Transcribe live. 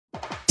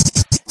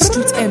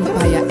Street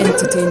Empire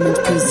Entertainment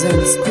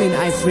presents Queen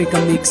Ifrica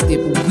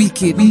Mixtape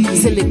Wicked.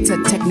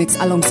 Selected techniques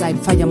alongside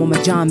Fire Mama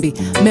Jambi.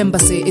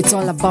 Members say it's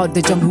all about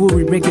the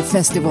Jamhuri Reggae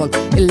Festival,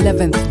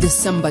 11th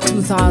December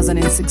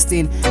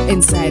 2016,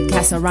 inside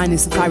Kasarani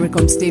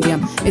Safaricom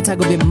Stadium. It's a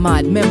go be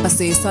mad. Members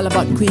say it's all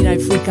about Queen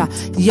Ifrica,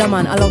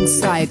 Yaman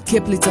alongside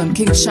Capleton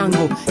King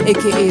Shango,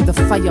 aka the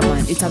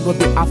Fireman. It's a go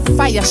be a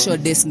fire show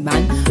this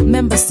man.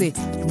 Members say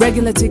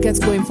regular tickets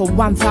going for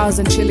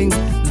 1,000 shillings,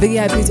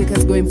 VIP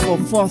tickets going for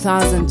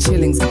 4,000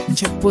 shillings.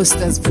 Check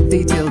posters for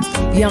details.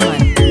 Yeah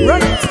man,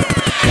 run it.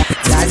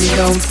 Daddy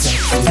don't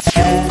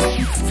care,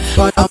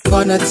 but I'm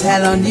gonna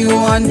tell on you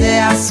one day.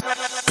 I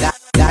swear.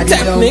 Daddy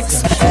don't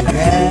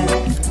care,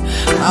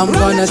 I'm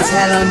gonna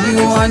tell on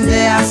you one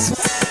day. I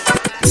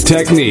swear.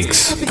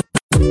 Techniques.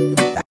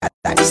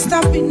 Daddy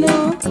stop it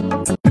now.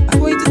 I'm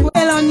going to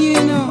tell on you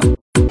now.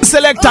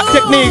 Select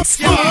techniques.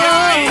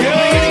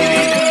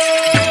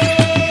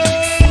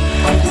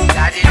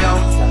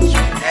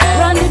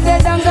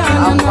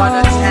 I'm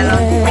gonna tell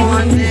on you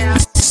one day.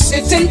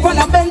 Sitting on a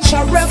bench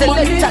of reminisce all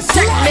the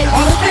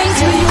things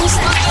we used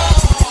to do.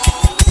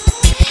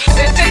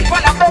 Sitting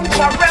on a bench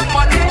of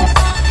reminisce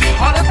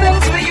all the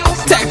things we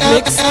used to do.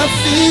 I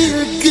feel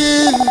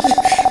good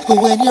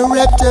when you're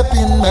wrapped up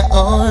in my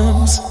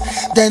arms,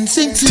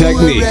 dancing to a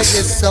reggae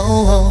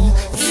song.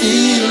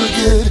 Feel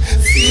good,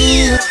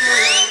 feel good.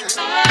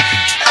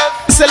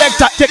 Select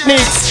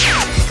techniques.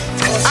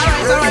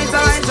 Alright.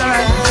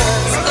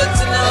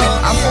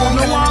 I'm on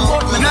the one,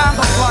 but me not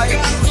go fight.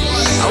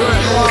 I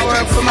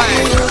work for mine.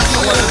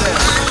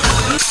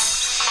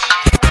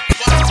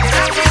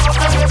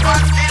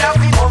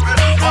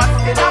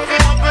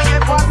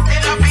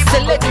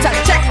 Select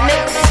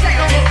techniques.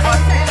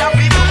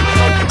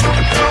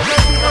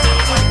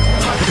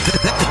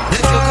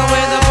 Took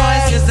away the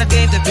voices that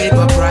gave the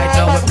people pride.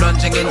 Now we're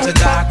plunging into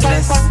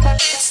darkness.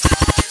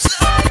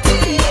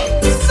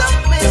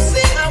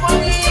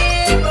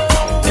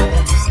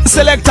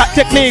 Select techniques.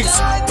 Techniques.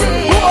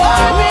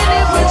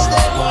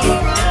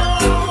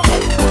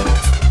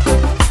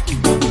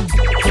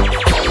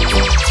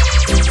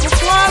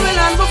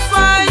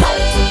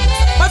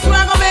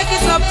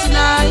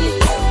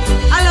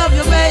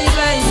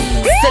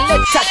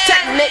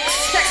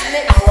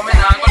 Woman,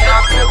 I'm gonna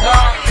knock you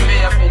down,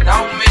 baby.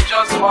 Now me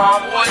just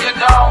want to hold you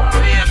down,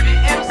 baby.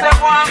 Him say,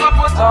 I'm gonna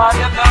put on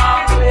you down,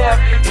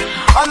 baby.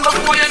 And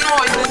before you know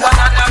it, it's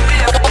another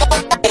baby.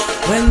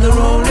 When the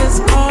roll is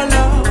all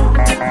out,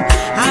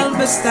 I'll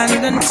be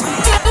standing down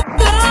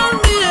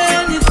me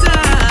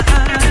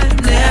anytime.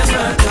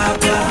 Never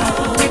clock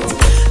out.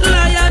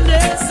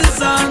 Lioness is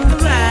on the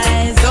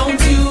rise.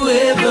 Don't you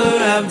ever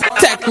have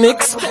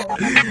Techniques.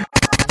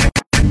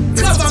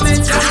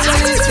 Government and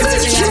police,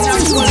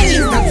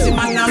 taxi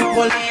man and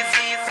police.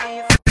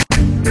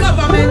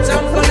 Government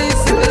and police,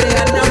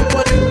 civilian and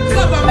police.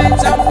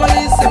 Government and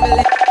police,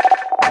 civilian.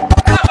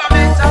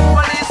 Government and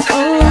police,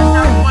 civilian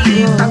and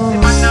police. Taxi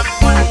man and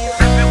police,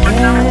 everyone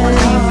and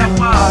police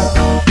apart.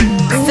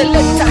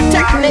 Select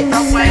techniques.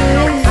 I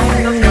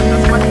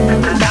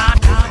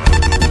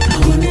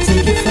wanna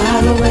take you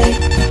far away,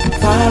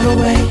 far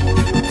away,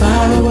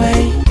 far away.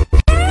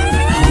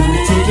 I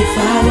wanna take you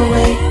far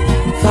away,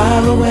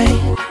 far away,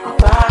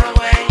 far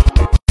away.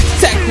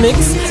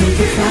 Techniques. Take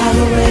it far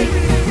away,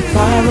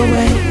 far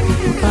away,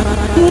 far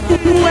away.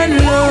 When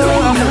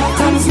love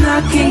comes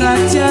knocking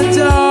at your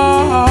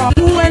door.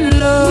 When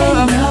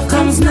love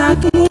comes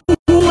knocking.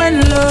 When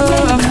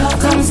love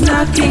comes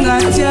knocking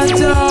at your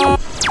door.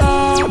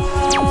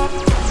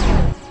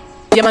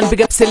 Yeah man,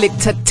 big up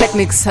Selected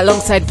Techniques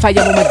alongside Fire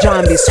Mama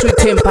Jambi,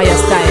 Street Empire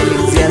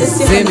Stylings. Yes,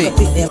 see me.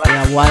 Yeah,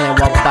 wale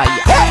wabaya.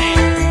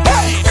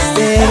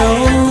 Stay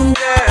home,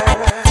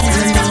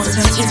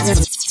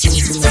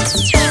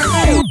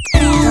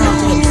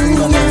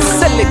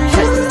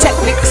 Selected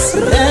Techniques.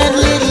 That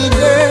little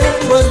girl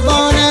was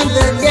born on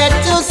the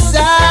ghetto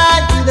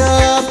side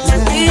of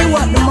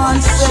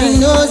town. She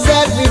knows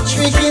every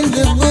trick in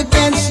the book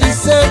and she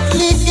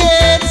certainly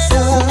gets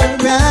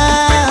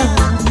around.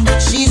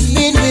 She's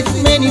been with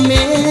many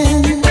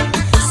men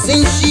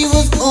since she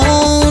was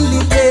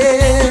only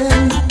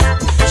 10.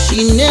 She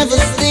never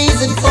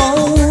stays at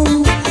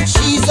home.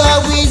 She's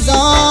always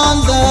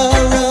on the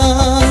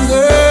run,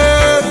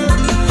 girl.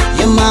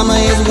 Your mama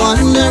is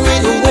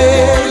wondering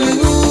where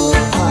you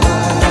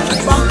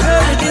are. from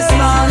early this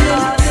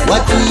morning.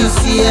 What do you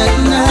see at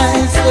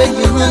night when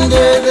you're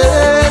under the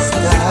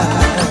sky?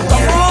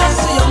 Come on,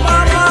 see your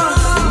mama.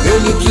 Girl,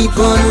 you keep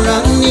on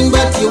running,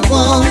 but you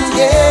won't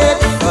get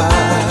far.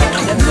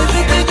 Them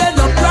living together,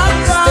 no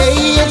proper.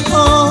 Stay at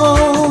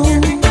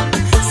home,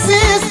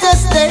 sister,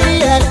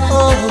 stay at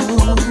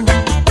home.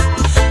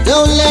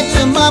 Don't let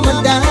your mama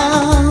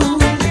down.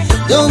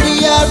 Don't be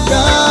a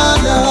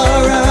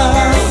runaround.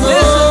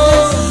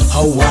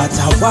 How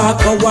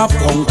walk a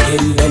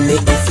pumpkin belly.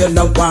 If you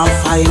no want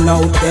find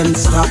out, then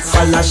stop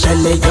follow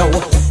Shelly, yo.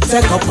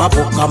 Take up a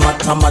book of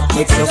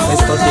mathematics, you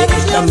face today.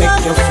 It'll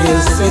make you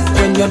feel sick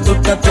when you do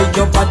that to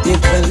your body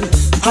well.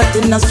 Hot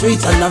in the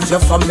street and have your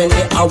family,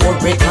 I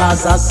worry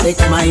cause I sick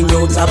mind.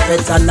 You to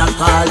pet and I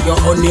call you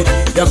honey.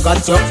 You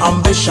got your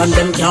ambition,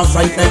 them can't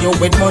frighten you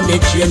with money.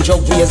 Change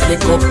your ways,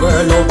 little girl,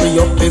 hurry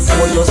up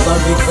before you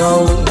sorry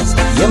goes.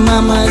 Your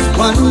mama's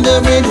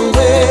wondering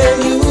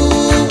where you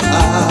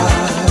are.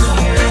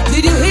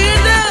 Did you hear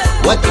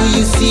that? What do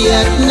you see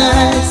at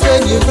night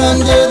when you're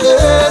under the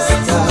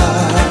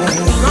stars?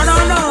 Run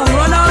on,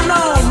 run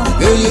on.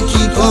 Girl, you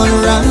keep on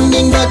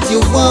running, but you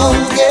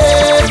won't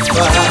get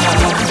far.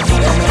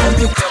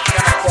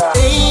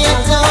 Stay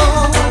at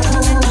home.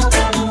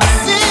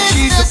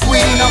 She's the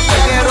queen of the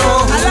ghetto.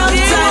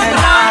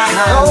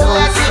 Don't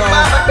let your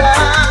mama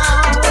down.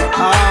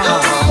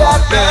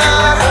 Don't be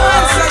that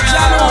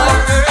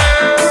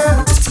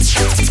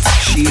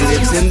She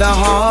lives in the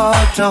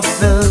heart of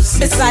the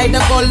city. Beside the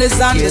gullies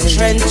and the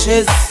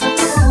trenches.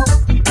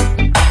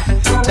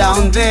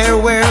 Down there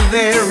where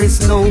there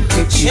is no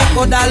picture. She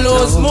coulda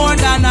lose more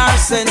than her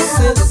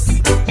senses.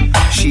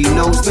 She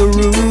knows the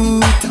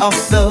root of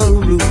the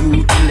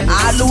rootless.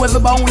 I know every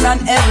bone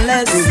and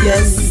endless,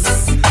 yes.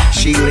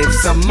 She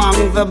lives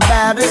among the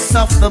baddest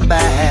of the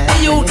bad.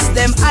 The youths,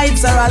 them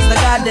heights her as the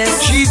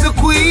goddess. She's the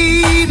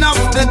queen of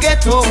the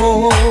ghetto.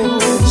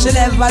 She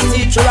never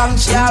teach you wrong,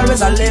 she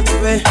always a left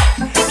way.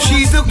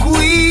 She's the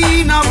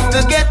queen of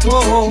the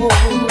ghetto.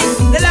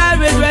 The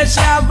language where she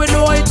have, we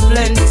know it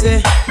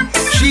plenty.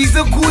 She's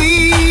the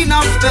queen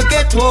of the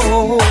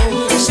ghetto.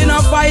 She no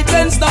fight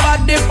against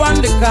nobody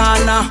on the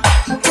corner.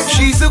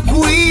 She's the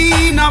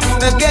queen of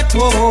the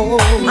ghetto.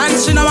 And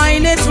she no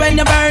mind it when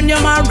you burn your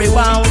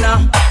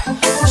marijuana.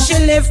 She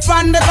live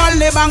on the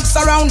gully bank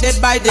surrounded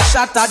by the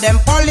shot of them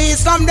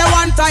police. Come the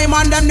one time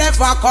and them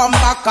never come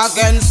back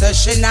again. So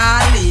she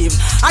not leave.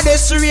 And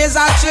this raise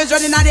her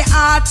children in the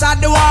heart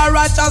of the war.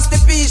 Just the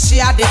peace she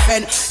a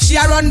defend. She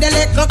a run the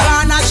little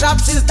corner shop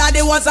since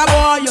daddy was a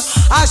boy.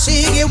 And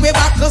she give me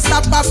back to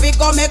stop a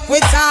figure make we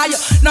tie.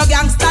 No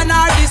gangster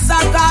nor this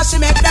cause she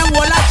make them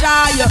all a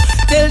try.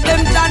 Till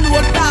them done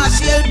what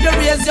she help you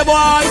raise your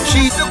boy.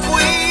 She's the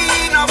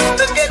queen of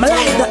the ghetto. I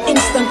like the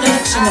instant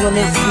connection when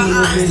they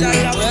feel with me.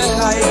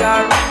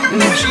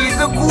 She's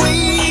the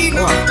queen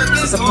of the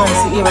ghetto.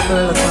 Surprised to hear a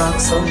girl talk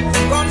so.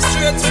 Come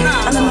straight to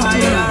now. And I'm not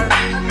here.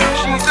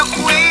 She's the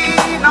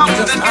queen of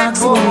the Just ghetto. ask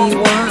what me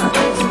want.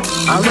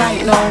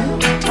 Alright now.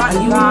 Are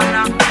you?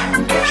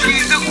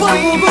 She's the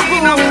queen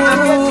of the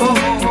ghetto.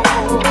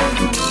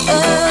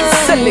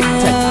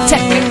 Selected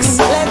techniques.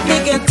 Let me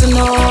get to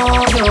know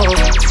you.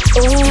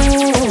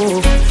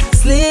 Oh,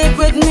 sleep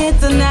with me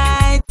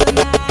tonight.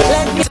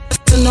 Let me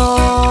get to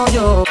know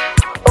you.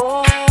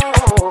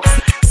 Oh,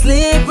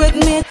 sleep with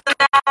me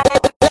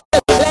tonight.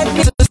 Let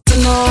me get to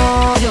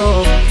know you.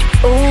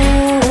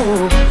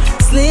 Oh,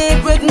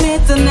 sleep with me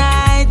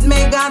tonight.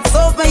 May God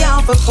soak me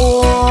out for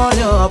fall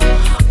up.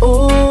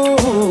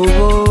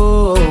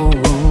 Oh,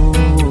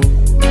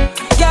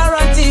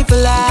 guarantee for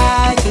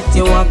like it.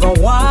 You are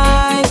gonna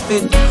wipe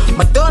it.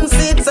 But don't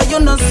sit so you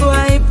no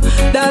swipe.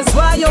 That's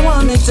why you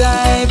want me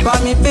type.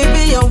 And me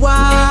baby your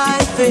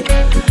wife.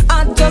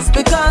 And just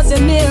because you're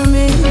near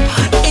me,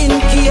 in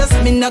case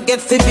me not get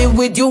to be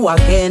with you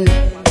again.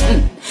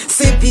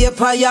 See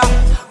paper ya,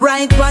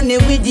 right on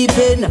it with the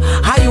pen.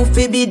 How you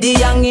fi be the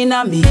young in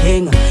a me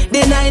hang.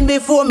 The 9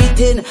 before me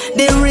 10.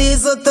 The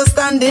reason to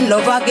stand in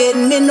love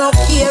again. Me no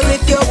care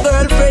if your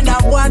girlfriend a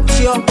watch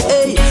you.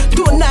 Hey,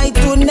 tonight,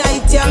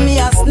 yeah, me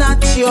a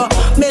snatch you.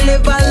 Me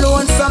live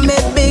alone so me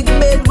big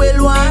bed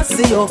will want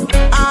see you.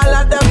 All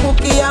of the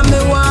cookie and me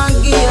want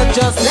give you.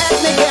 Just let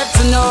me get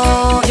to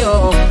know you.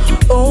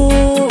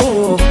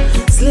 Oh,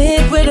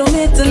 sleep with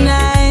me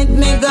tonight.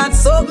 Me God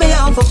soak me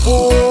out for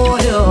food.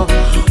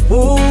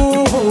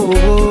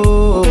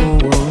 Ooh,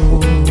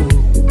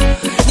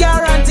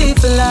 guarantee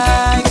to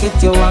like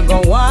it. You are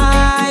gonna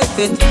wipe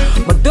it.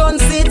 But don't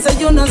sit so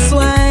you no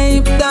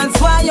swipe. That's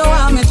why you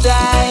want me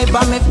type.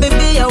 I'm if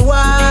be your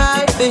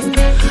wife.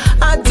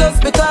 And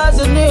just because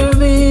you're near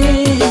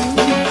me.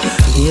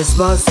 This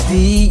must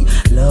be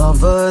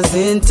lover's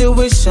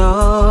intuition.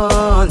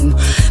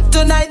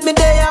 Tonight me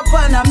day up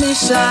on a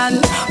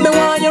mission. Me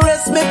want you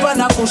rest me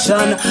on a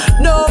cushion.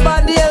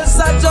 Nobody else,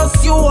 I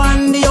just you.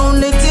 And the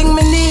only thing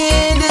me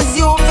need is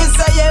you. Me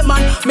say yeah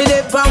man, me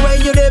depend where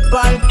you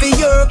depend. For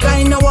your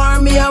kind of war,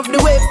 me have the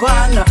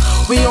weapon.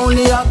 We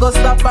only have to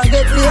stop and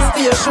get this for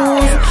your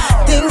shoes.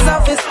 Things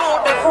have to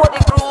smooth before the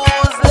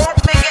cruise. Let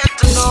me get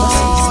to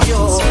know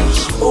you.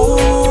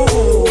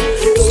 Ooh,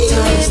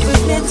 stay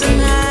with me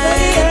tonight.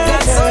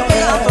 That's all we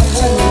have to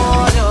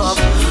pull up.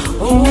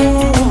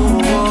 Ooh,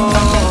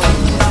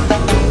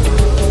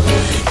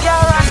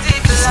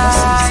 guaranteed to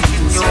like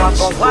it. You are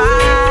gonna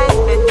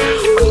wipe it.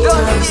 But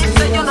don't see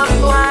so you not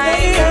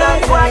swipe.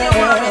 That's why you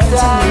want me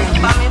die.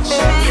 But me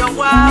baby you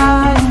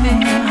wipe it.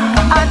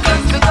 And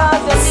just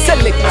because you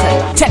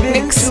Selected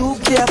techniques.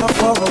 Together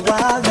for a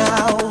while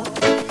now,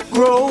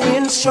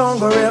 growing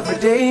stronger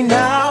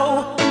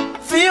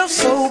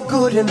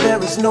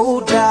there's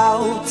no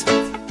doubt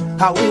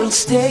I will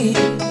stay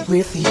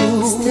with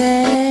you.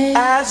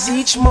 As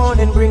each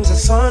morning brings a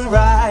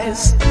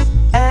sunrise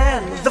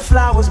and the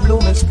flowers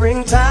bloom in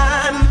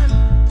springtime,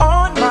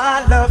 on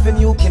my love and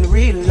you can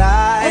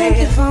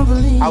rely.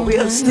 I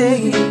will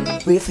stay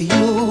with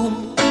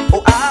you.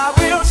 Oh, I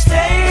will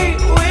stay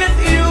with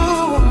you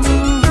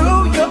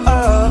through your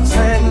ups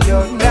and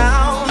your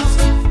downs.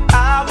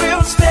 I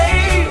will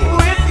stay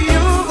with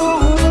you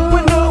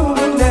when no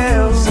one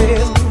else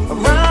is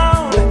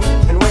around.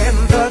 And when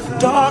the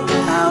dark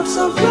clouds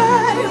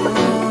arrive,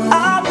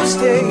 I will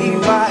stay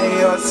by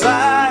your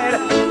side.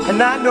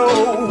 And I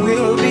know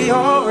we'll be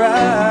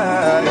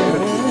alright.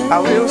 I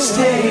will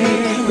stay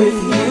with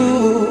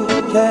you,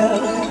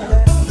 yeah.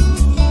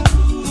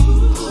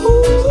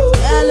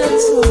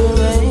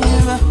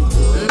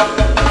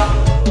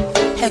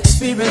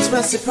 Experience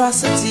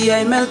reciprocity,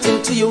 I melt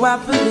into you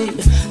happily.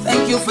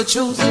 Thank you for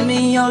choosing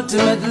me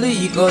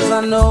ultimately, cause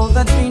I know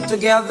that being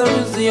together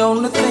is the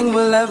only thing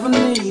we'll ever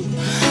need.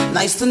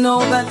 Nice to know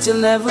that you'll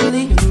never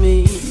leave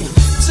me.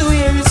 To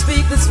hear you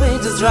speak this way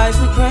just drives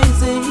me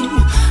crazy.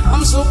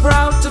 I'm so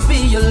proud to be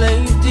your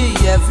lady.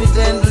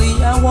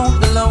 Evidently I won't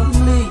be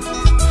lonely.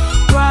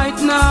 Right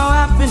now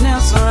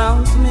happiness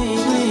surrounds me.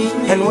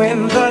 And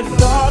when the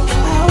dark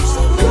clouds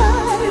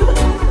arrive,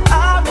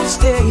 I will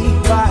stay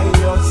by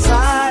your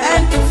side.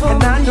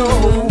 And I know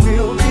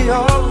we'll be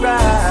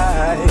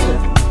alright.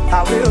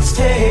 I will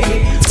stay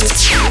with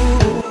you,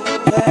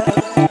 yeah.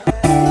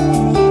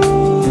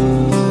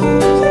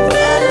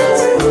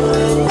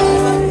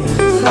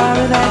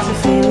 Sorry that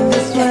you're feeling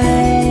this way.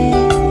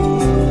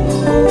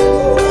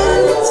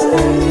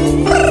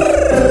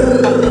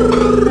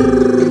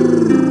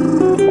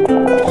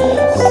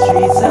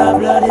 Streets are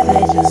bloody,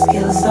 they just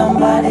kill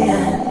somebody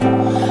and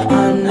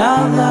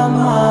another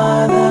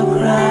mother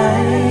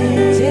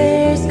cries.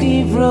 Tears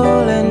keep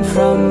rolling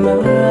from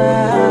her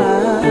eyes.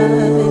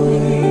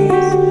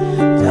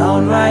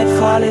 Downright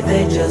folly,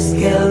 they just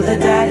kill the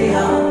daddy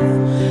of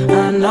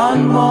an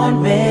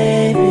unborn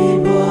baby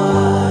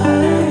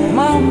boy.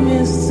 Mom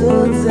is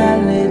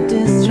totally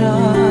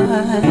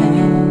destroyed.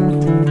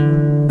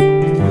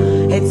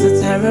 It's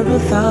a terrible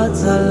thought,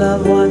 a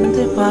loved one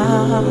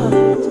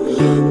depart.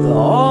 The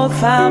whole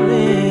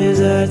family is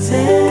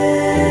hurting,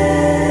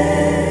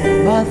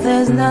 but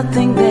there's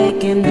nothing they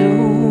can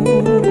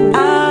do.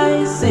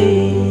 I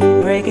see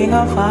breaking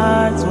of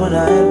hearts, what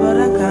I but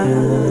I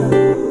can't.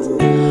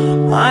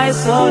 My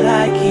soul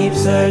I keep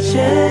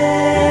searching.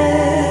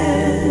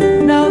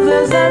 Now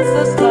there's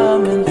answers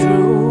coming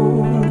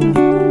through.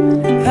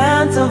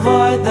 Can't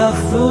avoid the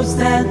fruits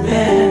that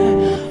bear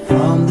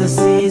from the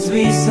seeds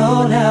we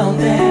sow down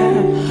there.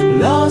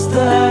 Lost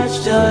the urge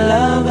to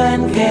love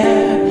and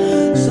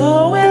care,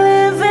 so we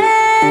live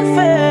in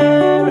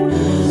fear.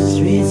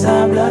 Streets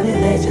are bloody,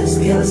 they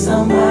just kill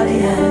somebody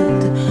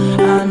and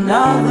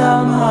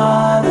another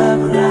mother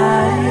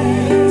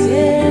cries.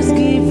 Tears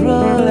keep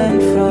rolling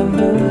from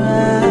her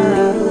eyes.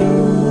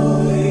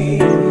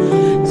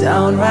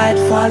 Downright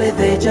folly,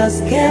 they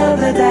just kill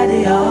the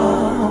daddy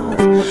of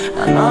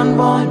an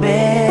unborn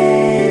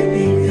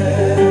baby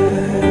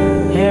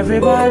girl.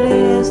 Everybody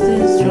is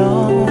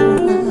distraught.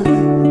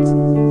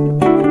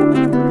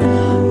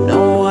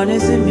 No one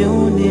is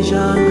immune,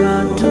 Nishan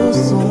gone too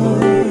soon.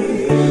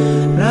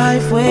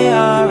 Life we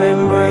are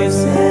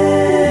embracing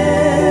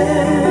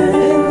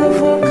in the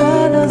four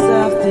corners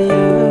of the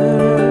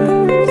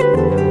earth.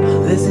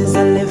 This is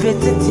a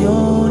levity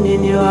tune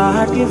in your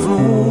heart, give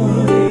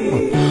room.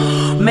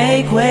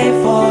 Make way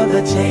for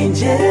the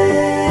changes.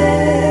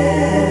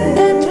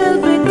 It will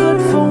be good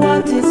for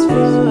what it's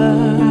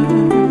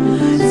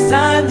worth. It's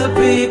time the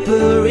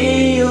people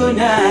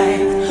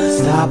reunite.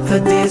 Stop the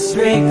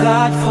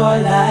disregard for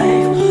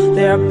life.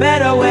 There are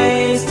better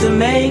ways to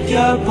make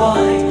your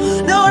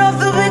point. Don't have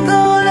to be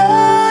cold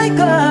like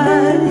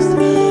ice.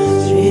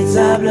 Streets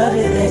are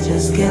bloody, they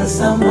just kill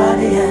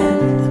somebody and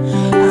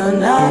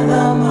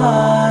another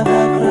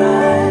mother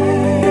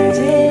cries.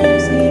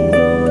 Tears keep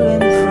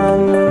rolling from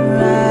her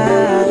eyes.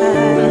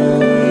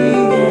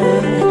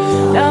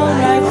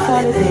 Downright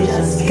folly, they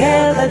just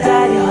kill the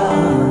daddy home.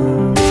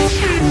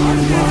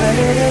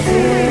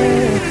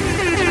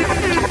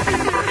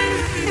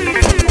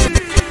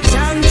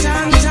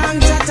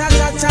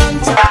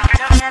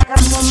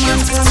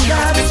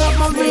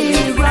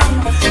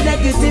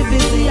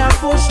 Negativity I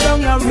push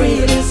down, I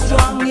really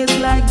strong. It's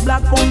like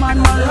black woman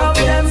who love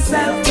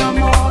themselves no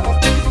more.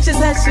 She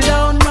said she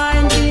don't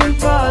mind being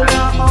called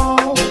her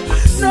own.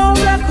 No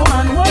black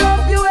woman, hold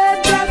up your head,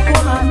 black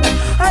woman.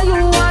 Are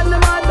you want the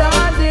mother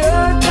of the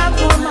earth, black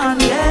woman?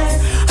 Yes,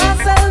 I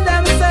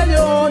sell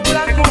you out,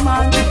 black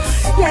woman.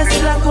 Yes,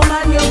 black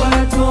woman, you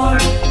worth more.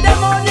 The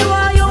money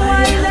why you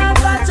want them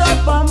catch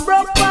up and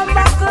broke and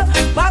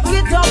back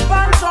it up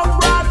and some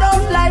broad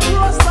out like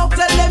roast up.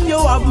 Tell them you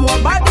have more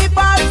body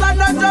parts and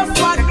not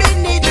just what they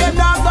need. Them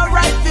not the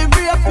right to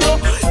rape you,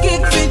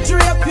 kick to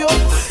drape you.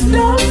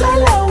 Don't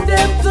allow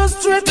them to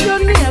strip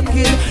you.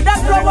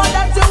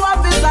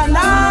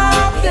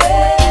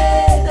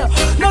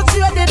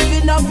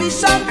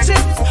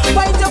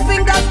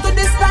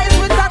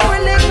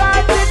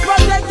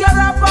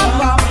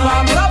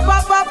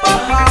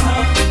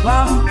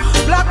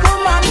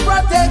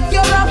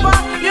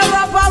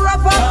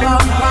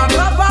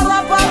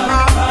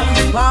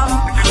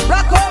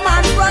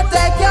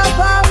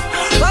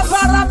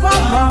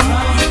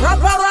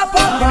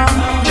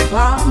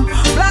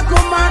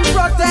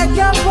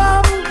 fire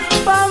bomb,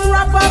 bomb,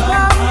 rapper,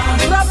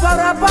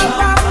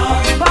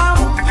 bomb.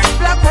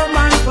 Black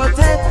woman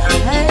protect,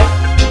 hey.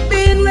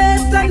 Being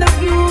raped and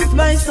abused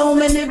by so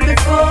many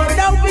before.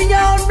 Now we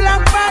own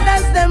black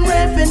brothers, them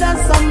raping us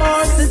some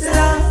more,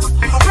 sister.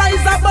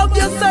 Rise above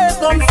your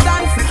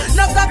circumstance.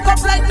 No cock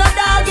up like no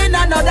dog in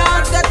a no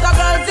dance. Get a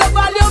girls, you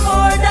value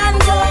more than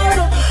gold.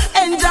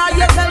 Enjoy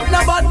yourself, no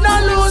but no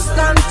lose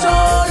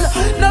control.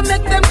 No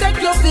make them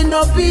take you for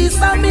no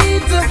piece of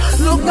meat.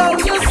 Look how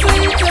you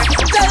sweet.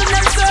 Tell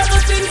them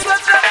certain things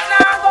but them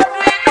now but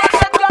we don't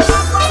get your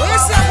number. We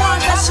say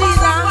one that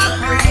she's on.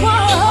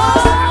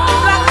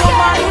 Black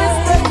woman is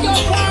the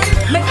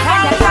make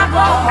her clap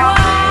on.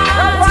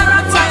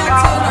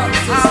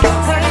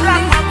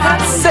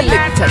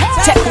 Selected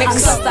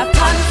techniques. I'm just a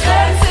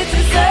concerned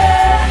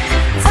citizen.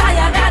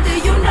 Tired of do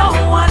you know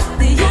what?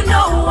 Do you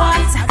know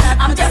what?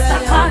 I'm just a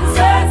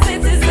concerned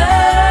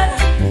citizen.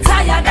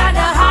 Tired of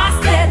the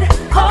hostage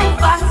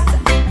comfort.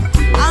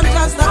 I'm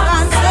just a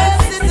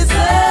concerned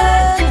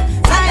citizen.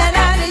 Tired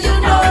of do you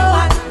know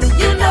what? Do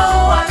you know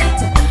what?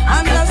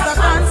 I'm just a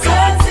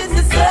concerned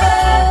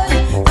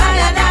citizen.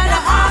 Tired of the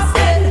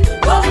hostage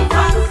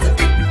comfort.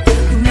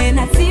 You may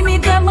not see me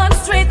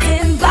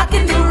demonstrating,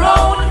 blocking the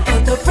road.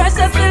 The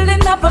pressure's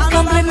building up, I'm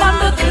stumbling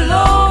under the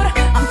load.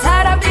 I'm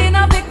tired of being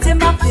a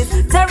victim of this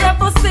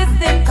terrible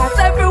system. Cause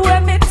everywhere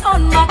me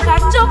turn, my car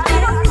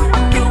jumping.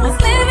 You was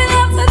living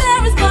up to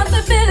their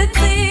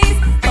responsibilities,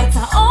 but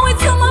I owe it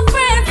to my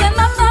friends and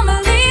my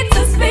family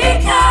to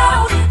speak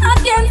out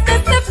against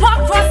this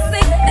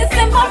hypocrisy, this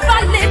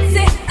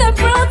immorality, the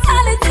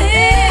brutality.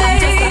 I'm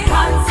just a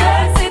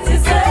concerned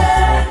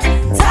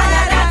citizen.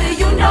 Tired of do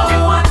you know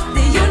what?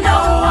 Do you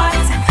know what?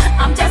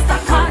 I'm just a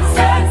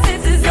concerned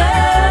citizen.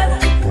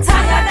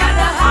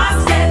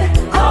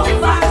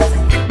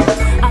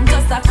 I'm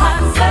just a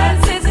concerned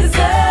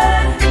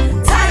citizen.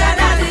 Tired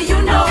of do you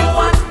know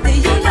what? Do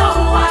you know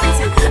what?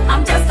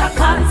 I'm just a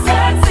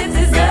concerned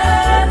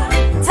citizen.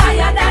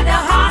 Tired of the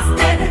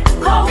hostage.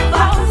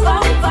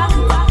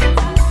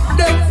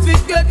 Them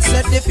forget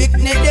said the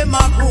picnic them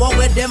a grow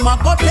with them a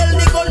go tell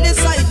the goal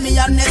beside me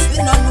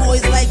honestly no know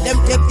it's like them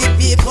take the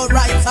people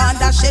rights and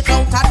that shit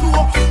out a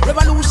door.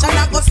 Revolution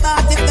a go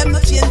start if them no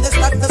change the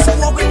status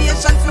quo. We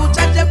nation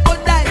future them go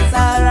die, it's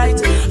alright.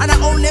 And I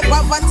only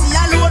poverty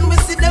alone we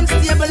see them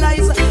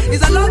stabilize.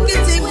 It's a lucky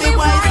thing we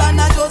wise and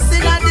I just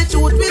see that the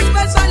truth we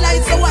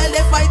specialize. So while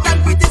they fight and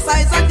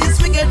criticize and this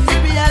we get to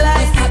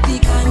realize. The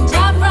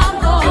ganja from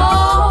go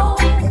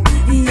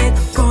yet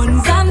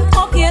guns and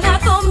cocaine are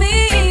so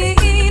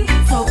mean.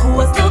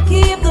 Supposed to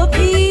keep the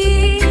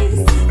peace,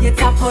 yet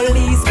a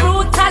police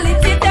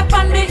brutality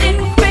depend me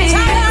increase.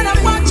 Tired of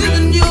watching the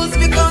news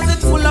because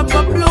it's full of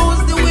blues.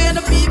 The way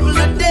the people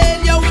are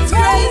dead, yo, it's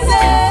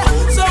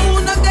crazy. So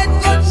who not get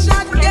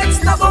gunshot, get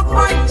stuck up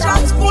on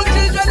shot. School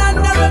children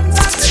under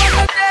attack for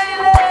the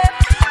daily.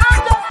 I'm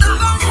just a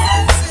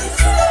concerned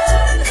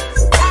citizen.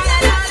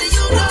 Tired of the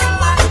you know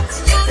what,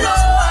 you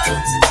know what.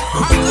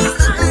 I'm just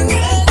a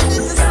concerned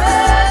citizen.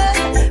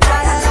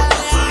 Tired of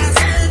the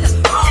hostage,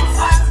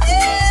 comfort,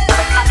 yeah.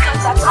 I'm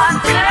just a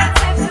concerned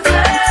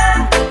citizen.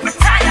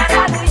 Tired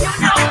of do you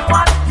know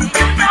what? Do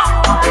you know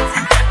what?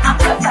 I'm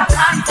just a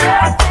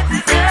concerned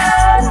citizen.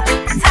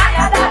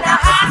 Tired of the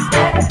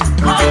hostage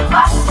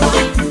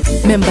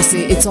comfort. Members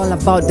say it's all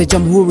about the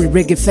Jamhuri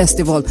Reggae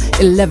Festival,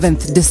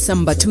 11th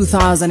December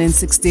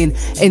 2016,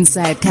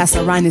 inside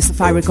Kasarani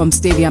Safaricom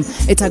Stadium.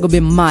 It's gonna be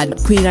mad.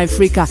 Queen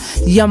Ifrica,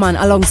 Yaman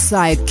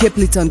alongside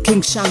Capleton,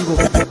 King Shango.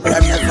 Them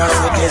never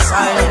see the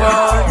sign,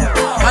 boy.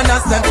 And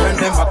as them turn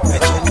them back, they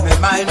change my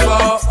mind,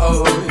 boy.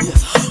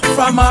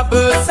 From a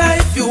bird's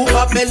eye view,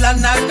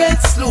 Babylon I get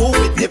slow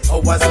with the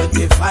powers we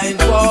define,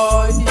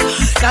 boy.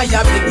 Now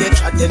you big they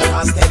chatting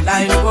past the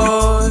line,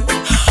 boy.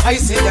 I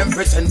see them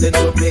pretending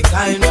to be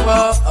kind,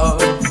 boy.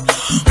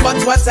 But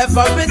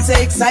whatever it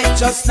takes, I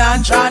just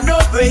not try no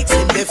breaks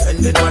in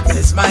defending what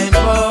is mine,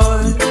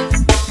 boy.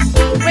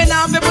 We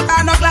now we put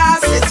on no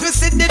glasses. We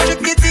see the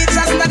tricky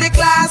teachers in the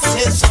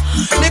classes.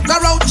 The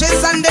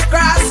cockroaches and the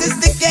grasses,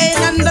 the gain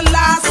and the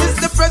losses,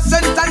 the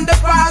present and the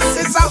past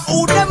is how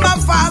who them are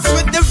fast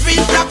with the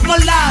real black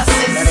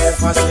molasses. They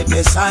never see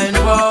the sign,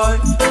 boy.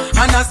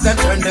 And as them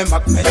turn them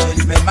back, me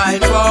change my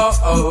mind, boy.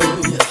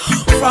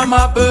 From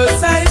a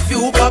bird's eye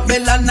view,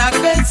 Babylon I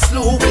get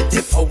slow with the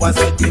powers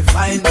we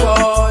define,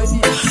 boy.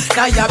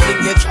 Now you big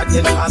they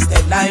chatting past the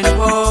line,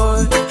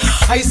 boy.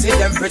 I see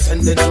them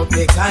pretending to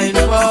be kind,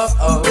 boy.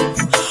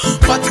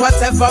 But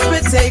whatever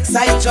it takes,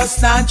 I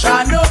just not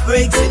try no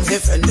breaks in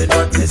defending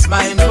what is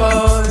mine,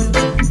 boy.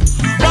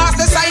 Pass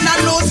the sign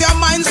and lose your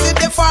mind, see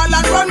the fall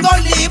and run, go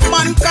leave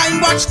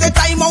mankind. Watch the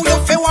time how you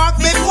feel walk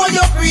before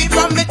you breathe.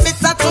 From it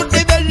bitter to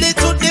the belly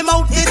to the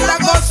mouth, it's a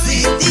go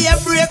sweet. The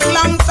break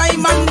long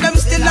time and them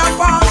still a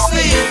fall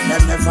asleep.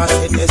 Them never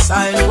see the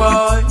sign,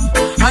 boy.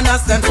 And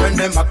as them turn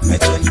them back, me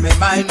change my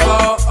mind,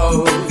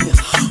 boy.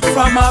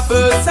 From a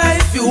bird's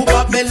eye view,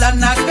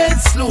 Babylon I get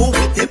slow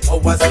with the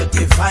powers we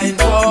define,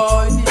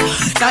 boy.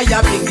 Now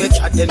you bring it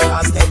chatting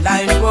past the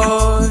line,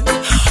 boy.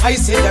 I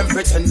see them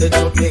pretending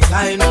to be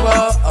kind,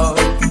 boy.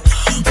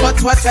 But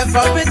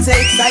whatever it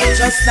takes, I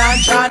just not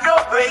try no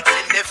breaks.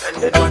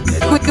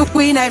 Independent.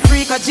 Queen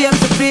Ifrica, James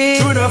the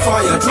Big. Through the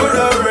fire, through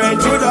the rain,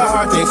 through the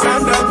heartaches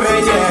and the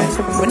pain, yeah.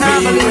 When I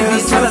believe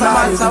each other, no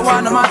matter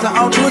what, no matter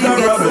how through the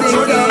rubble,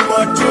 through the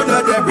mud, through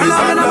the debris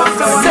and the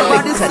flame.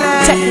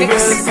 We will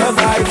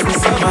survive,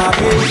 my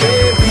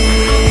baby. We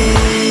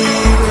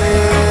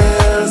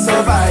will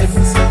survive.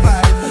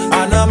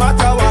 And no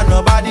matter what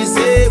nobody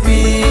say,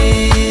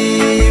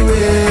 we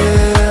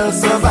will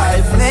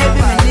survive. Maybe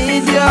we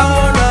need you.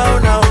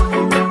 No.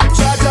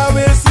 Jaja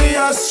will see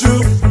us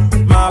through,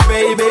 my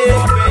baby.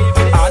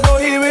 I know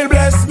he will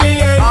bless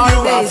me and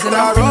you.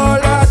 After all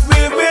that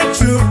we've been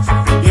through,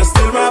 you're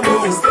still my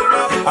boo,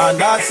 and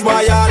that's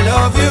why I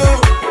love you.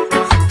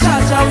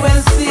 Jaja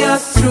will see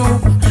us through,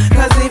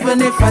 'cause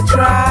even if I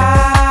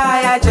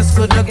try, I just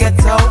couldn't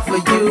get out for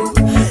you.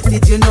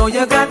 Did you know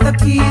you got the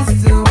keys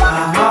to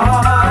my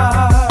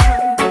heart?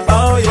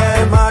 Oh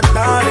yeah, my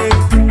darling,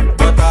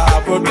 but I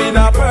haven't been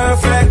a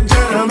perfect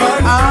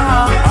gentleman. I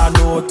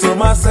know to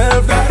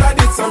myself that I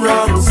did some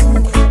wrongs,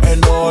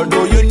 and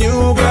although you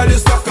knew, girl, you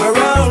stuck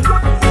around.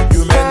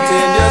 You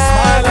maintained your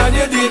smile and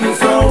you didn't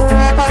frown.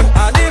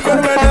 And even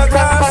when the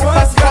grass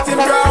was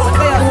getting brown,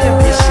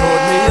 you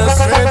showed me your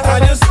strength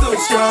and you stood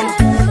strong.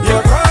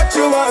 You're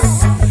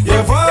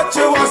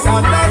virtuous,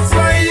 and that's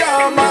why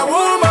you're my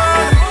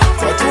woman.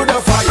 So through the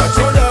fire,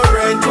 through the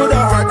rain, through the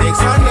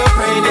heartaches and the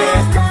pain,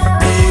 yeah,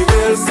 we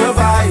will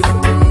survive.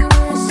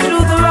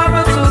 Through the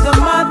rubber, through the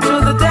mud,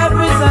 through the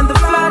debris and the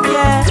flood,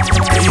 yeah,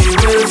 we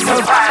will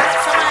survive.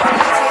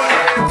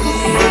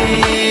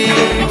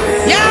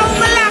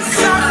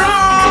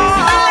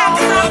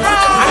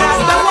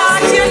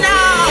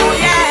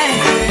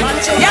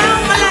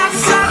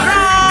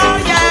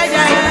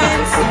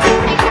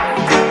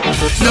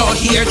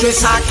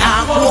 Hairdresser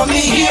can't hold me,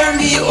 hear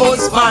me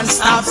husband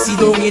stop, sit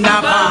down in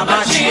a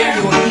barber chair.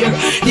 You hear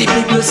the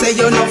people say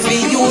you no fi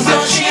use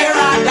no share,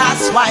 and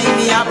that's why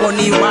me a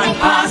bunny one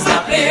past the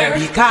pair.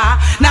 Because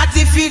not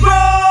if you grow,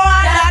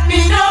 that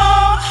me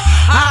know.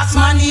 Ask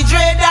money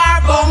dread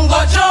or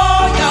bongo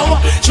Joe, yo.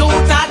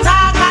 Shoot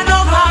attack and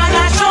no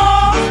gonna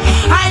show.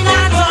 I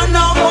not on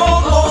no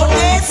more,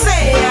 they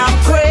say I'm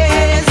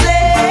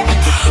crazy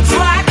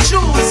for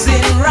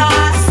choosing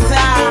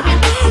Rasta,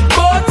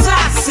 but I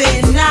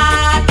say nah.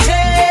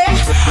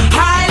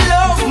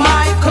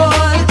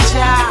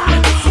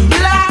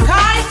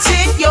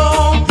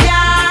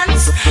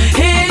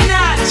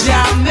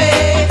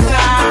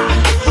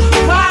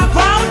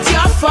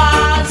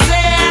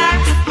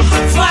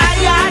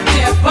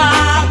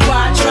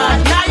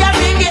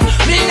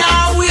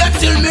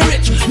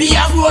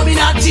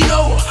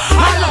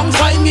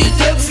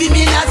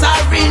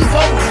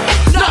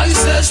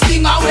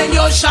 When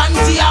your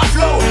shanty a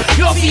flow,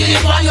 you feel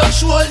it on your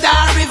shoulder,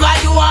 river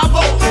you a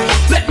go.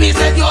 Let me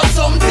tell you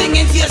something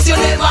in case you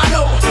never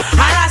know.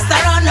 A rasta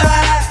run the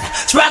world,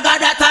 swagger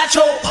that a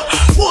choke.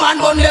 One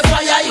gun the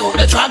fire you,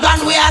 the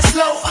dragon we are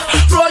slow.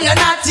 Bro you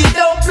natty,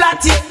 don't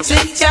flat it,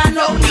 think you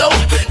know yo.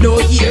 No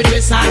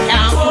hairdresser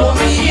can't hold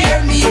me, hear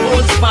me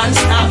husband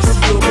stops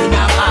you in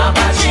a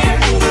barber chair.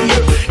 You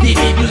hear the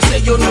people say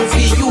you no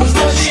fi use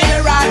no share,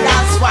 and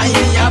that's why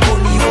me a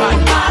bunny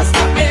one past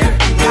the bear.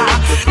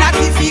 Not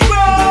if you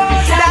grow,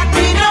 that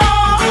we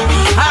know.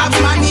 Have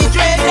money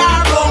dread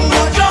or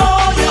bongo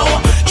Joe, yo.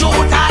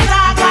 Shoot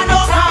attack and no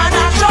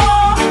gonna show.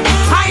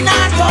 I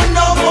not on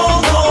no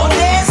bongo,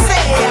 they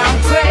say I'm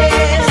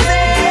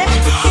crazy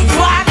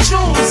for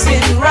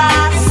choosing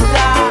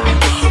Rasta,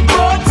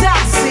 but I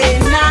say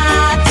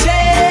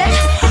nothing.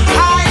 I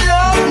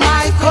love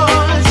my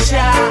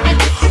culture.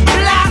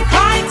 Black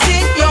white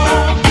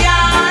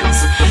Ethiopians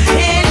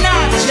in a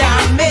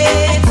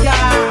Jamaica.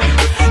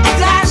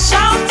 Dash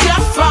out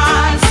your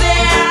fans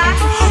there,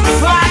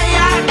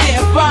 fire the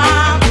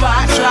barber,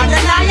 try the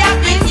liar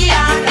big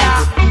yada.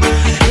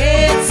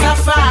 It's a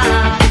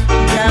fire,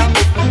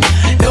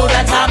 know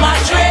that I'm a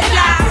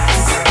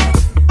dreadlocks.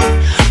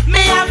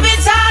 Me have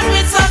it hard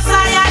with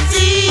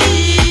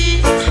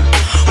society,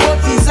 but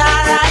it's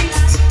alright.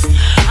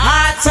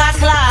 Heart a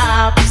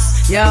claps,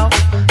 yo.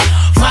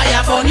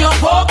 Fire burn your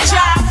pork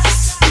chops.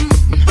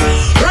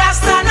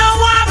 Rasta no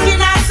walk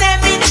in a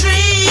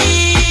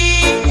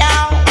cemetery, yo.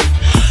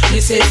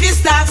 You say if you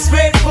start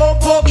spread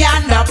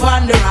propaganda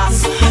on the ras,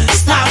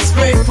 start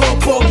spread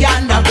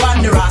propaganda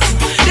on the ras.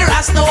 The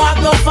ras no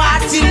have no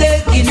party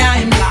leg in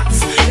I'm blacks.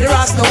 The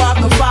ras no have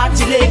no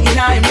party leg in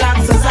I'm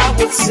blacks, as I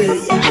would say.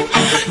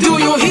 Do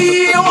you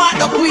hear what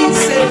the Queen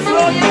said?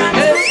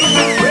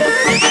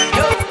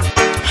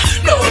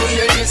 No,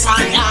 hear this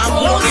I am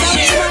on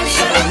the air.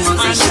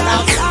 Man,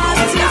 stop.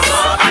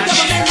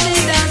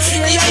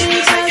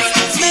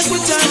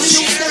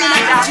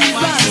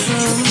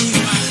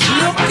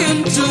 Look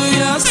into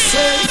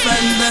yourself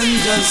and then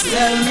just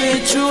tell me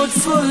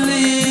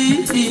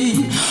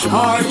truthfully,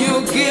 are you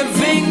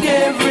giving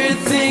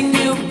everything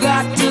you've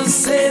got to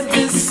save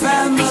this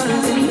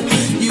family?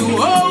 You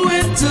owe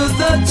it to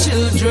the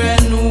children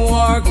who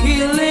are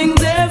killing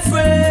their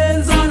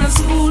friends on a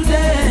school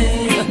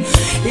day.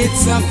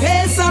 It's a a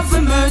case of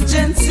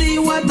emergency.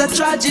 What a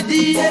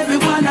tragedy,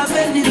 everyone have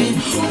enemy.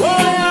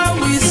 Why are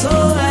we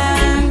so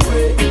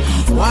angry?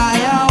 Why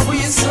are we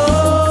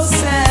so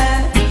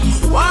sad?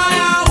 Why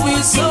are we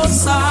so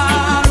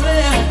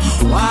sorry?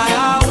 Why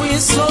are we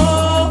so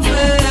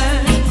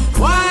bad?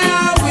 Why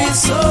are we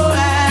so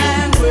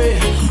angry?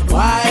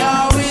 Why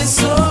are we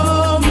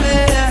so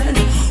mad?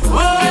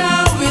 Why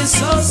are we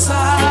so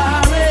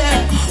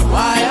sorry?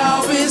 Why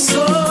are we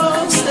so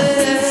sad?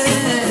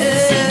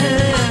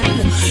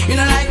 You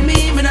not like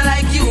me, me not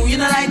like you. You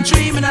not like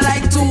three, me not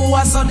like two.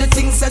 I saw the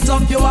things set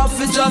up, you have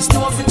to just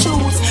know to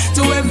choose.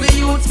 To every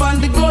youth from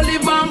the gully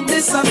bank,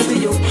 this up to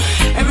you.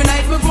 Every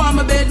night before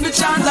my bed, me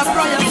chant a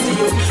prayer to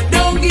you.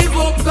 Don't give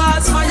up,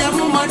 cause fire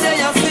mama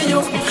there for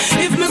you.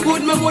 If me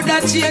good, me would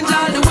have change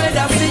all the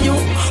weather for you.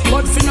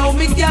 But for now,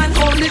 me can't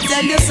only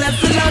tell yourself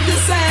to love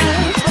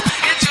yourself.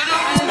 It should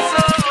have been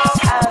so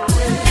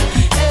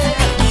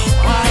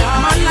why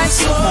am I like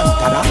so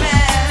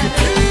mad?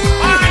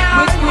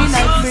 With Queen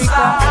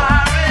Ifrica,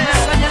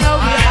 so you know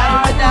we are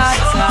the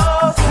dancer.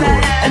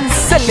 And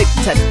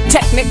selected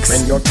techniques.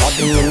 When you're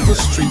talking in the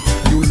street,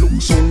 you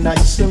look so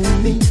nice and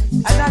neat.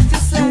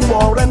 You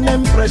are an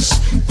empress,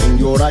 in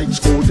your eyes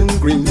golden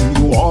green.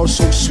 You are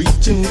so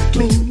sweet and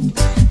clean.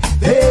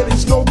 There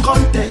is no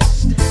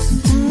contest.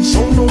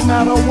 So no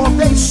matter what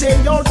they say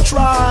or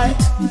try,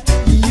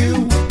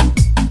 you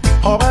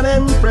are an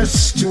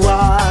empress to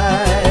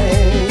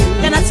I.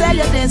 Can I tell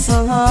you this?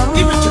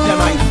 Give it to them,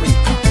 Ifrica.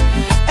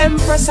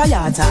 Empress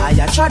Ayata,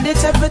 I tried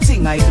it,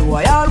 everything I do.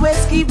 I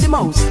always keep the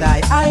most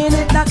high. I ain't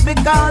it not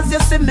because you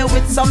see me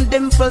with some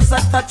dimples. A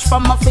touch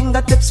from my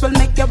fingertips will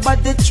make your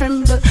body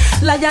tremble.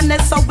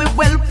 Lioness, so we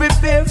well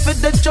prepared for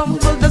the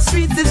jungle. The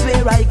streets is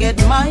where I get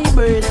my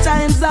bird.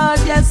 Times hard,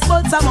 yes,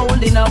 but I'm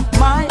holding up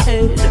my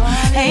head.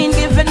 Ain't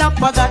giving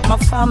up, I got my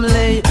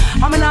family.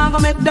 I'm not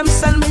gonna make them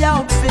sell me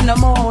out in the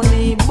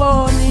morning,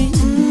 Bonnie.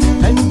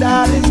 And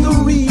that is the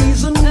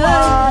reason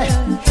why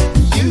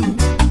you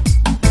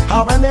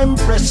are an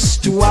empress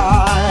to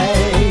I.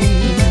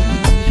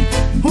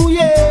 Oh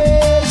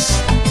yes,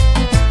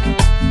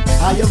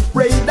 I am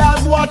afraid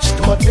I've watched,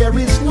 but there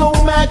is no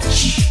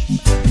match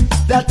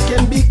that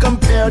can be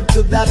compared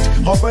to that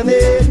of an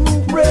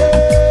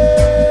empress,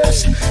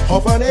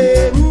 of an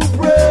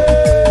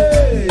empress.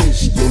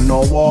 You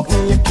know walk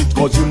naked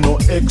cause you know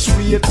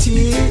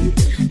X-rated,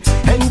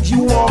 and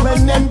you are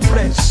an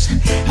empress.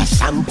 A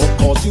sample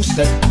cause you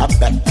set a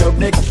better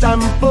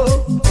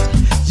example.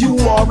 You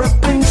are a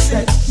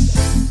princess,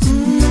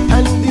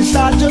 and this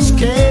I just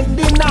can't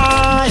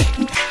deny.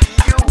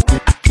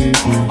 You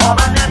are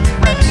an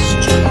empress.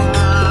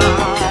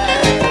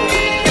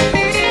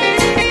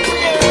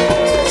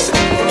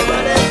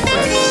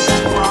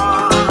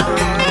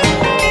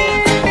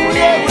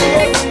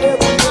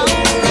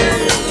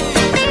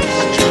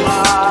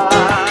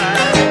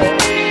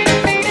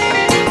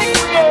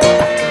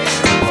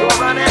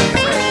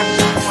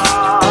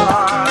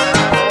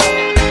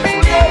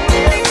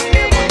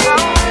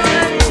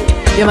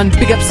 Yeah man,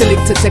 big up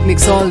selected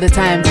techniques all the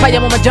time.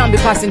 Fire Mama Jambi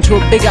passing through,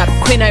 big up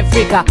Queen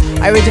Ifrica,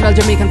 original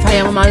Jamaican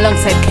Fire Mama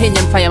alongside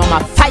Kenyan Fire Mama.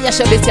 Fire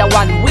show this year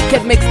one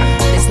wicked mix.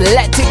 Let's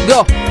let it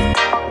go.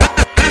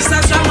 It's a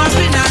song of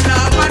in a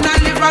love, and I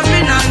live up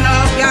in a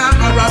love, yeah,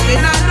 or up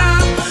in a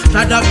love,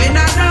 shut up in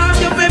a love,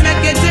 you be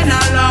make it in a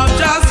love,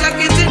 just check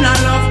it in a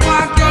love,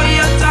 park your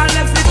ears and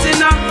left it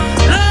in a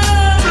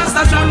love. It's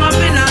a song of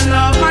in a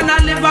love, and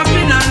I live up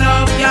in a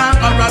love, yeah,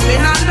 or up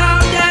in a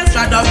love, yeah,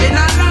 shut up in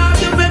a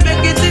love, you be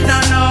make it in a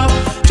love,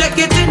 check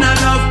it in a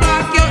love,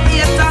 park your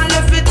ears and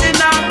left it in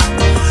a.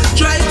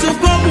 Try to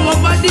come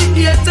over the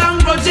hate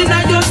and grudge in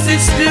your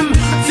system.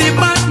 Feel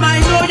bad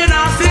mind, no, you're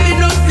not feeling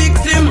no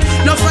victim.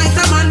 No fight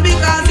a man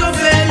because you're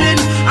failing,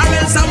 or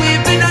else I'm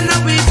weeping and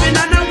I'm weeping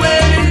and I'm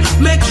wailing.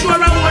 Make sure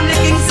I want the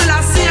king still I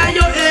see how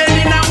you're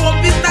ailing. I hope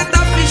it's not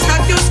a fish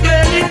that you're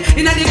scaling,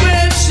 in a the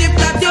grave ship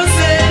that you're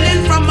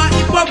sailing. From a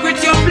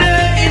hypocrite you're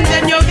playing,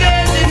 then you're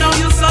gazing, now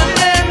you're so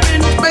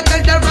damning.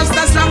 Better the rest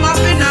that's strong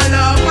up in a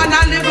love, and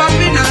I live up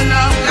in a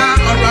love,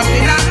 yeah, or up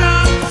in a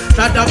love,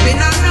 shut up in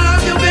a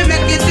love, you will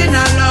make it in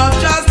a love,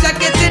 just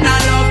take it in a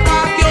love,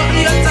 park your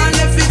ears and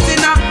left it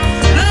in a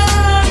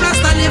love,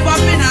 rest and live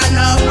up in a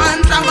love,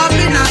 and strong up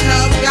in a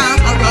love,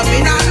 yeah, or up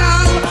in a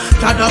love,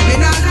 shut up in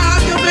a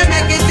love, you will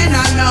make it in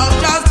a love,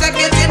 just take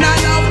it in a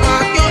love,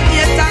 park your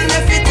ears and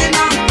left it in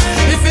a.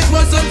 If it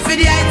wasn't for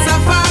the heights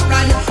of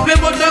Africa, we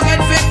would not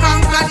get fit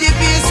conquer the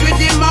beast with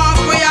the mark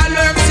where you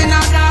lurks in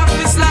a dark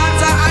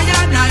slaughter I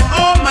and I.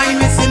 Oh my,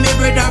 missing me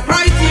brother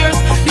bright years,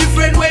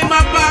 different way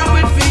my bar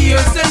with for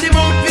years, send him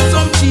out with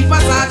some cheap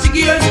Versace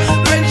gears,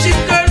 friendship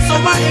girls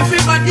over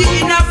everybody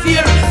in a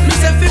fear. Me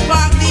say fi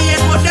park the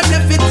head but them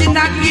left it in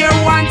a gear.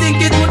 One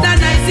think it woulda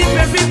nice if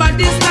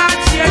everybody start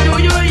cheer.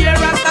 Do you hear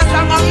us a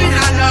song up in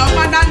a love,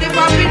 and I live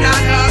up in a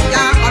love,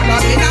 yeah, or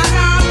up in a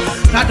love,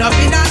 not up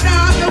in a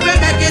love, you will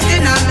make it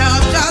in a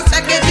love, just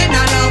take it in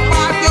a love,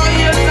 park your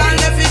ears and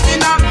left it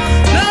in a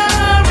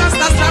love,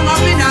 rasta strong up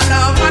in a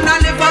love, and I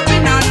live up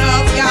in a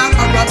love,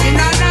 yeah, or up in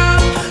a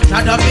love,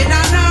 not up in a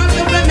love,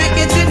 you will make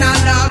it in a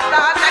love,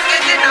 just take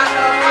it in a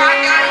love, park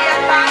your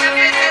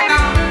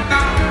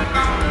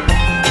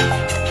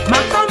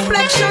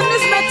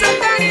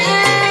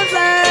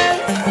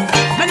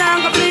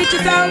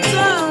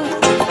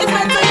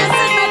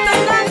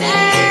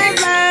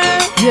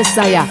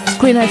Messiah.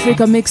 Queen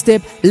Ifrica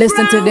Mixtape.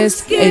 Listen to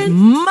this. It's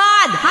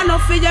mad. I know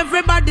for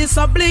everybody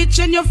so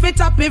bleaching you fit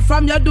up it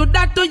from you do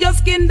that to your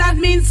skin. That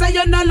means say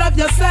you not love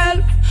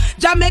yourself.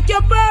 Jah make you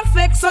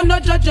perfect, so no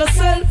judge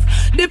yourself.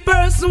 The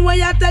person when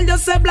you tell you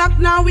say black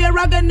now we're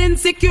again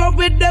insecure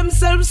with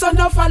themselves, so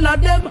no follow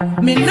them.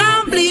 Me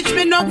nah bleach,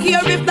 me no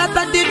care if that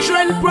a the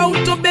trend.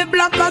 Proud to be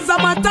black as a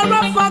matter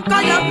of fact.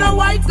 I have no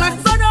white cat,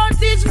 so don't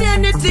teach me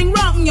anything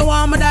wrong. You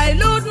want me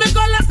dilute me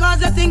color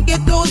cause you think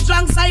it too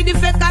strong. Side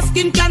effect of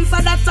skin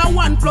cancer, that's a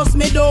 1 plus.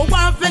 Me don't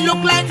want to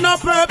look like no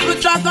purple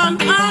dragon.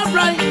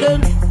 Alright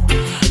then.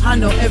 I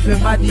know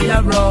everybody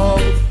a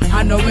rob.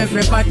 I know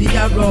everybody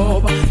a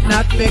rob.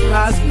 Not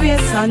because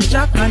Grace and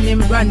Jack and him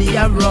granny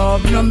a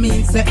rob. No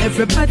mean say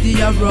everybody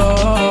a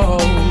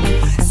rob.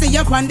 See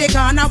you on the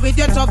corner with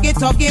your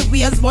tuggy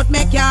ways, but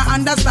make you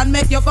understand,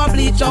 make you go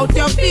bleach out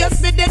your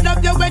face. Me dead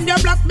of you when you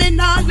block me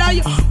not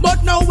lie.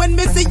 But now when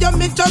me see you,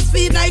 me just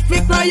feel like we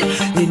cry.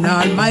 In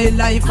all my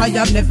life I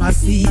have never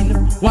seen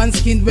one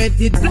skin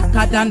wetted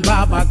blacker than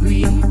Barbara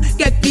Green.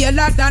 Get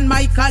paler than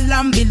Michael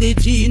and Billie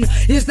Jean.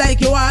 It's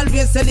like you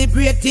always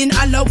celebrating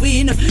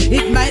Halloween.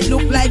 It might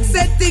look like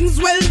said things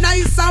well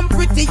nice and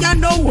pretty, you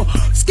know.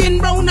 Skin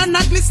brown and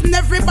not listen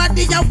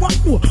everybody you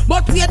want.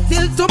 But wait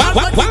till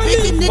tomorrow the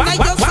beginning of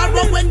your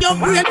sorrow when your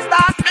brain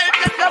starts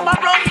making them a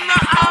run.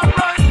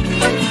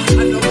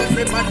 I know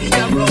everybody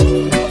you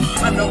roll.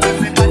 I know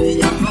everybody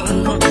you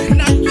roll.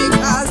 Not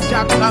because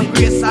Jack and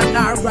Grace and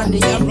our granny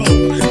you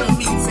roll. No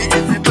means say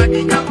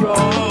everybody you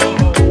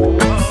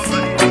roll.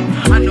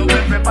 I know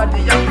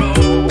everybody you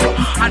roll.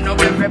 I know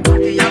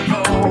everybody you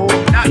roll.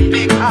 Not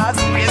because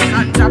Grace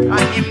and Jack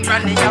and him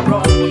granny you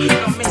roll.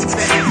 No means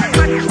say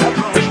everybody you roll.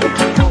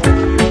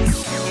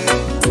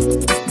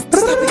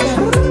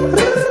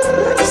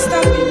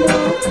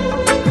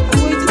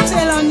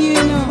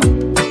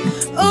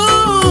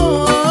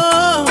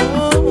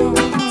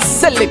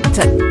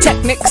 Selected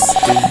techniques.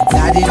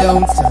 Daddy,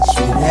 don't touch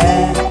me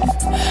there.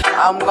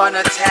 I'm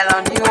gonna tell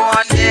on you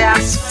one day, I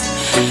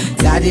swear.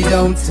 Daddy,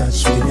 don't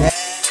touch me there.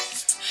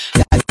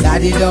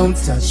 Daddy, don't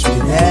touch me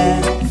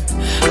there.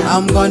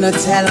 I'm gonna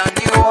tell on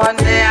you one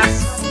day, I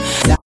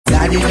swear.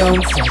 Daddy,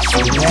 don't touch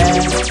me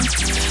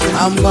there.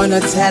 I'm gonna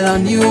tell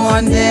on you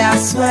one day, I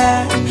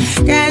swear.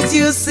 Can't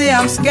you see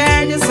I'm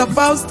scared? You're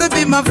supposed to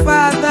be my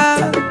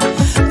father.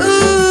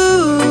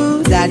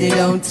 Ooh, Daddy,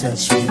 don't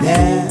touch me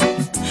there.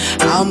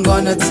 I'm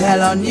gonna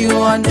tell on you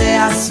one day,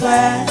 I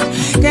swear.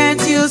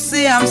 Can't you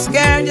see I'm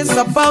scared? You're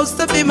supposed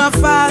to be my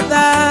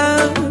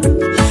father.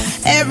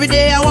 Every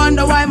day I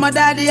wonder why my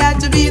daddy had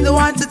to be the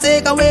one to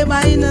take away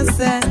my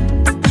innocence.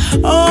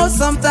 Oh,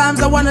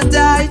 sometimes I wanna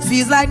die. It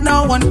feels like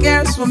no one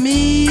cares for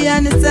me,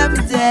 and it's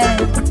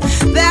evident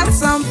that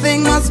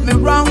something must be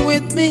wrong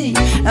with me.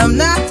 I'm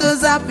not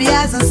as happy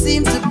as I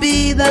seem to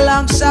be. The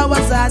long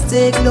showers I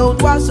take don't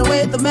wash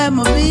away the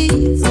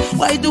memories.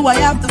 Why do I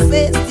have to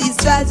face these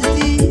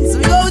tragedies?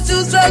 We go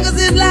through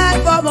struggles in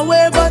life, I'm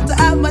aware, but to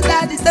have my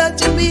daddy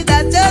touching me,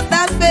 that's just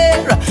not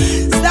fair.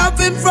 Stop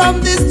him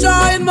from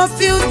destroying my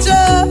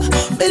future.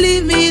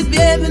 Believe me, he's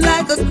behaving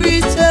like a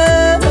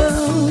creature.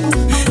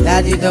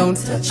 Daddy, don't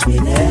touch me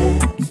there.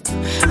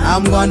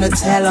 I'm gonna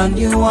tell on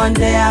you one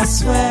day, I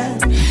swear.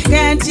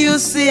 Can't you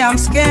see I'm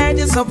scared?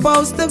 You're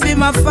supposed to be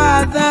my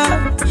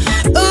father.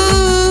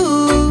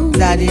 Ooh,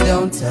 Daddy,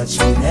 don't touch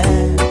me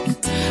there.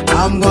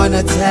 I'm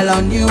gonna tell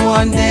on you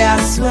one day,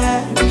 I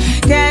swear.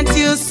 Can't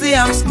you see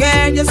I'm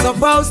scared? You're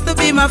supposed to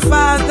be my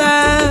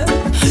father.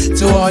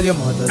 To all your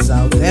mothers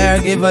out there,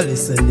 give a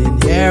listening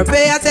here.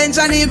 Pay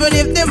attention even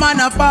if the man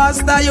a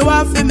pastor. You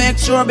have to make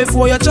sure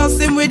before you trust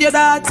him with your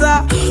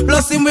daughter.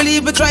 Plus him will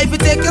even try to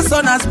take your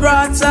son as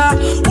brother.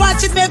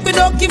 Watch it make me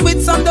duck him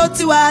with some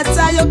dirty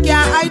water. You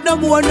can't hide no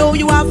more now,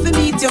 you have to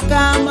meet your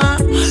karma.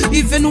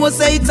 If you know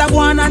say it's a go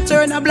on and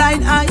turn a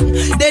blind eye,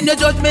 then your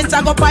judgment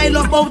a go pile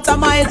up out a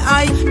mile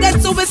high.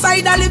 Get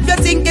suicidal if you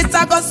think it's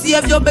a go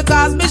save you.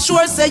 Because me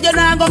sure say you're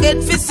not gonna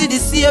get fishy the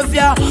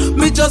savior.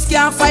 Me just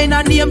can't find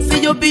a name for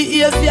your behavior.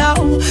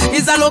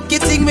 It's a lucky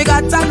thing we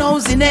got a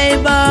nosy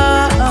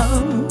neighbor.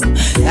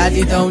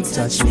 Daddy, don't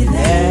touch me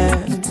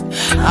there.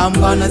 I'm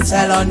gonna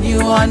tell on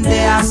you one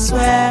day, I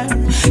swear.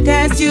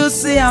 Can't you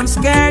see I'm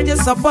scared? You're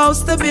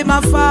supposed to be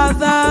my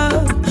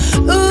father.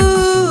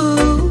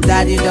 Ooh,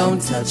 Daddy, don't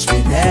touch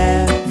me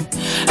there.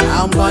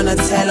 I'm gonna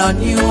tell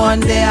on you one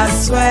day, I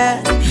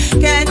swear.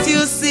 Can't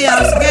you see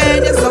I'm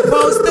scared? You're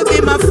supposed to be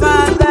my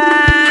father.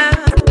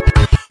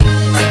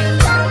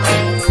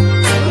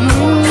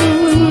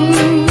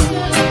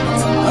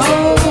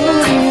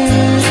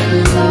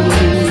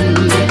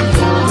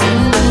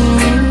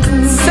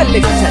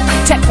 Selected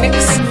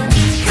techniques.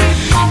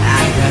 I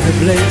got a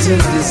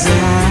blatant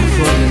desire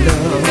for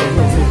love.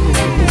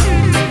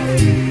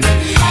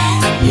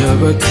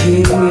 You're a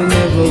king in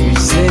every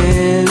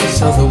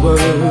sense of the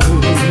word.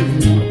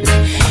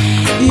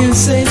 You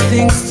say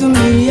things to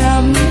me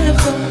I've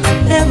never,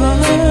 ever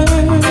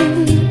heard.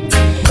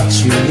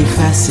 Truly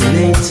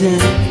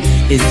fascinating.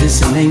 Is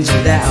this an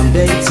angel that I'm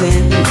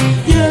dating?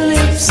 Your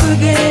lips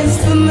against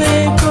the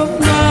nape of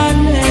my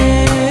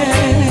neck.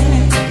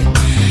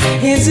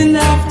 is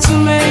enough to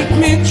make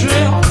me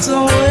drift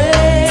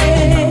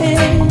away.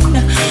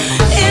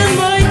 In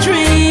my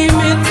dream,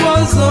 it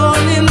was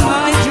all in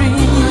my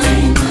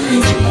dream.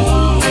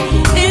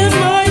 In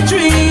my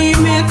dream,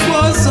 it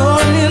was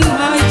all in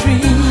my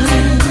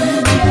dream.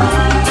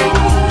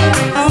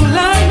 I'm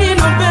lying in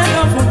a bed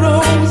of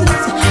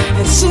roses.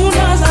 As soon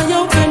as I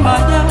open my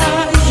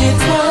eyes, it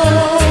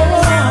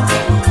was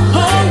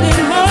all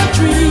in my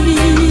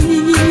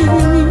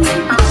dream.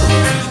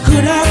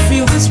 Could I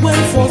feel this way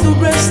for the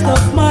rest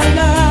of my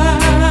life?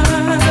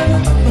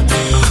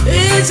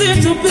 Is it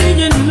to be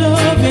in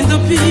love in the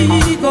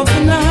peak of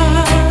the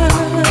night?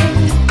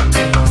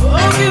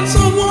 Walking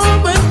so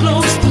warm and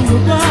close to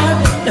your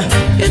body,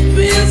 it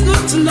feels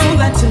good to know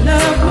that you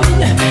love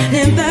me,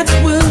 and that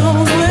we'll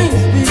always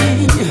be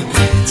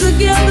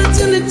together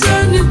till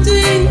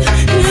eternity.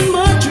 In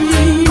my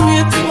dream,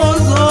 it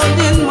was all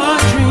in my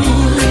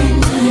dream.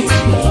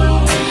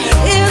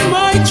 In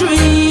my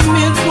dream,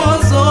 it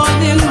was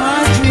all in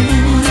my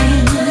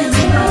dream.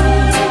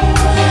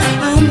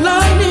 I'm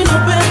lying in a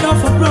bed of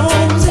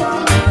roses.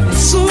 As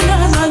soon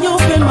as I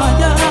open my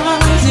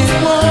eyes, it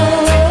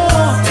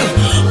was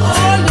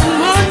all in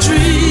my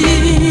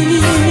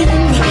dream.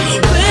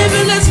 Baby,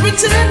 let's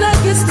pretend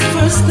like it's the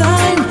first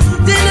time.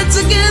 Dinner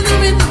together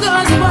in the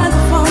garden by the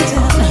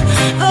fountain.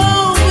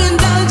 Oh,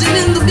 indulging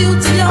in the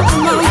beauty of the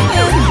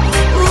mountain.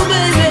 Oh,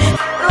 baby,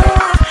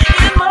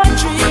 in my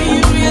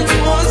dream, it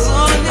was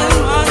all in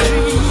my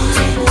dream.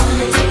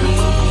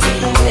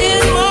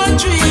 In my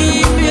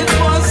dream, it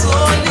was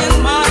all in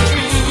my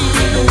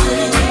dream.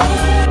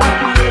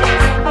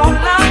 I'm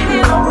lying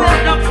in a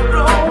bed of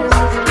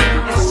roses.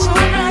 As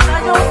soon as I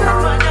open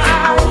my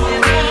eyes, it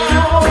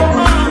was all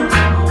in my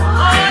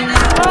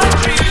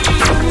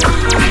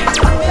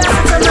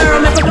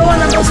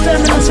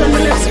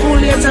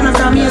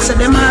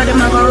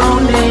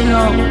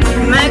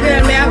My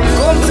girl, me have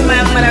come to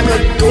my mother, go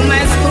do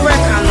my school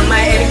work and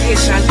my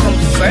education come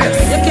first.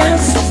 You can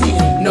see,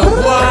 no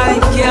boy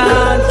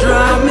can't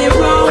draw me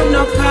round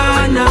no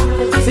corner.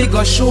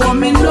 Figure show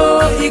me no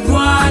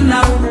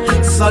iguana.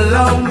 So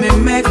long me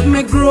make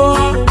me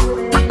grow.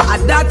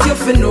 That you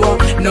fi know.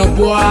 No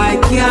boy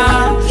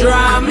can't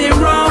draw me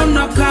round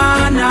no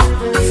corner.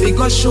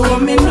 Figure show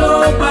me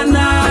no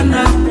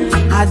banana.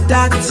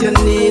 That you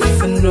need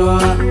fi know.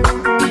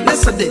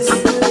 Listen this.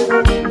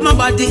 My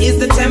body is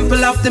the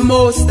temple of the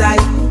Most High.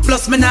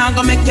 Plus me nah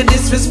gonna make you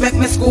disrespect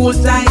me school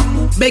time.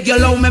 Beg you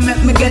allow me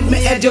make me get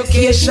me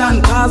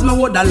education. Cause me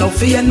woulda love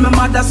fi end my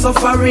mother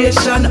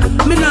sufferation.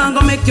 Me nah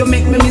gonna make you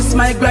make me miss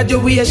my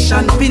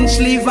graduation. Pinch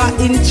lever,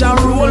 inch and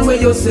roll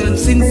with yourself.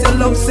 Since you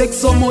love sex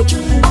so much,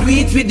 do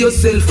it with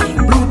yourself.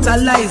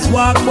 Brutalize,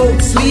 walk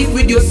out, sleep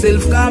with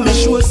yourself. Cause me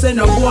sure say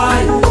no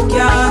boy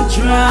can't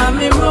draw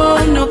me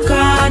round no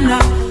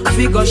corner.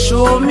 Figure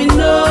show me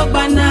no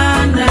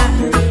banana.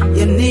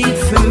 You need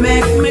to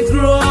make me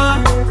grow.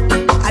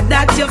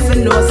 That you fi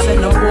know say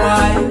no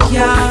boy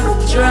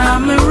can't draw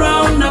me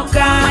round no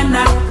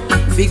corner.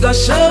 Figure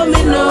show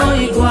me no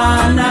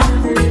iguana.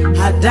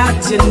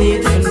 That you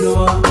need to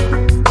know.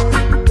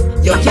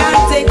 You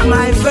can't take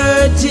my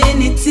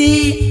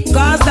virginity,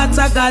 cause that's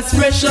a God's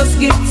precious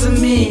gift to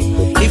me.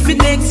 If it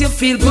makes you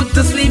feel good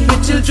to sleep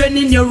with children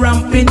in your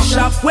ramping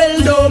shop, well,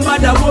 don't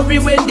bother worry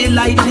when the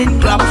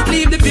lightning clap.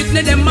 Leave the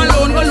picnic them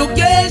alone, go look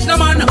age no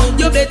man.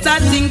 You better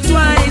think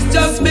twice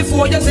just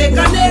before you take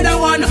another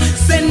one.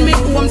 Send me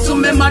home to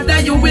my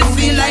mother, you will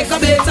feel like a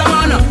better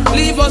man.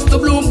 Leave us to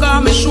bloom,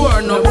 cause me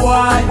sure no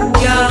boy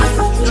can't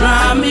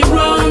draw me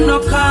round no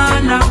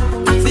corner.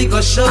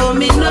 Figure show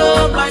me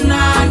no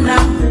banana.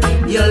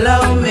 You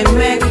love me,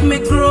 make me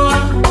grow.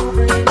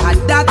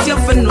 That you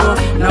fi know.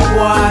 No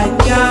boy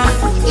can't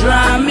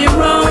draw me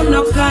round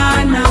no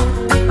corner.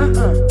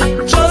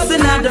 Just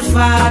another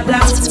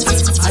father.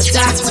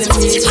 That you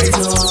need to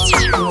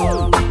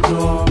know.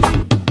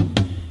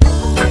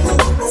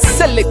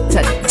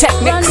 Selected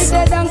techniques.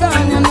 Dead and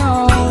gone, you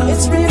know.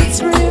 It's real, it's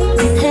real.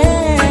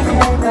 Hey,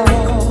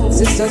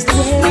 sisters, me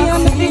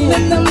and the big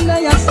men, them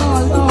they are so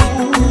alone.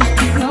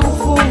 No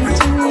phone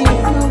to me,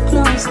 no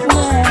clothes to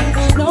wear,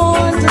 no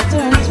one to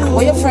turn to.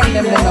 Where your friend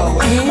them know?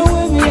 No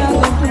way me I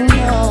go to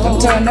know. Them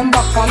turn them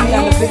back on me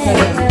and the pick of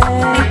them.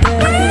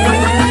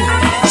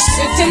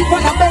 Sitting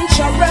on a bench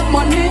and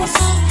reminisce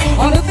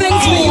on the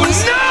things we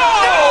used to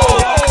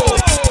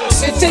do.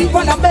 Sitting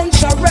on a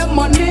bench and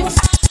reminisce.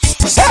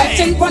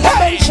 Sitting on a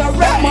bench and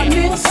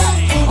reminisce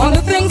on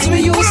the things we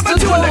used to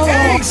do.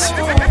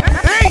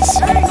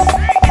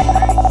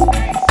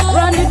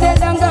 Run the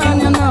dead and gone,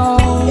 you know.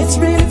 It's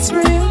real, it's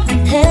real.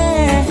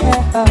 Hey,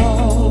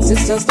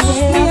 sisters, the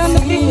way me and the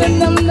people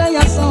them they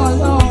are so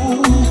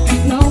alone.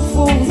 No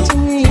food to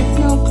eat,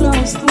 no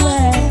clothes to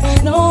wear,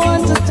 no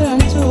one to turn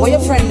to. Where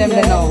your friend them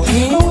they know?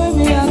 No way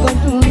me I go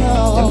to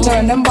know. Them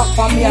turn them back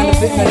on me and the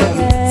pick of them.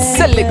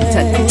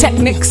 Selected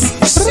techniques.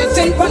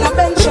 Sitting on a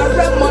bench and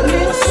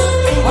reminisce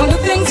on the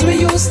things we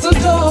used to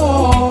do.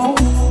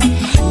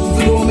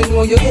 Even though me know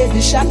know you gave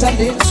the shot at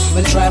it.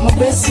 But try my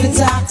best to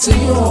talk to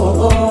you.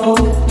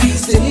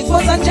 Still it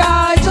was a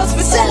joy just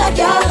to sell a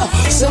girl.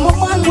 Some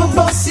man will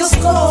bust your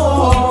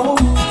skull.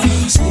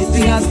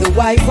 Sleeping as the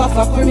wife of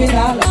a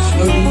criminal,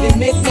 no really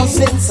make no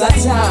sense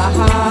at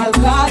all.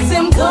 Cause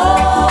him go,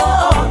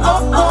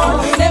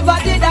 never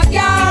did a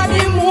guard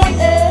him one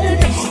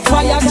head.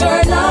 Fire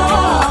turn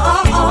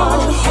on,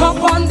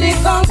 up on the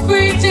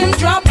concrete in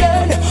drop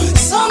dead.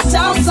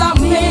 Sometimes I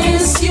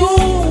miss you,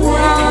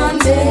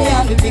 Randy.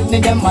 And the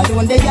big them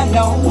alone, they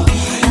know.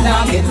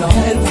 Now get no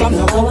help from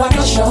no one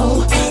no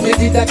show. They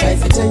did a try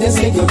to tell you,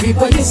 say you reap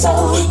what you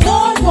sow.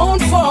 God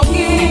won't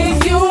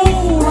forgive you,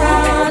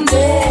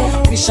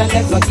 Randy. We shall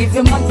never give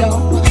you my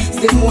love.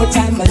 Still more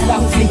time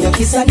along for your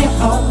kiss and your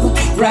hug.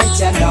 Right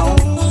you know.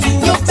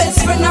 Your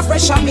best friend a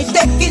pressure me,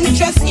 take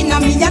interest in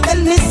me. You tell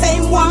me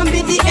same one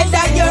be the head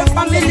of your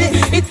family.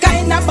 It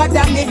kinda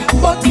bother me,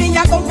 but me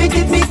a go with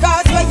it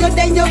because when you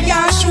then you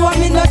can't show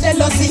me no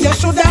jealousy. You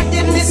shoulda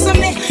did listen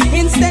me.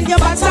 Instead you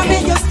batter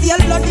me, you steal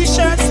bloody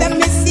shirts. Them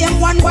me same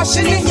one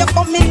washing it. You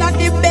come in at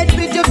the bed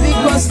with your big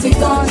rusty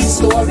gun,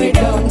 story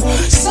done.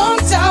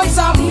 Sometimes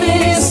I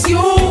miss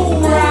you,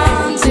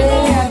 Randy.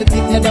 The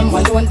people them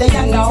alone they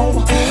you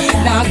know.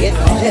 Now get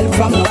no help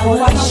from no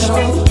one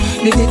show.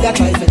 Me did that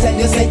try to tell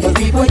you say you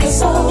reap what you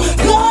sow.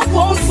 God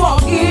won't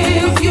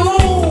forgive you,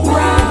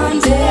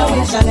 Randy. I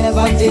wish I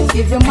never did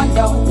give you my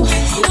love.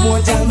 More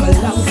time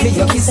along for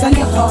your kiss and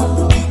your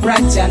hug.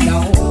 Right you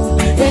know.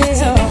 Yeah.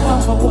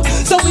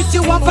 So if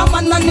you want a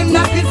man and him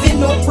not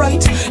living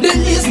upright, the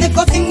least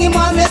little thing him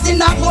always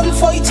in a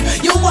gunfight.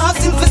 You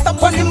ask him to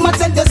stop on him and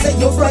tell you say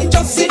you're right.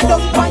 Just sit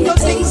down on your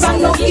things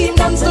and no game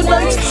on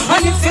tonight.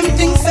 And if him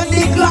thinks that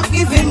the clock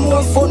give him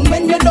more fun,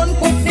 when you done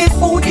cook the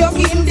food you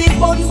give him the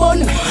bun.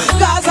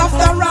 Cause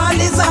after all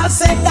is all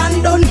said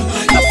and done,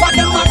 no for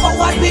them a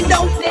coward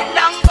without the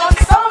long gun.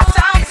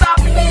 Sometimes I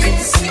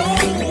miss you,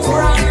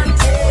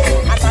 Randy.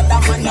 Another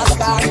man a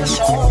start the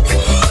show.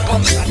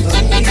 But shut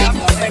up, me have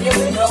no friend you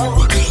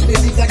know.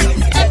 This is a job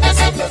to tell us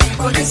how you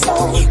people is so.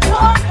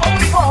 God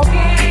won't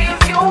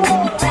forgive you,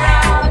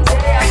 Randy.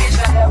 I wish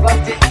I never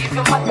did give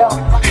you my love.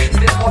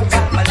 Still more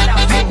time I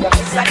love you, you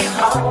miss like you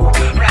know.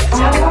 Right,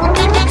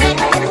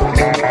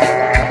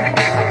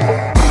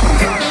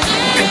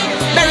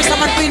 There is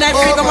someone Queen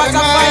Ifrica, what a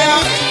fire.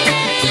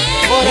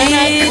 What a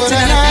night, what a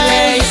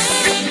night.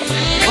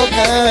 Oh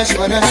gosh,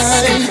 what a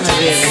night.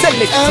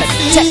 Selected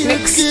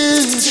techniques.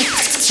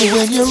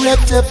 When you're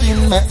wrapped up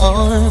in my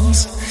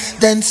arms,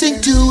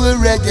 dancing to a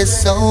reggae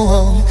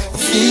song, I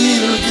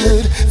feel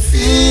good,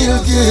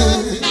 feel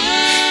good.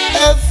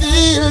 I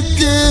feel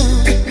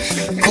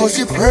good, cause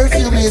your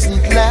perfume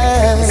isn't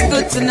loud. It's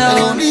good to know. And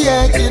only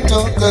I can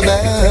talk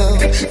about.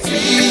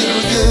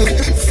 Feel good,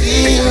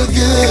 feel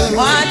good.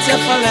 Want you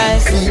for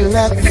life. Feel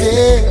like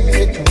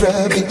velvet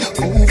rubbing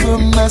over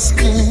my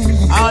skin.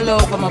 All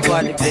over my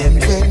body, baby.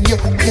 And when your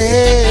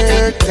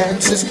hair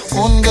dances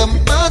under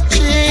my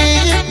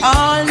chin,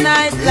 all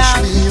night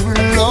long.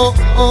 We're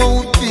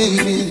alone,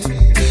 baby.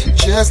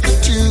 Just the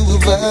two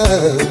of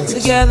us.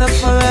 Together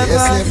forever.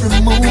 Yes, every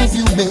move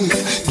you make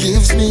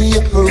gives me a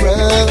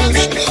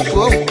rush.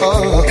 Oh,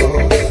 oh.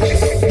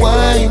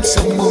 Wine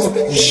some more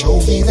and show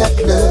me that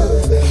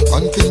love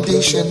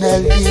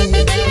unconditionally.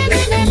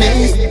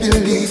 Make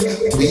believe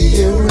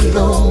we're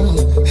alone.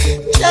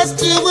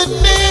 Just you and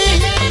me.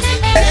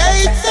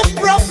 Take the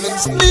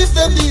problems, leave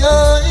them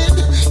behind.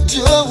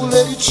 Don't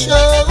let it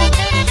show.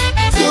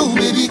 Go,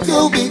 baby,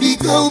 go, baby,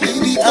 go,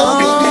 baby, go,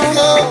 baby,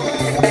 go.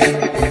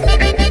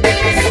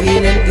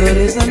 Feeling good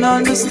is an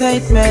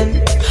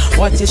understatement.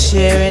 What you're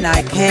sharing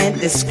I can't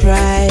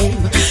describe.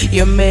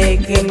 You're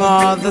making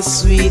all the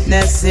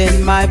sweetness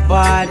in my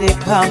body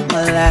come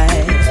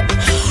alive.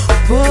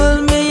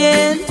 Pull me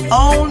in,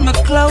 hold me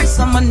close,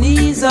 and my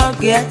knees are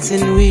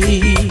getting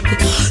weak.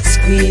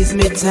 Squeeze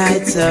me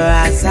tighter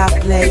as I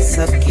place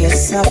a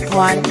kiss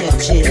upon your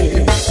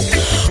cheek.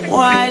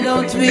 Why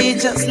don't we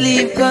just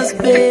leave? Cause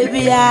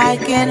baby I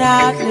can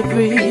hardly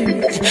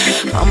breathe.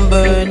 I'm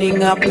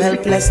burning up,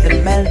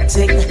 helplessly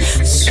melting,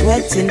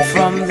 sweating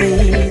from the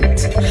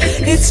heat.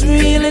 It's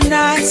really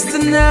nice to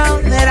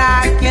know that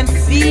I can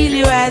feel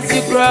you as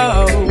you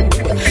grow.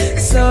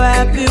 So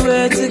happy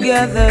we're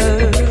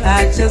together,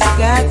 I just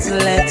got to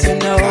let you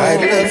know.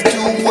 I'd love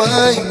to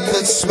wipe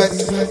the sweat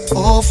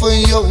off of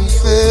your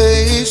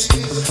face,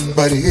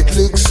 but it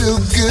looks so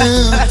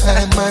good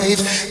I might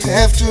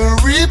have to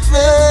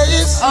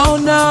replace. Oh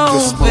no,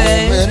 this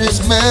moment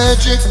is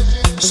magic,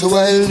 so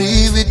I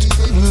leave it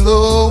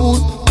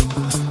alone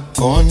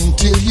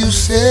until you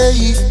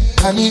say,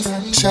 honey,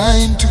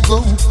 time to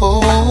go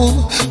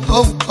home.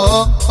 Oh,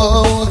 oh,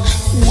 oh.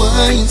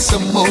 Wine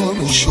some more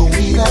and show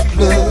me that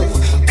love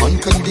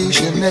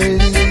unconditionally.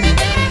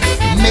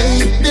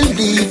 Make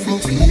believe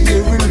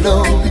we're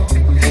alone.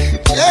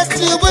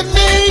 Just you and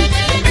me.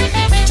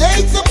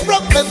 Take the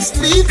problems,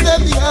 leave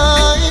them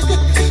behind.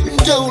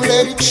 Don't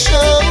let it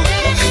show.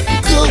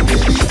 Go,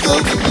 baby,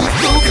 go, baby,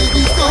 go,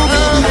 baby, go,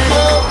 baby,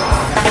 go.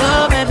 Go,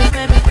 baby,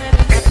 baby, baby.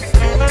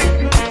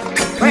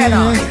 Right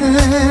on.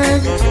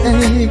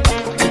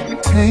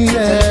 Hey,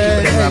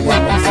 yeah.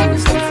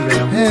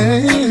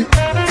 Hey.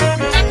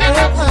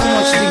 Too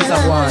much things I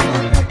want.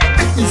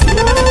 It's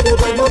murder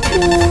by my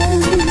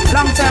play.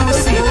 Long time we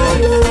see.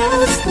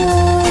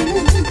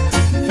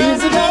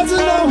 Things about to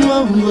know.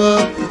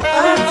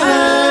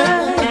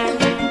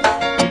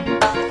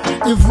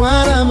 If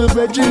while I'm a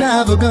virgin, I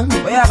have a gun.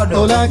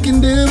 All I can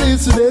do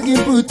is to beg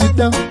him put it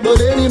down. But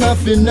then him I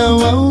feel now.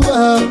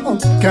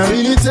 Can't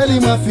really tell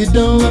him I feel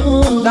down.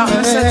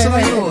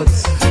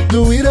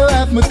 The widow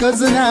have my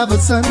cousin have a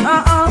son.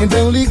 And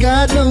only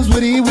God knows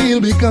what he will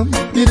become.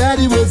 The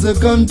daddy was a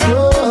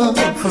control.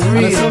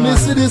 And I saw me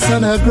see the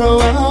son I grow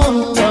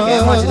up.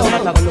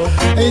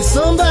 Hey,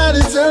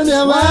 somebody tell me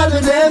why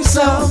the damn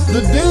song.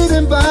 The day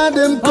them buy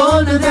them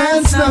call the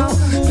dance now.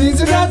 Things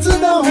you got to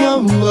know.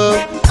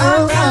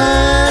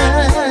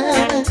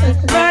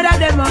 Murder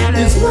them a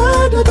play. It's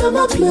murder them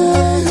a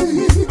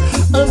play.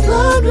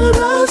 Around where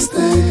I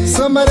stay.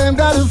 Some of them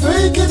gotta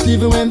fake it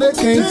even when they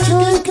can't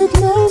take it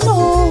no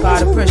more.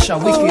 God, the pressure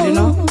wicked, you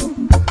know.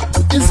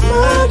 It's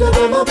murder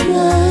them a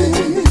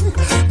play.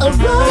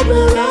 Around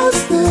where I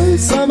stay.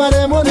 Some of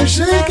them wanna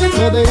shake it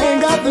but they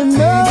ain't got the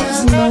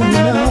nerves, no.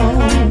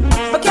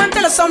 But can't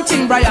tell us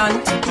something,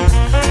 Brian.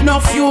 No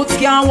youths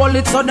can't hold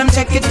it, so them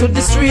check it to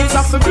the streets.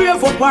 Have to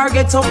brave up or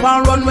get up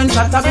and run when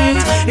shot a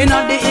beat. In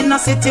the inner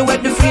city where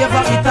the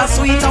flavor bitter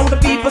sweet. How the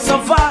people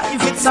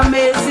survive, it's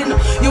amazing.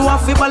 You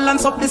have to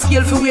balance up the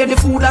scale for where the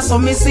food are so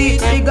messy.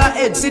 Bigger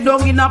head, sit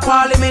down in a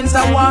parliament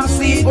and warm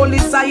seat. Only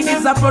side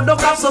is a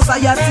product of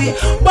society.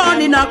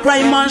 Born in a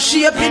crime and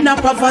shape in a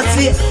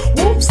poverty.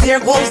 Oops, there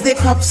goes the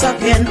cops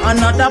again.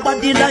 Another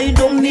body lie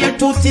down near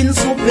two things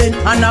open.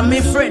 And I'm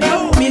my friend,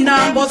 no, me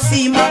nah go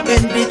see him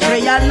again.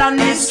 Betrayal and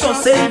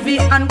mistrust, envy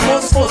and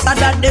cause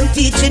that them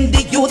teaching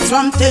the youth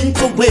from 10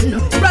 to win.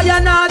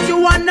 Brian, as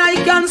you and I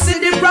can see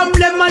the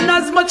problem, and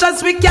as much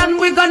as we can,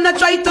 we're gonna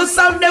try to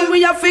solve them.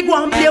 We have to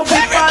go and play with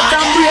part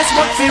and brace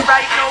what we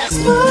right now.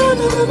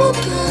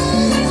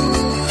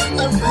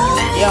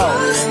 Yo,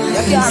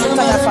 you can't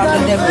retire from the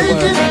devil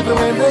world.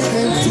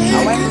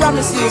 I will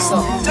promise you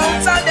so. Don't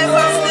tell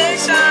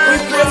devastation.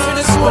 We pray for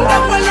the soul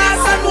that will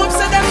last and hope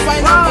so them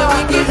find a way.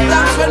 We give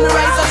thanks when we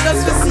rise up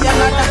just to see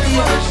another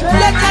day.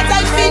 Let not I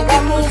feed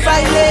them move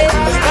violate.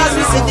 Cause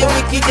we see the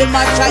wicked, them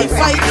a try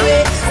fight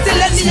way. Still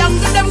any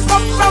younger them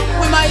come from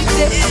we might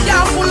say.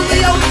 Can't fool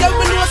me out there,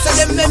 we know so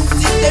them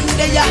empty. Them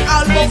they are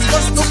almost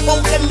just to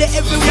poke them they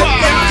everywhere.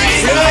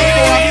 They might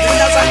go up to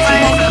us and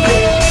come up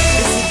there.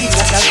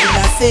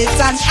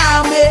 Satan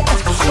army,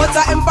 but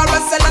the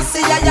emperor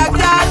Selassie I a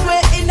God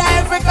way in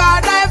every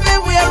corner,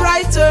 everywhere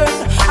I turn.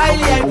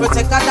 Highly I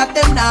protect that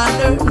them not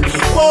learn.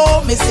 Oh,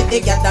 me see the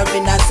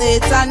gathering a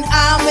Satan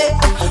army,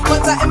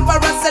 but the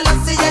emperor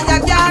Selassie I a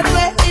God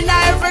way in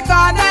every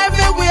corner,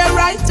 everywhere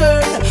I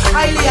turn.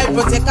 Highly I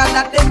protect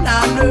that them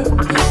not learn.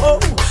 Oh,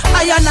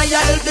 I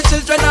help the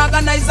children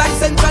organize and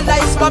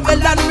centralize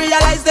Babylon,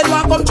 realize they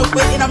want come to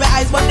quick in my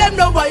eyes, but them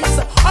no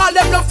voice. All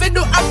them no fit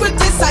do I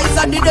criticize,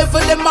 and the devil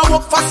them a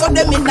work for so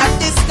them in that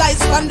disguise.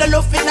 Scandal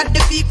offing at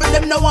the people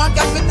them no want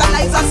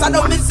capitalize. And so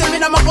don't miss him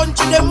in my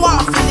country them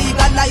want to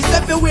legalize.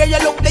 Everywhere you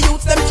look the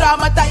youths them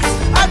traumatized.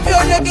 And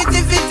pure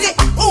negativity,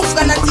 who's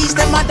gonna teach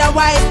them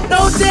otherwise?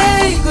 No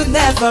day could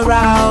never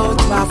out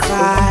my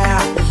fire.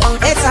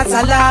 It's at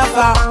a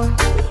lava.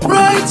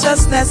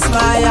 Righteousness,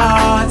 my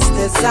heart's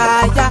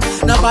desire.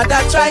 Nobody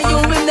try, you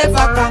will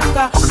never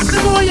conquer. The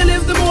more you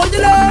live, the more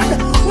you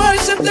learn.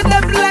 Worship the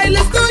devil, I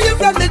lift to you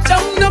from the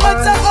jungle. No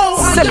matter how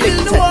hard you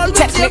build the wall,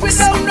 but here we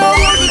don't know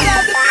what we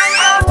got to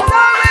do.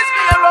 Always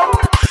be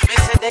around. Me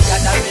say they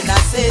gathering a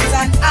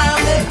Satan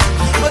army,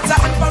 but I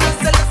emperor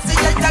Selassie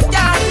I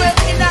can't wait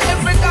in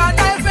every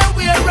corner,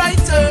 everywhere I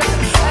turn.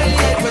 I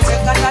hate what you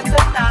got at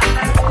the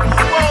night.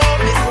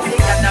 Oh, me say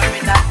they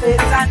gathering a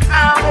Satan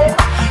army,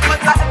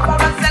 but I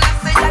emperor Selassie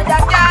I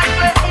can't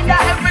wait in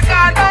every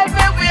corner,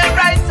 everywhere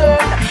I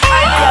turn.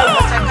 I hate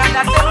what you got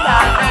at the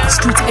night.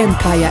 Street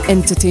Empire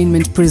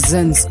Entertainment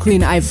presents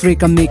Queen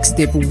Ifrica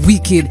Mixtape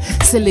Wicked,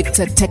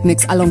 selected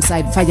techniques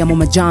alongside Fire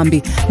Mama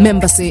Jambi.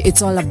 Members say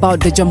it's all about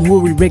the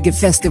Jamhuri Reggae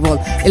Festival,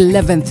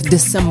 11th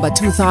December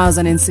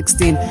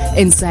 2016,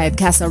 inside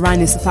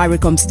Kasarani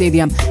Safaricom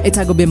Stadium. It's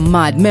gonna be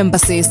mad.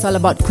 Members say it's all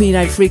about Queen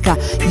Ifrica,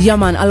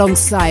 Yaman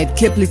alongside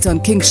Capleton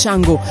King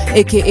Shango,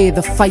 aka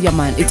the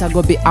Fireman. It's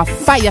gonna be a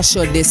fire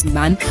show this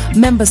man.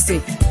 Members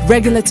say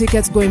regular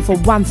tickets going for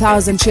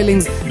 1,000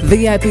 shillings,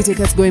 VIP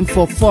tickets going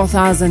for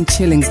 4,000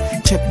 shillings.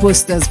 Check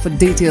posters for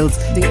details.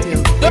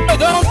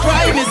 Don't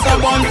cry, Mr.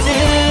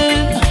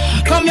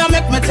 Bunting. Come here,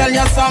 make me tell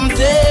you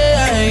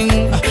something.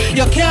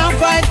 You can't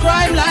fight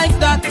crime like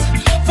that.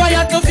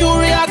 Fire to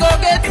fury, I go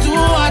get too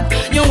hot.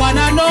 You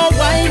wanna know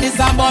why,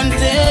 Mr.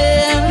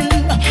 Bunting?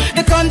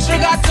 The country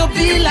got to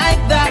be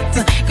like that.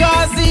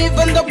 Cause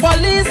even the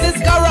police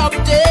is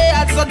corrupted.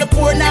 So the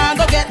poor now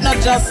go get no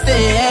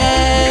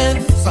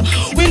justice.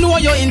 We know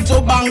you're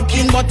into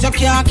banking, but you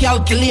can't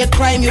calculate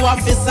crime, you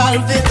have to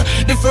solve it.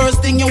 The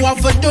first thing you have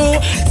to do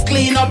is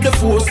clean up the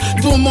force.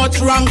 Too much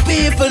wrong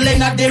people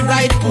in at the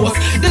right post.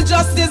 The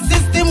justice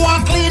system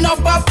won't clean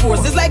up a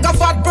force. It's like a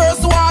fat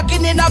person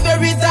walking in a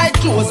very tight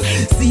clothes. clothes.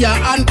 See a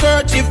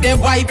handkerchief, they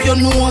wipe your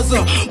nose.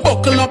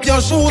 Buckle up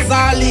your shoes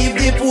or leave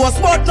the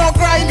post. But no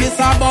crime is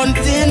a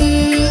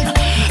bunting.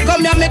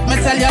 Come here, make me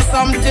tell you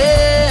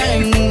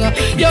something.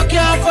 You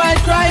can't fight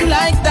crime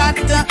like that.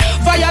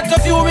 Fire to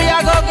fury,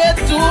 I go get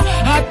to.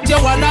 Hot, you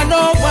wanna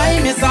know why,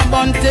 Miss a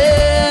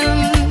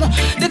bunting?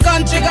 The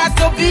country got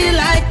to be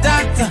like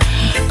that,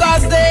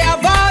 cause they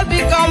have all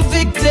become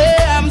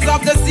victims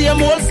of the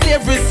same old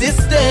slavery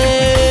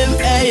system.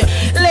 Hey,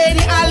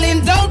 Lady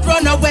Allen, don't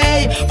run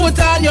away. Put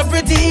on your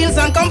pretty heels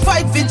and come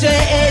fight for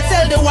J.A.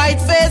 Tell the white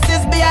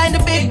faces behind the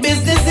big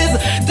businesses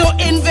to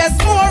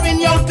invest more in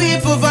young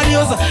people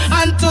values.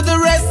 And to the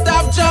rest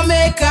of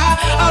Jamaica,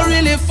 a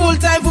really full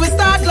time we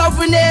start love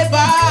with neighbor.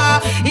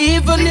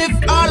 Even if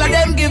all of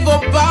them give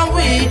up on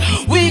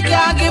we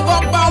can't give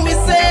up on we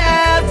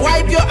self.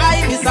 Wipe your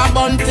eye, Miss a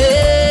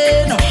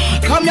bunting.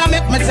 Come here,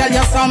 make me tell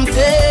you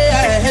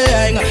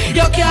something.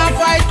 You can't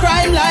fight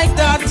crime like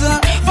that.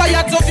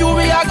 Fire to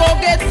fury, I go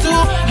get to.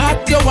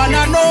 Hot, you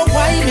wanna know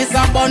why, Miss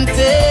a bunting?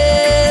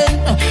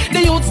 The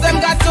youths them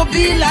got to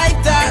be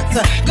like that,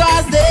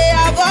 cause they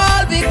have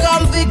all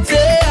become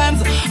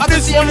victims of the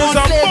same old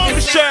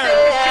slavery system.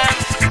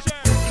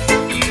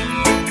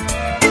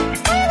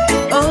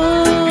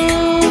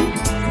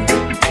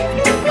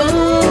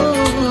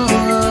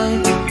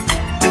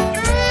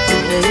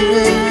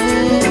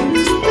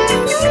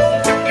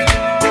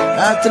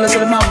 Till us the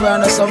man we're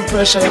under some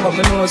pressure, you have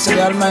to know so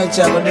the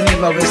Almighty will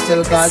deliver we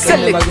still, cause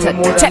they never do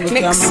more than we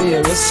can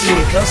bear. We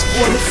sleep, just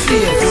hold the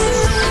faith.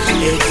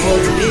 It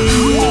will be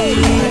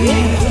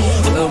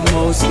the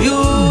most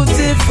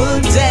beautiful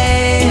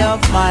day of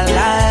my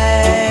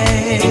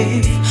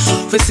life.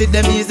 We see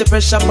them ease the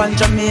pressure upon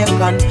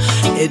Jamaican.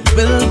 It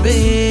will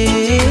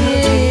be,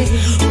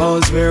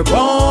 cause we're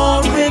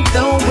born with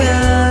the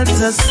will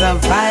to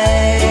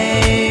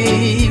survive.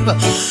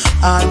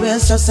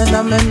 Always just a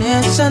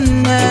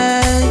nomination.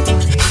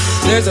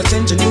 There's a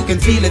tension, you can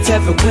feel it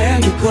everywhere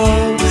you go.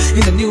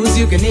 In the news,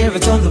 you can hear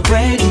it on the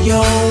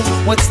radio.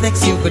 What's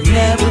next, you could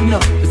never know.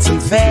 It's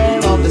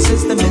unfair, all the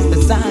system is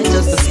designed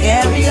just to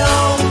scare you.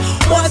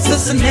 What's the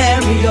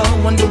scenario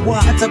when the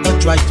water got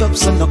dry up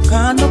so no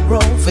kind of grow?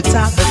 For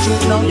top the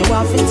truth, now you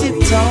have to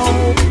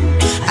tiptoe.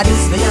 I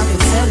just may have to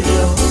tell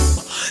you.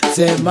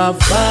 Take my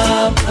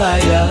fire,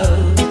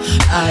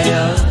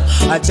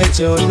 I take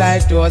you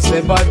like those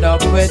we burn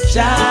up with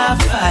your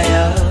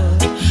fire.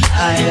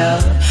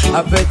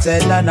 I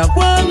pretend and I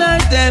go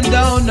like them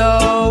don't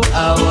know.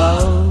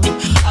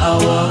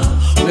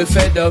 We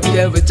fed up,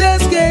 yeah, we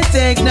just can't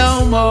take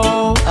no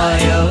more.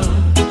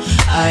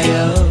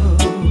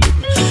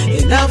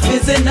 Enough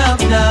is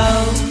enough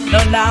now. No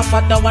laugh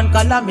at no one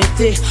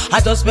calamity. I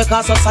just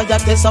because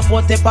society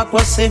support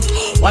hypocrisy.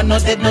 One no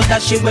dead, no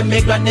that shit when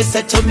me granny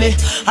said to me.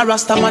 A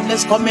Rasta man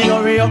is coming,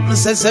 hurry up and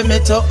say me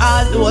to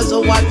all those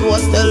who want to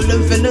still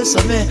live in this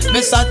me.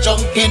 Mr.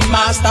 Junkin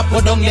Master,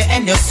 put on the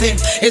end you sing.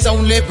 It's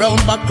only brown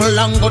buckle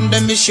and gun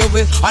them issue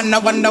with. And I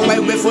wonder why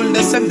we full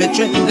the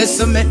cemetery.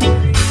 Listen me.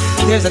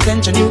 There's a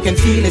tension, you can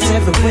feel it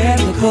everywhere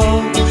you go.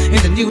 In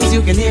the news,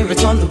 you can hear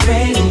it on the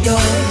radio.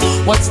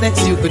 What's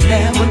next, you could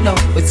never know.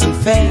 It's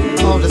unfair,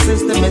 all the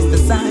system is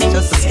designed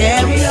just to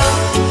scare you.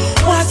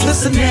 What's the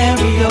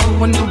scenario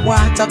when the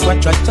water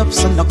got dried up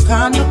so no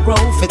kind of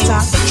growth? It's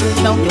out the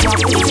truth, now you have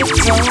to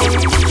tiptoe.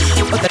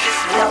 But the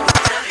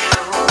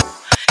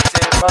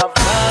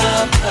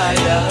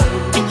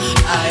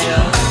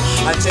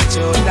I take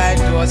you like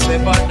those we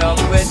burn up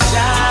with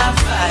your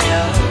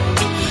fire.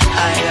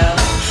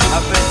 I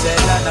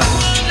pretend and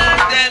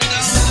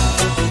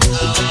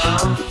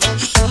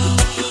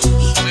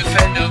we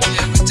fed up,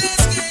 yeah, we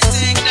just can't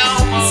take no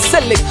more.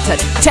 Selected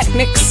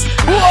techniques.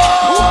 We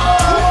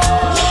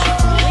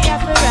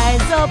have to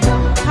rise up,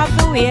 have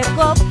to wake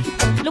up.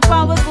 Look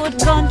how a good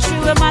country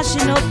we're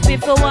mashing up.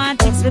 If we want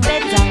things we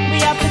better, we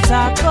have to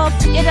talk up.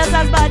 It does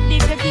as bad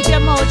if you keep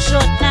your mouth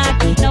shut. Nah,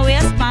 keep no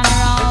waistband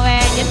around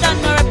where you done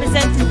no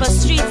representing for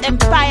streets,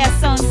 empire,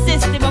 sound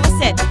system. And we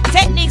said,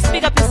 techniques,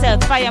 pick up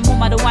yourself. Fire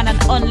mama, the one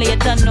and only. You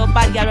done no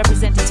bad girl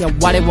representing. Yeah,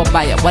 whatever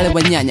buy, whatever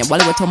nyanya,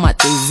 whatever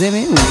tomatoes,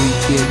 we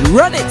can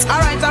run it.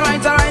 Alright.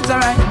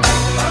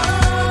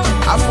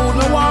 I food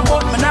no one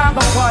but me nah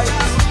go fight.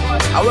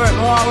 I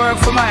work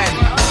for mine.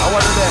 I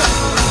want to them.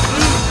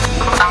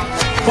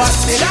 But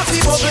still a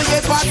fi bubble, yeah,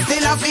 but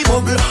still a fi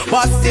bubble.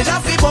 But still a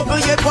fi bubble,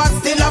 yeah, but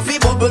still a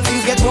fi bubble.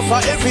 Things get rougher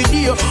every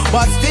day.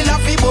 But still a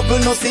fi bubble,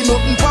 no see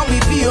nothing for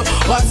we pay.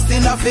 But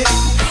still a fi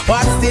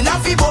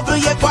bubble,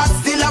 yeah, but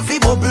still a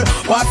fi bubble.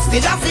 But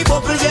still a fi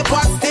bubble, yeah,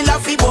 but still a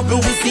fi bubble.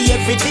 We see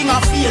everything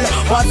I feel.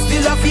 But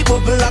still a fi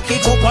bubble, I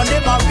kick up on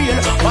them a real.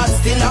 But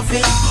still a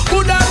fi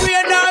good and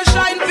rain and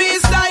shine,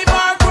 peace, time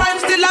or crime.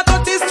 Still a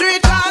 30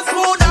 street cars,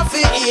 food a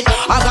fi eat.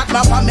 I got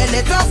my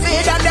family to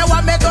feed and they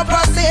want me to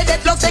proceed. It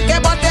looks like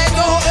but they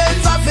go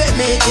ends of it.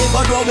 beat it,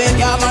 but when we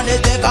can't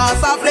manage the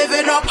cost of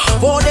living up.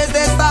 Food is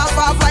the staff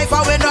of life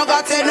and we no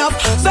got enough.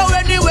 So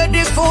anyway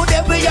the food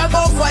that we a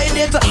go find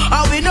it.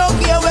 And we no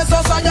care where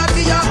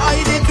society a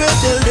hide it. We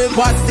tell them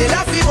but still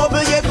a fi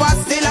bubble, yeah, but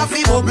still a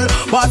fi bubble.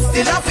 But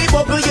still a fi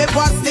bubble, yeah,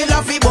 but still a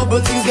fi bubble.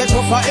 Things get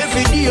rougher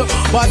every day.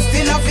 But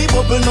still a fi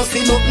bubble, no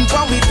see nothing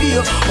from we pay.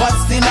 But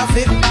still a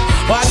fi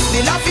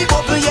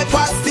bubble, yeah,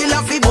 but still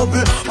a fi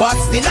bubble. But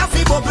still a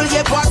fi bubble,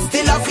 yeah, but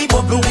still a fi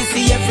bubble. We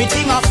see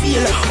everything I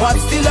feel. But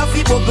still a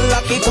fi bubble,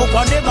 I kick up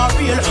on them a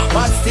real.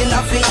 But still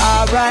a fi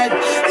alright.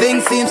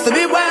 Things seems to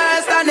be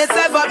worse than it's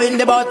ever been.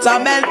 The butter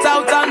melt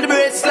out and the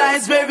bread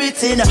slice very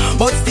thin.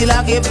 But still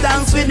I give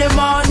thanks with the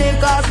morning,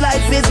 cause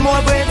life is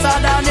more greater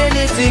than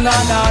anything.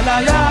 And all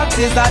I ask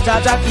is that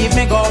Jaja keep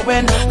me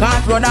going.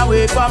 Can't run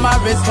away from my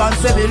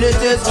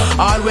responsibilities.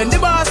 All when the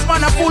boss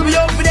man a fool me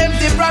up with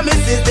empty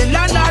promises. The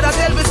landlord a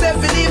tell me say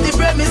fi leave the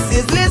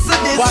premises. Listen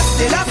this. But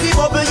still a fi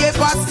bubble, yeah,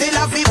 but still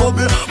a fi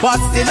bubble. But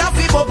still a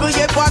fi bubble,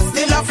 yeah, but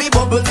still a fi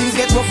bubble. Things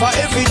get rougher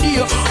every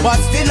day. But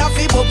still a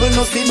fi bubble,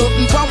 no see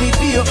nothing from we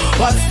feel.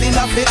 But still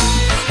a fi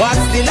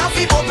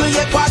bubble,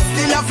 yeah, but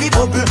still a fi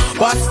bubble.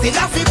 But still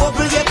a fi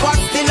bubble, yeah, but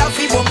still a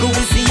fi bubble.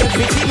 We see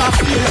everything I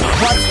feel.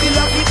 But still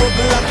a fi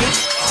bubble like it.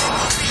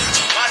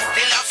 But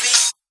still a fi.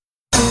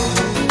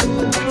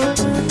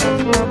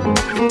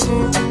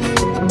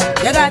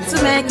 You got to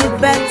make it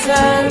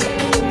better.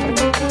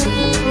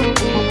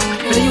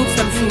 For the youth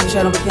and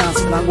future, we can't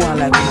still go on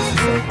like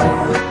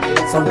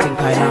this. Something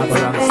kind of go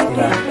wrong still.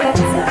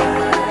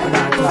 And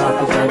I talk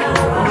about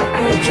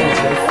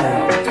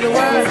to the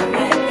world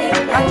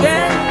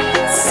again.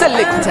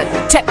 Selected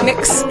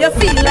techniques. You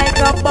feel like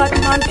a bad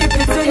man, keep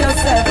it to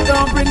yourself.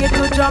 Don't bring it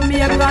to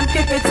Jamaica,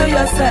 keep it to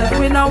yourself.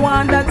 We no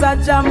want that a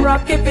jam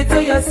rock, keep it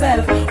to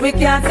yourself. We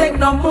can't take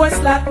no more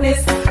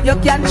slackness. You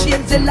can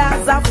change the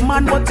laws of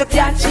man, but you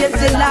can't change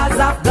the laws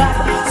of God.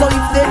 So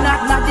if they're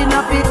not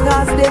enough,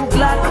 because them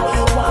glad.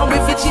 And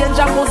if you change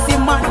a pussy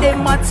man,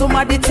 them mad.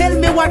 Somebody tell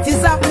me what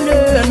is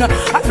happening.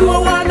 I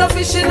don't want no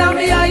fish in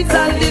my eyes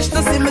and dish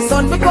to see my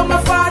son become a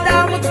father.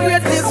 I'm a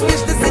greatest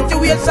wish. The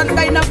situation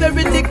kind of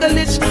very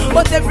ticklish,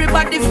 but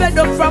everybody fed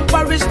up from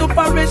parish to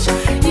parish.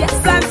 Yes,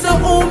 and to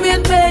whom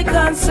it may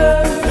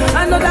concern.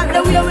 I know that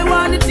the way we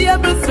want the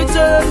tables to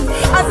turn.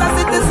 As a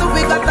citizen,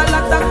 we got a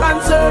lot of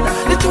concern.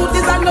 The truth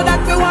is, I know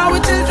that we want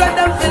with children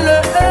them to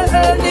learn.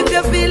 If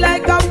you feel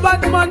like a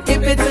bad man,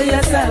 keep it to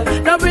yourself.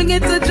 Now bring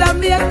it to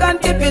Jamaica,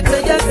 keep it to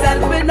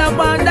yourself. We no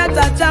want that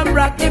a jam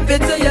rock, keep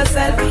it to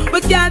yourself.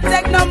 We can't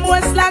take no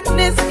more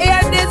slackness.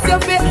 Hear this, you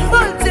feel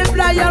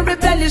multiply and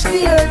replenish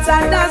the earth,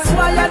 and that's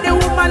why the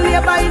woman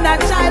labor in a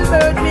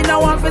childbirth. Me no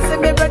want to see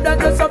me brother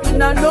dress up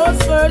in a nose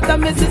skirt,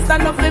 and me sister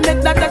no fi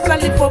make that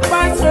actually for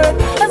password.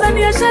 As a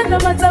nation, no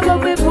matter what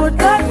we put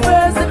God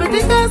first,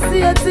 everything I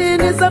see a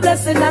thing is a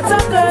blessing, not a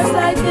curse.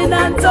 Lightning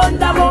and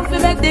thunder won't fi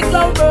make the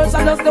cloud burst,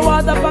 and just the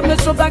water from the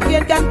sugar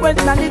cane can quench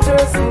the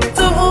thirst.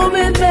 To whom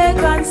it may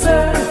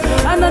concern,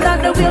 I know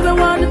that the way we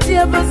want the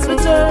tables to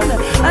turn.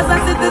 As a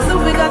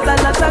citizen, we got a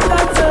lot of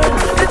concern.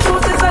 The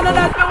truth is, I know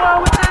that we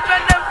want with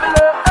children them to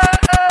learn.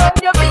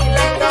 You feel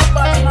like a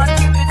bad man,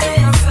 keep it to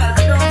yourself.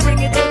 Don't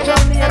bring it to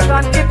Jamaica,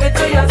 keep it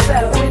to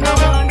yourself. We no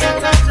want to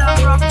touch and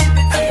rock, keep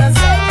it to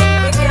yourself.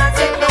 We can't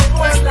take no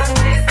more like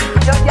this.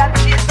 You can't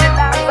change the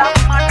laws of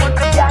man, but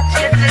you can't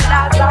change the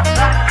laws of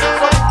God.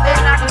 So if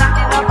they're not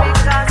enough,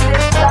 because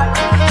they're God.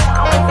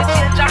 And when we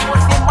change a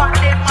pussy man,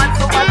 they man,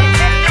 so when they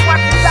tell me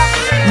what is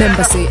happening.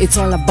 Members say it's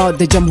all about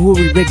the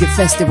Jamhuri Reggae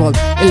Festival,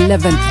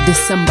 11th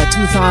December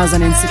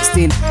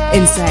 2016,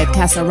 inside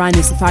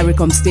Kasarani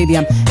Safaricom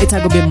Stadium. It's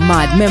gonna be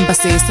mad. Members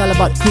say it's all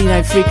about Queen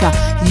Ifrica,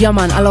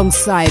 Yaman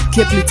alongside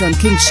Capleton,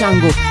 King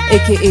Shango,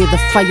 aka the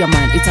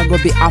Fireman. It's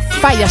gonna be a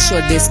fire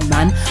show this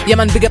man.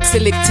 Yaman big up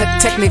Selected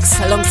Techniques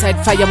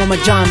alongside Fire Mama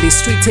Jambi,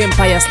 Street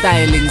Empire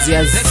stylings.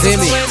 Yeah, see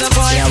me.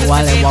 Yeah,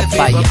 while I walk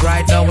by.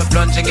 Right now we're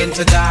plunging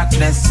into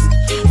darkness.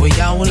 We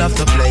all have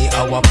to play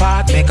our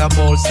part, make a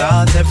bold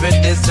start. Every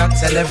distract,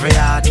 tell every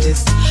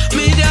artist.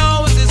 Media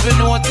houses we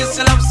notice,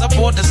 still have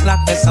support the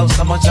slackness. How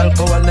so much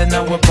alcohol in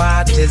our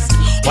parties.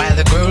 While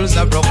the girls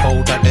are broke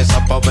out and this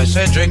up when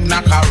she drink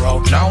knock her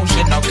out. Now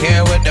she no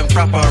care with them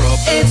proper up.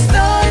 It's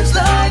times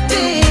like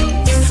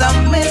these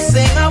I'm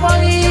missing our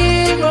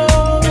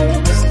heroes.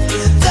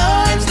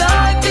 Times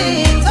like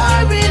these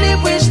I really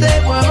wish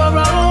they were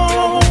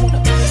around.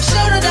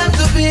 Shouldn't have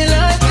to be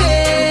like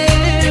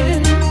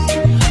this.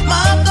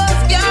 Marcus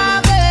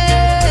Garvey,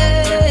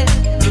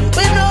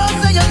 we know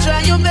so you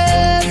try your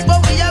best, but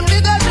we have to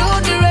do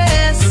the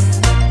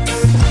rest.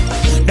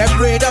 Them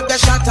grade up the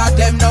shot at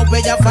them, now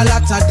we have a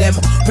lot of them.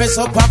 Press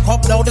up back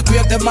up, now the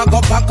grave them a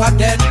go back at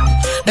them.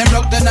 Them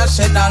rock the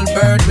national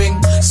bird wing.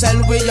 Sell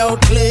we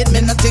out clean,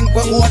 me no think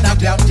we own a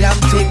damn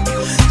thing.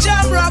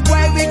 Jam rock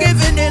why we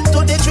giving in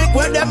to the trick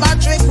where them a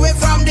trick we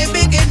from the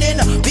beginning.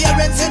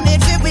 Parents in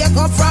it, we wake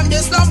up from the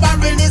slumber,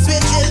 release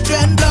with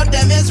children, blood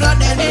them is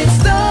running. It's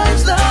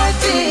times like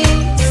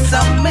these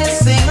I'm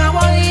missing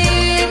our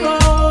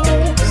heroes.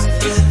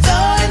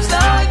 Times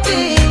like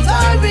these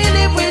I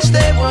really wish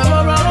they were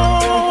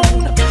around.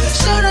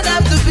 Shouldn't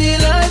have to be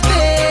like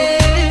this.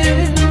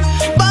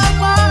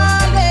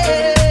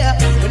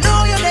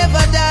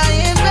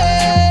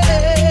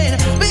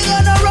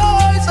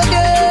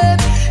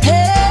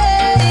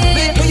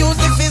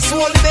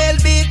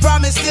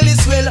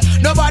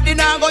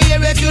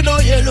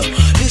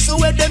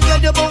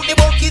 told you about the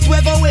bucket we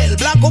go well.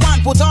 Black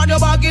woman put on your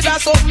bag,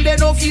 that's something they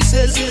no fi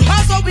sell.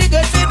 As so we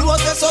get fed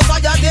was the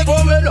society go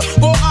well.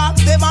 Go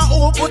ask them a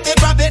who put the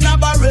crab in a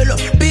barrel.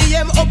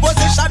 BM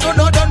opposition do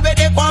not done with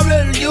the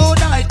quarrel.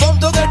 Unite, come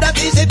together,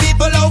 these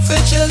people out for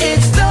chill.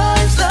 It's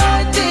times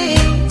like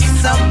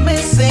these I'm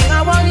missing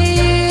our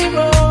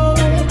hero.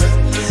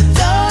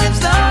 Times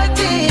like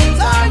these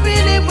I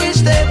really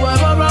wish they were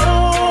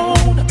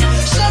around.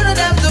 Shouldn't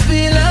have to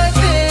be like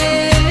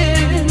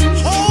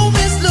this. Oh,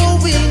 Miss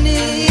Lou, we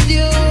need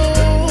you.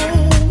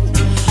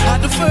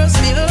 At the first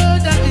we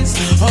heard that it's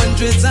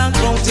hundreds and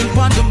counting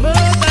upon the murder.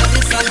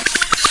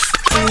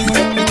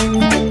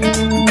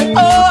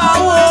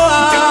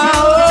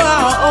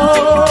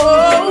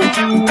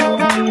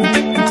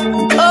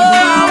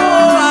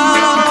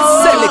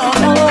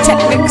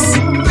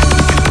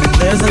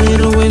 There's a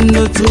little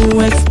window to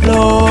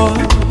explore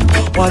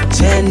what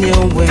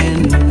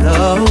genuine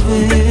love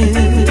is.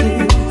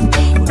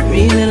 Would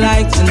really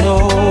like to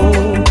know,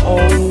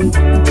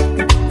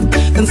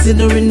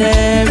 considering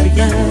every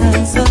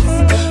answer,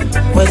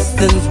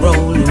 questions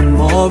rolling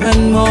more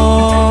and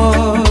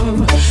more.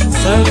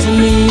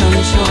 Certainly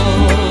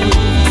unsure.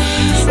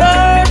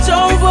 Search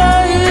over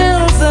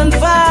hills and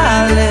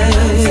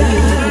valleys.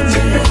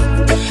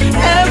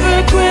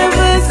 Every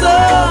crevice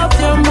of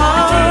your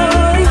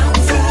mind.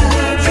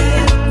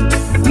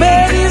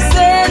 Many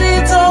said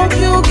it, hope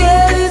you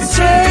get it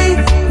straight.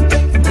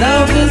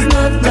 Love is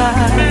not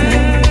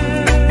blind.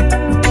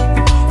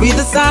 Read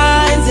the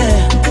signs,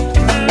 yeah.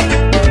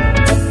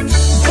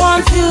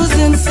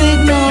 Confusing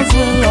signals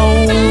will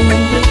only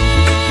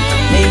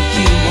make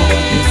you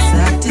more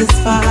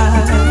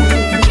dissatisfied,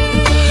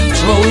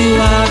 throw you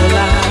out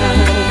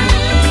alive.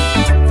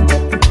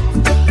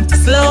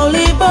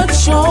 Slowly but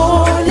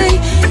surely,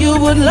 you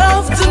would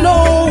love to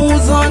know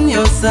who's on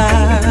your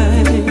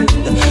side.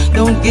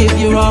 Don't give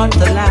your all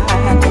the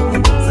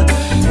lies.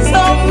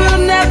 Some will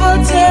never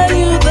tell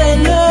you they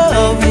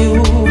love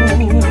you,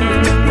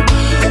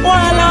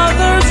 while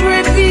others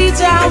repeat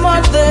how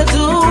much they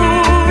do.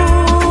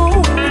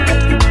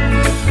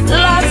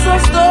 Lots of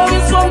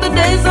stories from the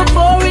days of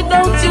glory,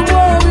 don't you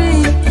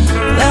worry.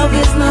 Love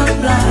is not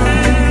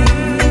blind.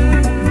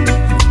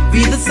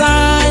 Read the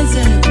signs,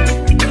 yeah.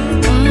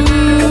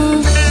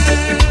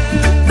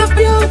 The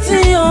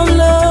beauty of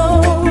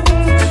love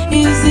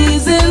is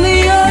easily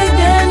identified.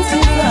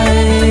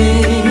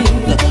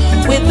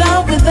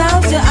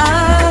 Without your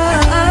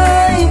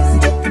eyes,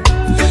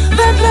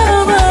 that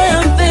love I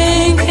am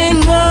thinking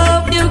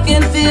of, you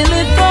can feel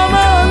it from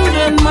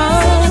 100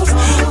 miles.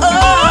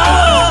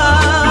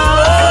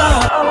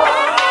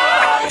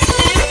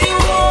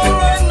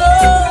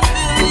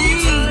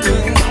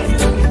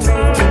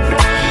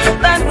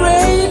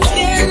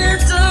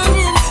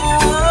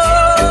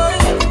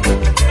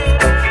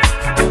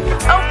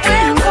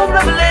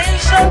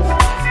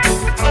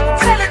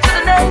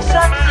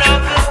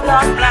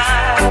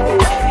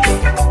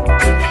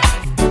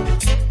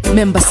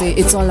 Members say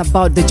it's all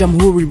about the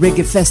Jamhuri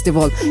Reggae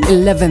Festival,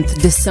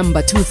 11th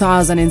December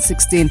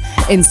 2016,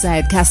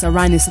 inside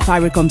Kasarani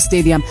Safaricom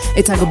Stadium.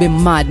 It's gonna be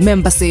mad.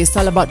 Members say it's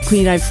all about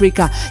Queen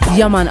Ifrica,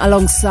 Yaman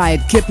alongside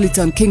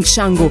Capleton, King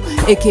Shango,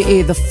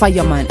 aka the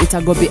Fireman. It's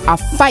gonna be a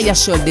fire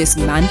show this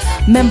man.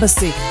 Members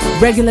say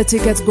regular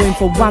tickets going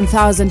for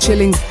 1,000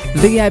 shillings,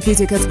 VIP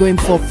tickets going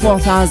for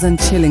 4,000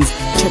 shillings.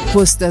 Check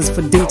posters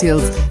for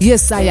details.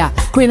 Yes, sire.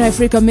 Queen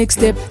Ifrica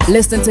Mixtape.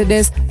 Listen to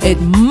this.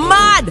 It's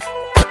mad.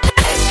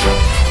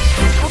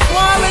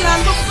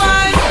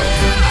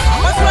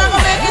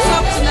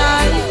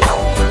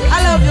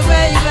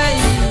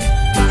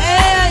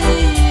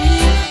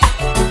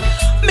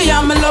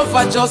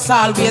 I just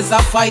always a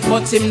fight,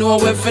 but him know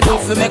where for do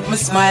for make me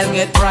smile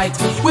get bright.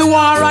 We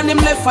war on him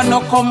left and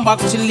no come back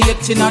till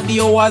late in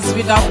the hours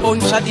with a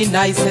bunch of the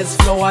nicest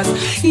flowers.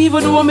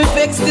 Even though me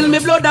vex, still me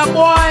blood a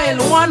boil.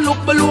 One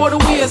look below the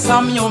waist,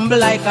 I'm humble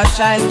like a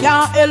child.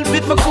 Can't help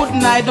it, me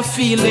couldn't hide the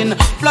feeling.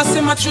 Plus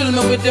him a thrill me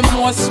with the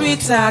more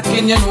sweet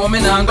talking. You know me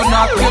not gonna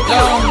knock you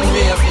down,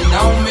 baby.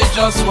 Now me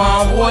just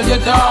want to hold you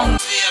down,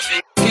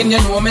 baby. You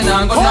know me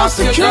not gonna knock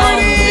you down,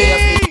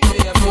 baby.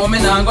 No, me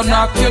not gonna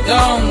knock you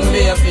down,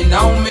 baby.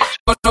 Now me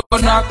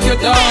gonna knock you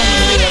down,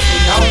 baby.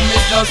 Now me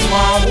just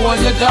want to hold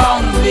you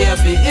down,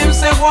 baby. Him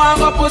say go and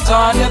go put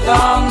on your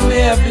tongue,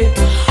 baby.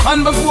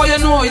 And before you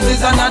know it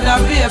is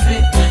another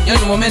baby. You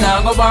know me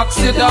not go box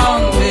you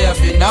down,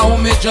 baby. Now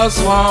me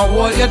just want to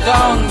hold you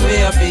down,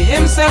 baby.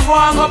 Him say go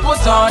and go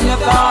put on your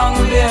tongue,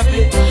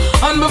 baby.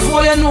 And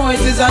before you know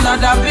it is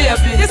another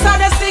baby. This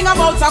hardest thing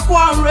about a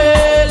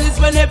quarrel is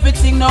when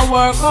everything not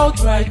work out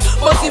right.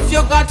 But if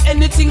you got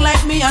anything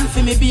like me and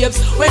for me babes,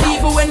 when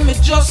even when me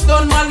just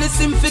done my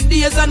listen for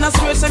days and and I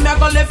swear say me I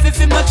go left if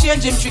him not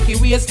change him tricky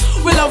ways.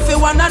 We love for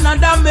one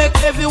another, make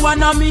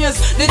everyone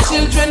amazed. The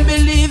children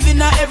believe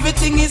in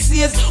everything he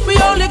says. We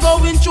only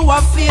going through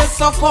a phase,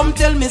 so come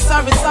tell me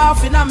sorry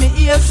soft in my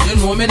ears. You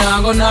know me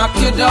not gonna knock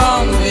you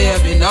down,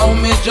 baby. Now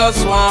me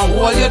just want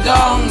hold you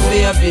down,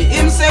 baby.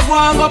 Him say go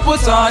and go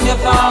put on your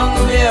tongue,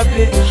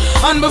 baby.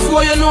 And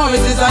before you know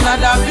it is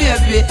another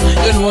baby.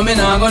 You know me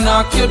not gonna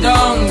knock you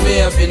down,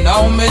 baby.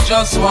 Now me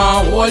just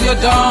want hold you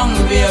down,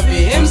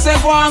 baby. Him say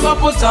go and go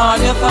put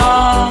on your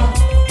tongue.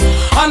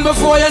 And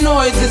before you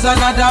know it is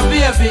another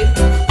baby.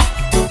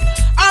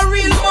 A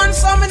real man,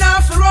 so me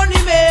not fi run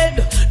him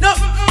head. No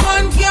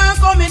man can't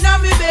come in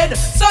on me bed.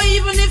 So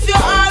even if you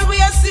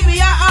always see me,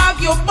 I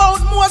argue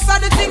about most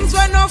of the things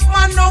when enough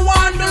man no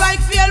want do, like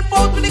fi help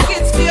out with the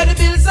kids, pay the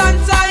bills on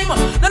time.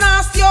 No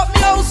nasty up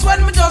me house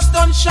when me just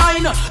don't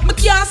shine. Me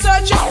can't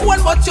search your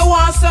phone, but you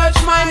want search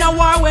mine. A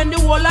war when the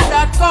whole of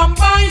that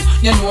combine.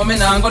 You know me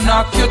not gonna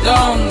knock you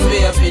down,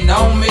 baby.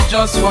 Now me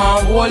just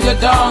want hold you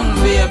down,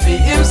 baby.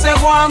 Him say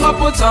go and go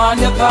put on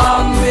your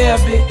tongue,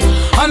 baby.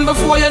 And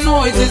before you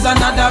know it is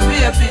another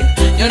baby.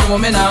 You know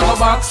me now go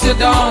box you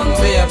down,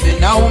 baby.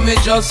 Now me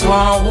just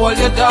want hold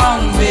you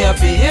down,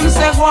 baby. Him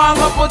say go and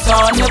go put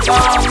on your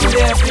tongue,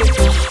 baby.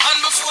 And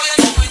before you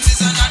know it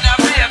is another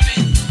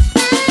baby.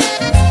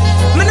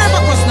 Me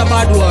never cross no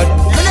bad word.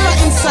 Me never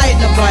incite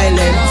no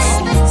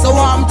violence. So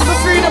I'm to the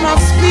freedom of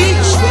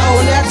speech. We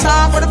only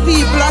talk for the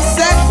people I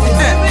said.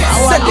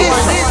 I want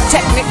this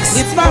techniques.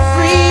 It's my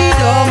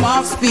freedom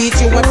of speech.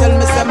 You want tell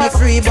me say me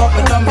free, but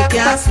me don't me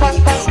can't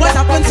speak. What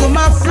happened to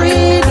my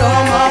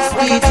freedom of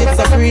speech? It's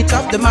a breach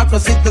of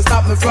democracy to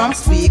stop me from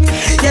speak.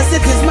 Yes,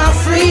 it is my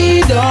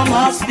freedom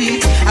of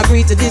speech.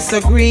 Agree to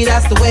disagree,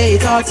 that's the way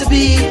it ought to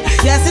be.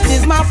 Yes, it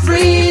is my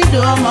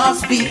freedom of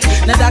speech.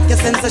 Now that your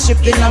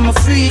censorship in my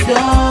freedom.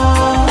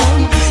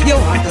 You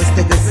want us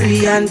to be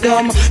free and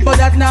dumb, but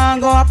that now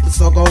go up,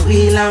 so go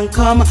real and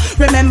come.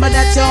 Remember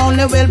that you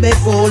only will be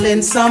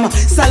fooling some.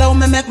 So allow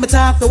me make me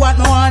talk to what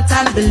me want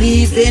and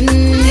believe in.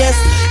 Yes,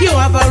 you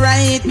have a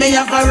right, me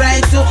have a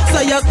right too.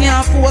 So you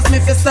can't force me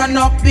to stand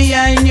up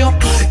behind you.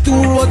 Two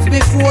roads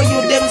before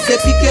you, them say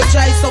pick your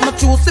choice. So me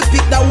choose to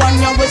pick that one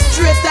you was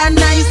straight and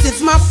nice.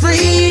 It's my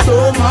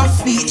freedom of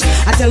speech.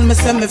 I tell me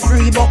say me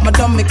free, but me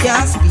dumb me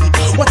can't speak.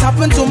 What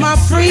happened to my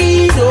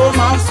freedom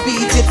of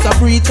speech? It's a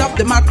breach of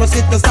democracy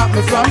to stop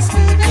me from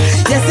speak.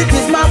 Yes, it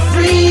is my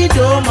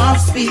freedom of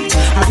speech.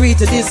 Agree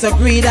to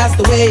disagree, that's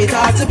the way it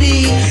ought to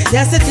be.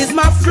 Yes, it is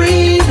my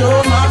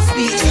freedom of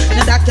speech.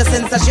 Now that your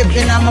censorship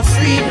in my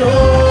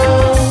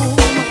freedom.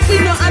 We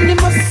no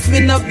animals,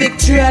 we no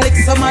vitriolic.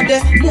 Some of the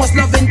most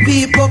loving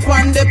people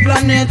on the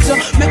planet.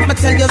 Make me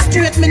tell you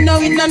straight, me now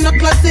in a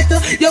closet.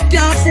 You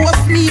can't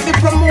force me to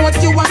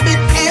promote you a bit.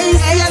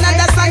 Hey,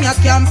 another song you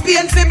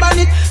campaign for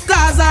ban it.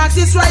 Cause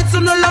artists' rights to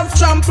no love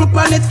trample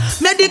on it.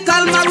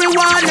 Medical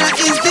marijuana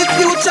is the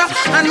future,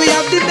 and we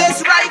have the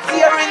best right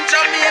here in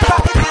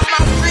Jamaica. It is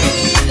my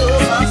freedom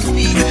of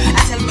speech.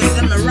 I tell me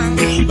some wrong,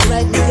 but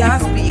right me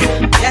can't speak.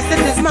 Yes, it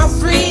is my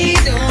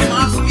freedom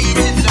of speech.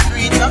 It's a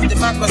breach of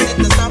democracy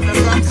to stop me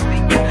from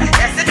speak.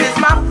 Yes, it is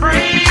my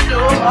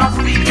freedom of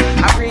speech.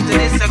 Agree to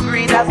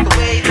disagree, that's the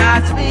way it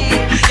has to be.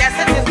 Yes,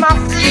 it is my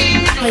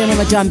freedom. Fire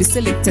Mama Jambi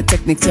selected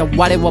techniques ya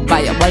wale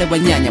wabaya, wale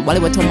wanyanya,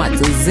 wale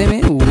tomato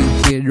zeme,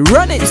 wicked.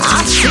 Run it!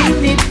 I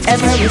sing it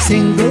every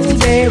single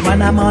day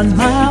when I'm on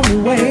my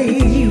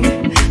way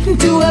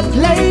to a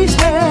place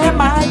where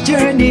my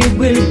journey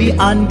will be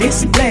on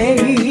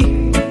display.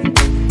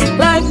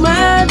 Like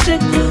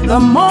magic, the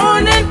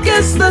morning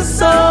kiss the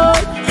sun.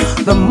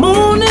 The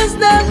moon is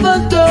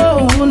never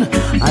gone.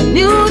 A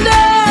new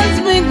day has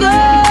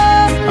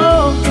begun.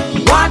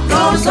 What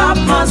goes up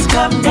must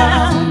come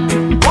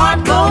down.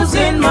 What goes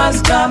in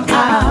must come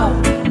out.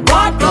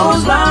 What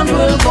goes round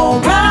will go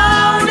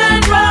round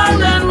and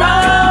round and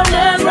round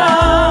and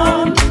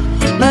round.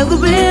 Like the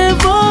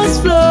rivers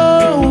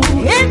flow,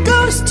 it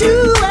goes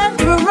to and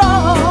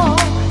fro.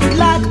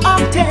 Like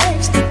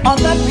octaves on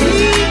the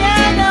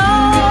piano.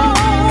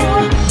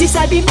 This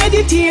is the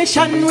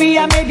meditation, we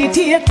are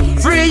meditate.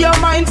 Free your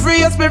mind, free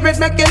your spirit,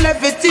 make it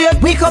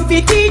levitate. We come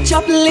to teach,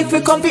 uplift,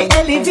 we come to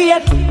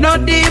elevate. No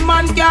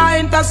demon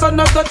can enter, so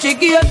no touch a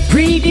gate.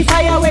 Breathe the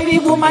fire where the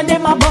woman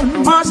them a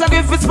burn. Marshal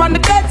give it from the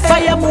dead.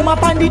 Fire move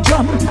up on the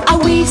drum.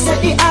 And we set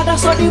the other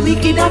so the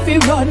wicked have to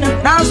run.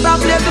 Now stop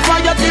blaze the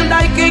fire till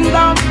thy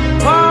kingdom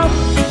come.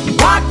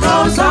 What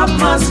goes up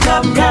must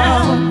come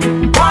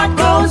down. What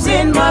goes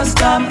in must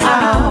come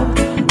out.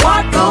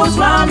 What goes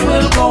round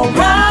will go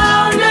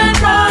round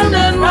and round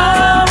and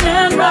round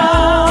and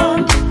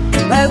round.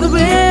 Where the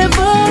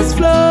rivers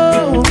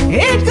flow,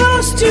 it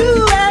goes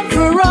to and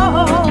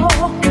fro.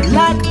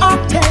 Like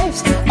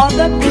octaves on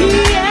the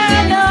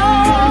piano.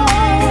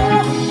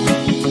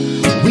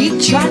 We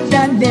try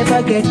and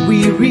never get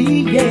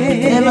weary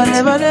yet.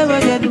 Never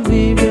get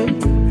weary.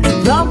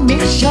 The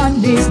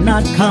mission is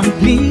not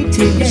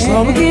completed yet.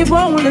 So we keep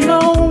rolling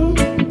on.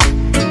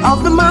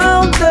 Up the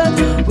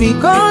mountain, we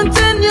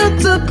continue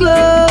to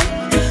climb.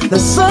 The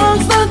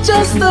song's not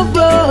just a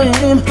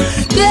poem.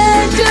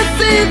 Can't you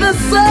see the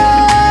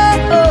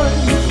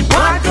sun?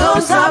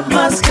 goes up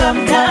must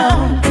come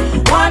down.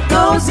 What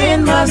goes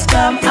in must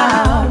come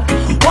out.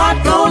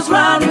 What goes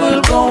round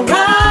will go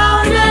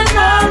round and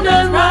round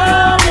and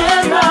round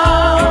and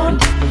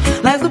round.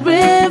 Like the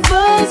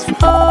rivers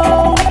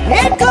flow,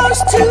 it goes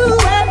to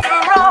and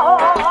fro.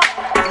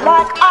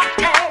 Like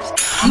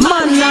oxygen.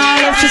 Man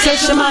not left, she said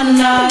she man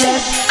not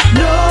left.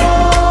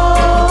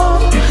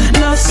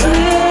 No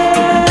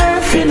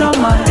swear for no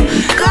man,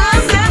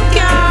 'cause them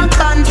can't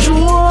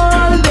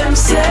control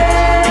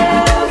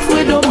themselves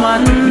with no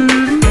man.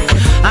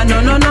 Ah no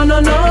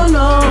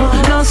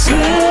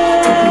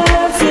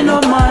swear for no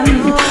man.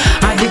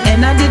 At the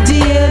end of the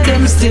day,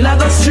 them still a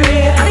go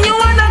stray, and you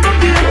wanna go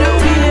be the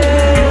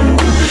way.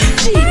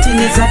 Cheating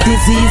is a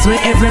disease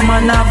where every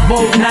man have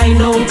about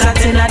 9 out of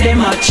 10 of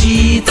them a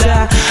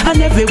cheater.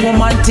 And every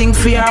woman think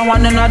fear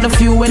one another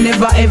few will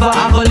never ever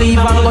I go leave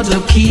and go to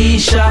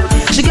Keisha.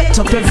 She get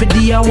up every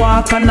day a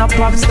walk on a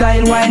pop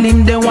style, while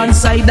him the one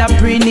side a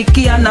pre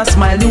Nicky and a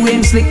smile. The way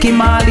him slick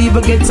him all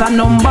even get a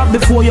number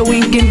before you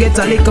wink him get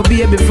a little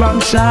baby from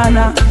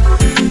Shana.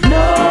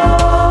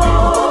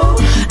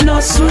 No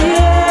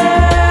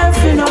swear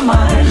for no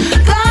man,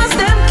 'cause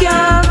them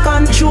can't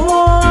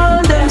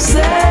control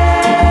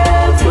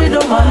themselves with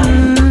a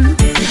man.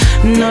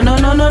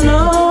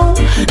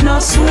 No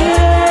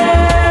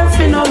swear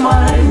for no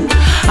man.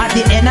 At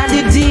the end of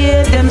the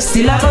day, them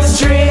still a go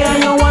stray,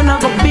 and you wanna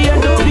go bear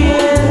the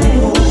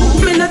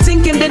beer. Me not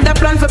thinking that the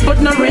plan for put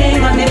no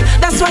ring on it.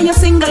 That's why you're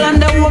single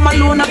and the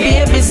woman alone a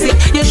babysit.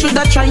 You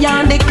shoulda try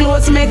on the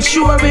clothes, make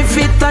sure it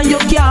fit, and you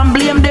can't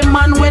blame the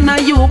man when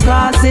you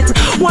cause it.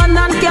 One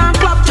hand can't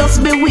clap,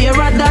 just beware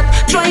of that.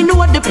 Try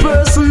know the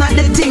person and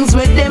the things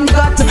where them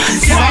got.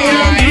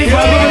 Silent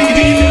river run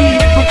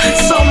deep.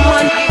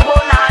 Someone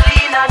wanna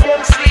lean on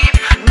them sleep.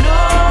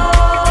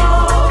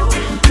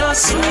 No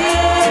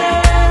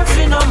swear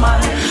for no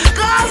man,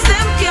 'cause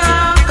them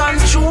can't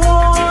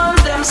control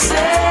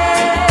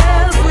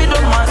themselves with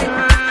a man.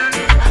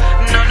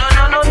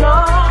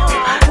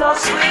 No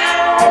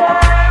swear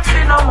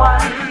for no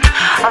man.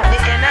 At the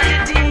end of the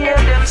day,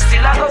 them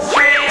still a go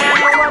stray, and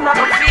you wanna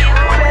go feel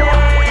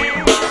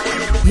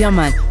way. Yeah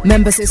man,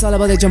 remember say it's all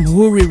about the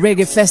Jamhuri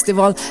Reggae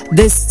Festival.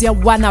 This ya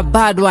one a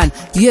bad one.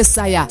 Yes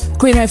I am.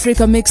 Queen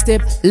Ifrica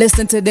Mixtape.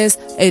 Listen to this,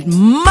 it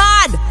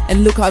mad.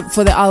 And look out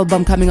for the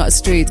album coming out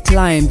straight.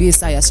 Climb,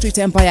 yes I am. Street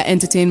Empire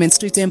Entertainment,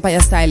 Street Empire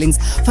Stylings,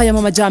 Fire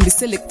Mama Jambi,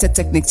 Selected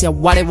Techniques. Ya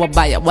whatever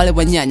buy,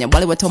 whatever nyanya,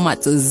 whatever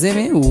tomatoes.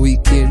 Zimmy,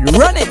 wicked.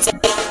 Run it.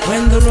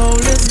 When the roll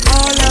is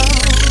all out,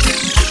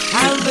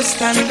 I'll be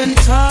standing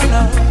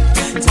taller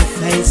to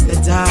face the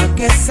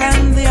darkest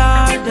and the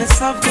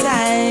hardest of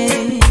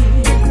time.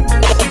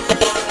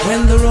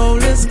 When the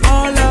roll is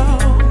all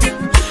out,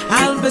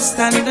 I'll be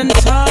standing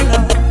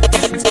taller.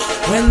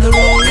 When the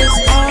roll is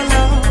all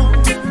out,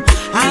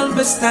 I'll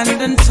be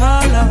standing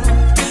taller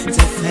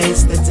to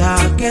face the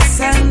darkest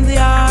and the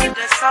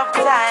hardest of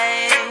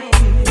time.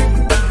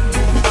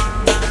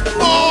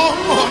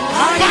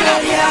 Are you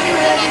ready? Are you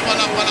ready?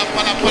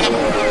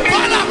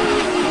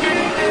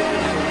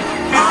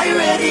 Are you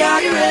ready?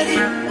 Are you ready?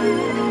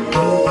 Are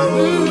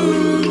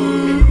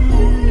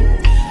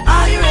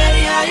you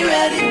ready? Are you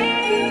ready?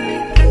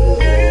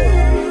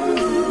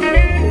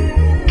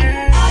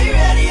 Are you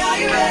ready? Are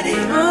you ready?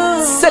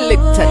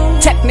 Selected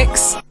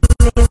Techniques.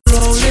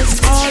 Roll is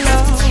all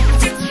out.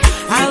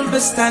 I'll be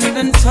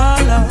standing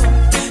taller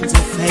to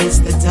face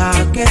the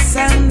darkest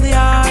and the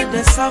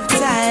hardest of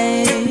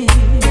time.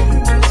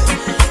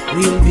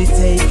 We'll be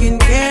taking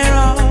care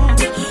of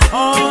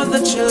all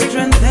the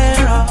children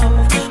thereof.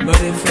 But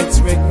if it's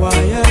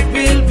required,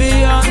 we'll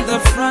be on the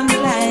front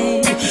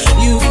line.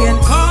 You can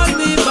call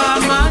me by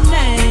my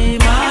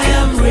name, I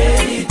am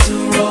ready to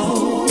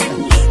roll.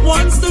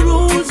 Once the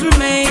rules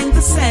remain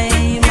the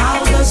same,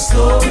 how the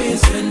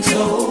story's been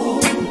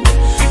told.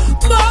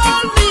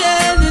 Call me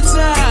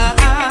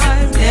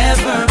anytime,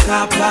 never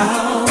cop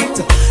out.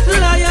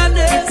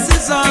 Lioness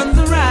is on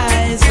the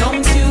rise,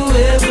 don't you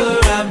ever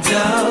have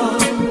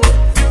doubt.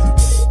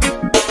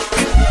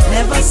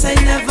 Never say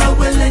never,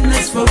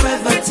 willingness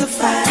forever to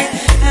fight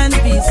and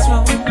be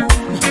strong.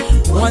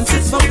 Once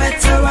it's for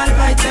better, I'll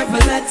write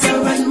every letter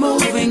and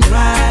moving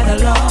right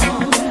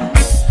along.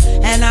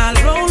 And I'll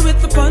roll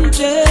with the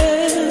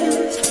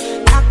punches,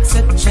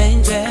 accept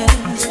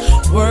changes,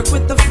 work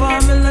with the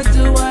formula,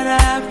 do what I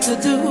have to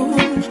do.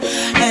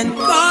 And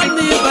call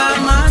me by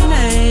my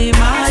name,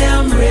 I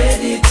am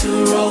ready to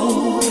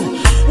roll.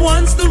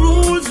 Once the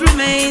rules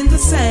remain the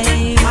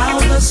same, how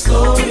the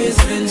story's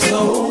been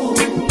told.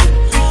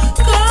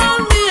 Call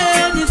me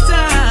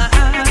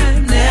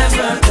anytime,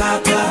 never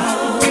cop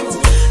out.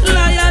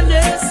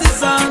 Lioness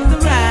is on the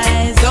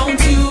rise,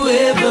 don't you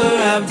ever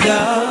have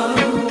doubt.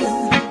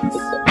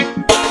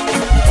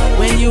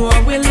 When you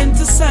are willing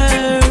to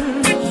serve,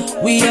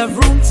 we have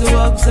room to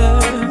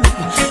observe,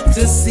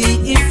 to see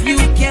if you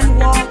can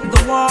walk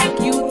the walk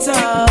you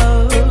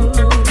told.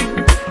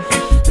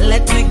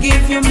 Let me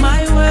give you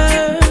my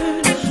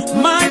word,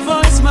 my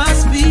voice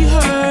must be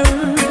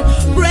heard.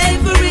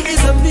 Bravery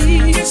is a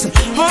piece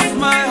of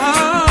my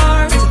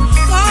heart.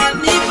 Call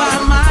me by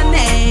my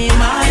name,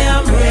 I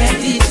am ready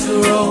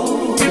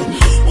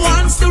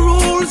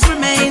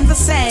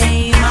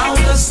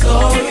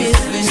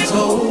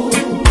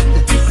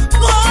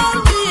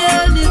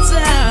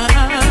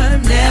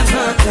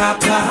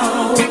walk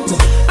out.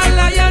 A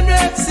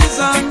lioness is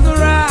on the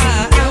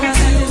rise.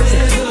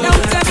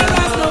 Don't take a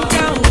lot, no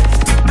count.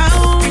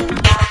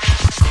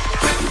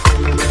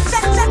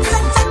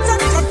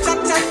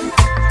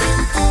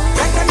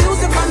 Like the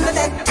music on the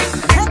deck.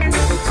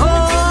 Oh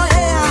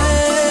yeah.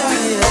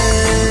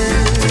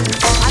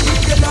 I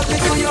need you love it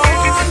to your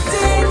own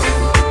thing.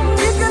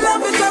 If you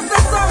love it, just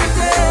say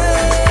something.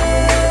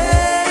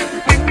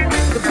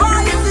 The boy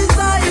you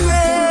desire.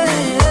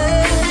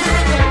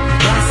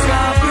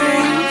 Rasta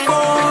bring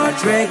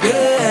forth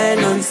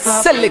reggae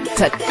non-stop.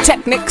 Selected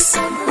techniques.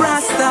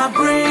 Rasta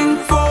bring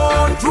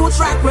forth roots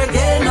rock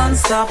reggae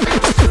non-stop.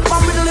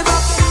 Come with the live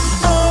up.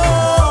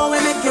 Oh, we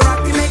make you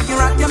rock, you make you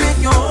rock, you make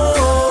you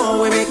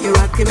oh. We make you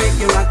rock, you make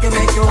you rock, you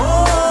make you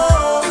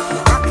oh.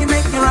 Rock, you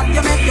make you rock,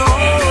 you make you oh.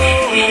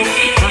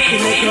 Rock, you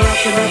make you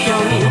rock, you make you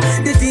oh.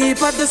 The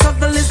deeper the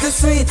struggle is the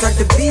sweeter.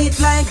 The beat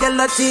like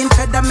guillotine,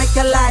 feather make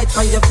you light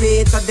for your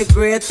feet. The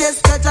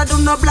greatest treasure do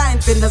no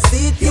blind in the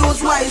seat,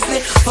 use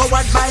wisely.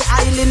 Powered by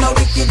highly, no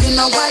wicked,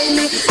 no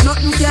wily.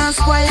 Nothing can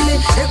spoil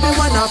it,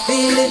 everyone a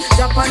feel it.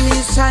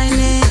 Japanese,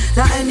 Chinese,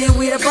 now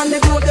anywhere from the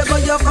globe they go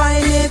you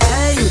find it.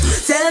 Hey,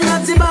 tell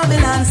not the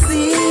Babylon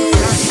see.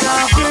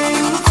 Rasta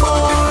bring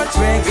forth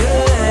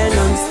reggae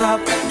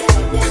non-stop.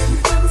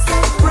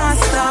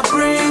 Rasta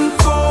bring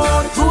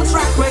forth roots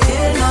rock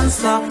reggae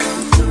non-stop.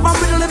 But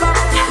we live up.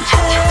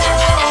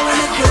 Oh, we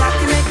make you rock,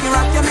 you make you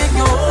rock, you make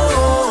you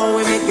oh.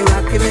 We make you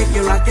rock, you make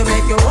you rock, you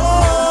make you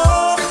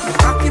oh.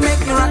 Rock, you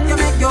make you rock, you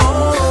make you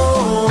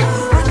oh.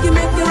 Rock, you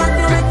make you rock,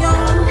 you make you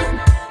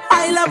oh.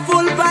 I love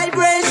full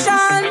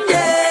vibration,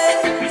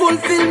 yeah.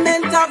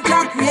 Fulfillment of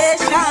your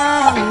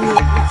creation.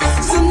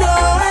 So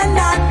know and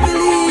not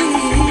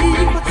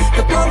believe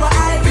the power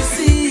I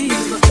receive.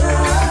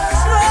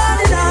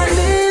 Running on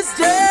this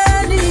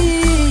journey,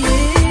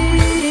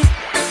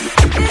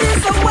 it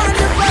is so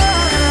wonderful.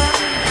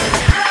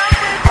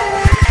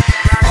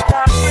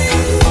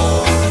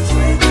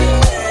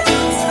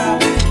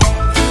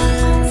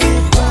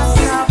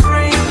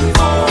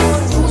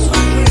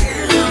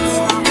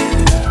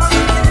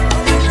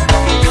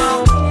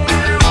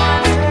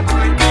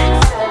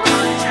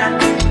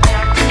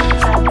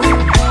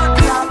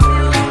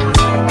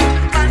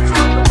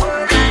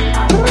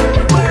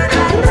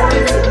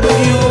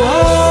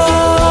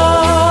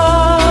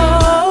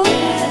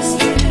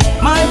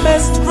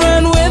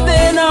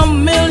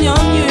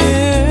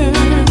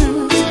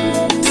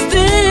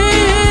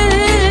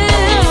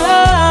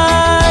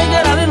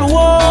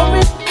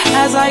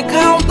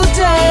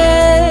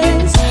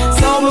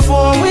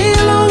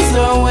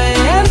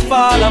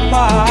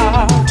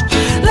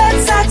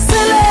 Let's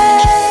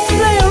accelerate,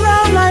 play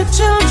around like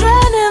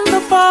children in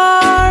the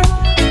park.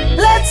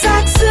 Let's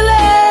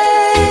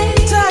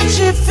accelerate, touch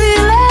it,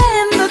 feel it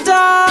in the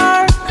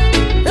dark.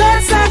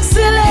 Let's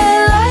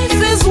accelerate,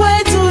 life is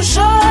way too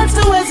short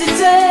to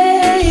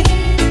hesitate.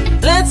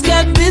 Let's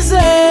get busy,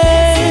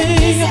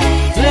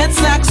 let's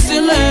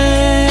accelerate.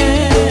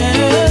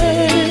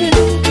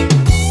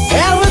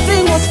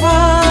 Everything was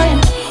fine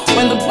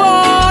when the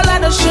ball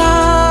had a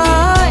shine.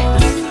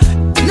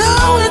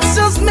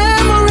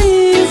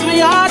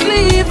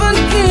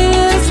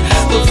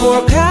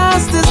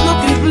 Forecast is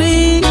looking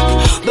bleak.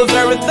 The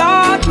very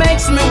thought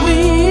makes me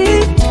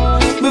weak.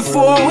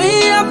 Before we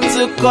have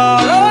to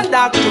call on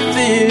Dr.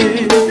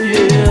 Phil,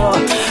 yeah.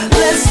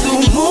 Let's do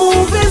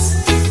movies,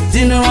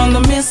 dinner on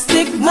the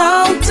Mystic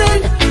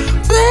Mountain.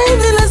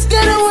 Baby, let's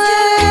get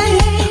away.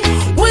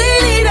 We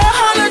need a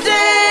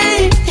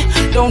holiday.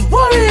 Don't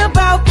worry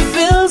about the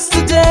bills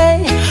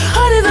today.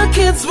 Honey, the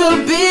kids will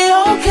be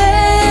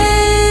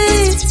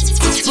okay.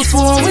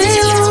 Before we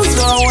lose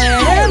our way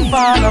and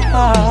fall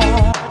apart.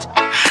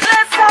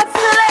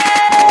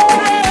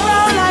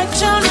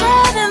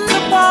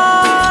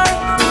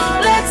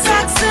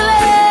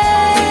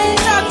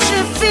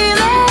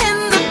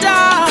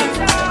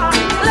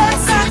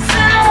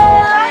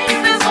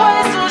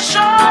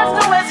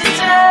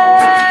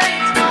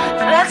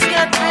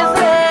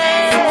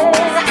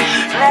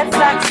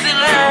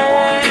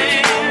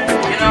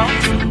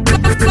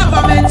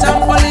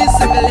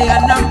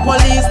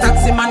 Police,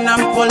 taximan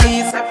and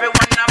police,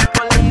 everyone and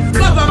police.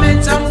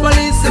 Government and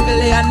police,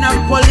 civilian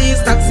and police,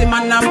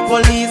 taximan and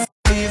police.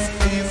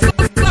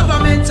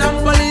 Government and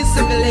police,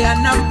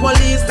 civilian and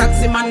police,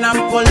 taximan and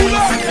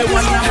police,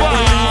 everyone and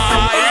police.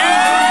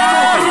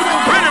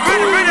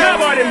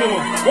 Nobody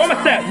move. What was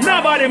that?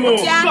 Nobody move.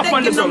 Stop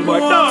on the tongue, boy.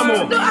 Don't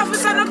move. No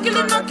officer, no kill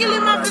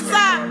him,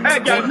 officer. Hey,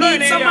 girl, no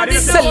need somebody.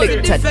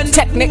 Selected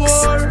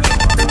techniques.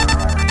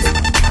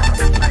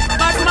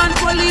 Batman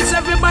police,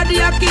 everybody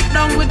a kick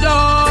down with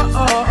door.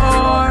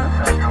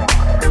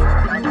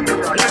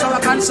 That's our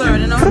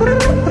concern, you know.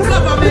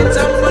 Government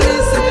and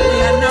police,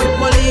 civilian and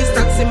police,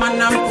 taximan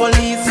and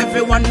police,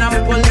 everyone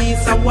and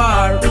police a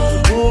war.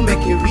 Who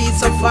make it reach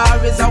so far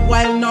is a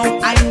while now.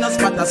 I'm not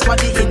spot a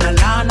squaddy in a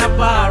lana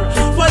bar.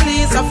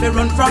 Police have to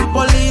run from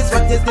police.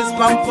 What is this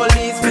from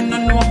police? We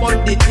don't know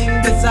about the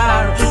thing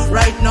bizarre.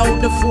 Right now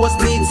the force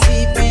needs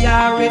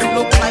CPR. It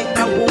look like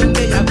the wound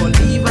they are gonna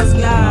leave a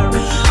scar.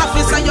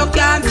 Officer, you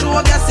can't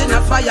throw gas in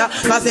a fire. fire.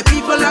 Cause the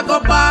people a go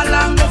ball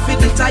and go for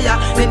the tire.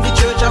 Then the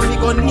church a fi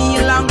go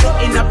kneel and go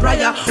in a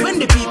prayer. When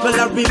the people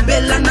a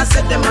rebel and I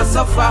said them a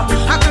suffer.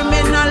 A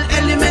criminal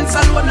elements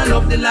alone and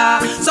love the law.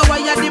 So why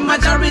are the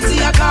majority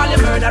a call a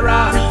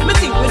murderer? Me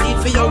think we need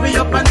for hurry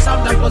up and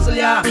solve the puzzle,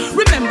 yeah.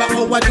 Remember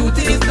our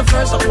duty is the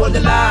first of all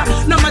the law.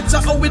 No matter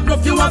how it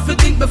rough, you have to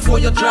think before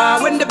you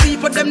draw. When the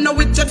people them know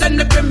it, you then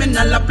the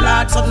criminal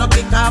applaud. So no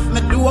kick off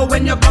me door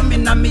when you come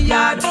in on me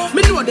yard.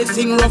 Me know the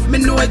thing rough, me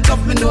know it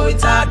tough, me know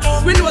it hard.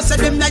 We know say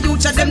them na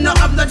youth, them no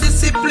have no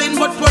discipline.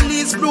 But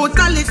police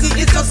brutality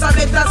is just a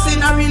better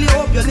sin. I really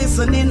hope you're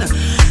listening.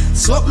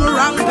 Something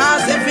wrong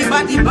cause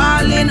everybody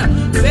ballin'.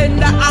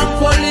 Vendor and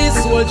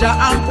police, soldier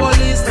and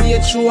police,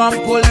 state show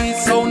and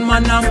police, sound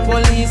man and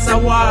police a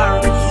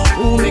war.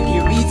 Who make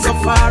you read so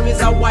far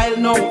is a while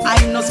now.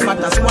 I know spot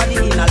a squaddy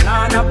in a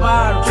Lana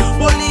bar.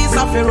 Police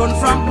have to run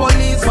from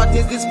police. What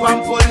is this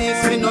from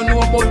police? Me no know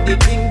about the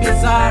thing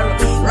bizarre.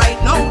 Right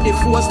now the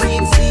force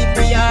needs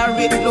CPR.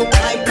 It look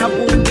like a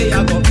boom they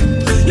a go.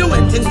 You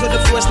went into the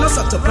force, no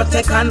so to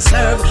protect and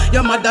serve.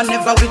 Your mother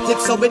never with it,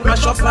 so it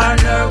mash up her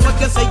nerve. What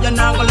you say you're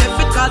not gonna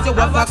left it cause you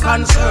have a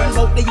concern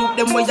about the youth,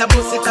 them where you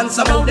bust it and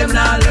some of them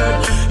not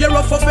learn. You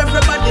rough up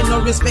everybody, no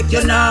respect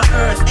you not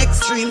earn.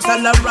 Extreme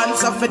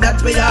tolerance, of it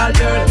that we all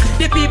learn.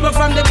 The people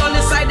from the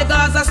gully side, the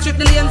Gaza strip,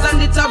 the lanes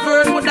and the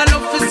tavern. Would I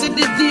love to see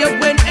the day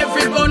when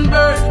every gun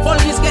burn.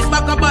 Police get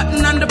back a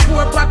button and the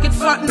poor pocket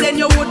fat, and then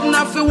you wouldn't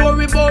have to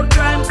worry about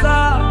crime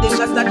car. They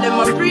shot at them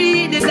a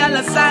free, the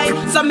dollar sign.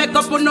 So make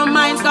up on no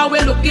mind. Cause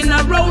we're looking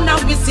around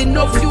and we see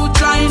no future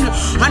trying.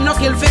 And no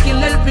kill for kill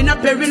help in a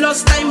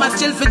perilous time. I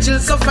chill for chill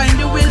so find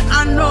the will.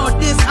 I know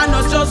this, I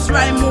know just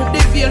right. Move the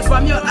veil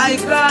from your eye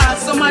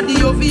glass. Some of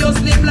the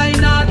obviously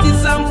blind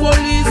artists and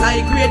police.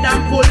 High grade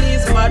and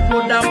police, bad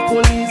road and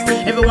police.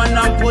 Everyone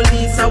and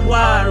police a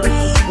war.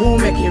 Who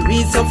make you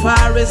read so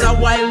far is a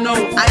while now.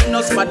 I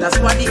know spot a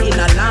squaddy in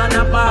a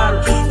Lana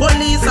bar.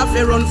 Police have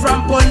to run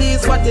from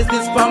police. What is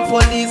this from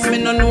police?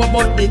 Me no know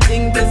about the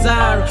thing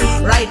bizarre.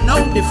 Right now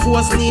the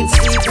force needs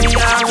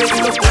CPR. It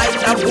look like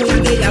a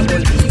boom they are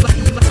going to leave.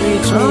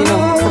 Reach me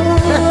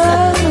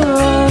now.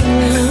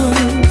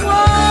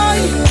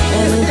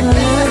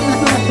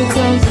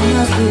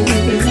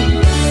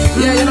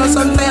 Yeah, you know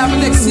sometimes I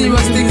have like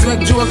serious things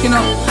like joking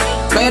up.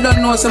 But you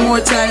don't know some more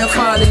time you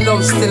fall in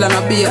love still and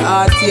I be a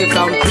heartache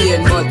and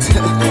pain. But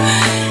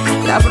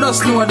yeah, but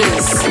just know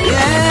this.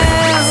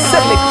 Yeah.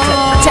 Selected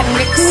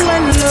techniques.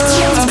 When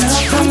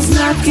love comes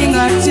knocking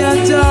at your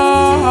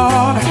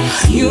door,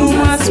 you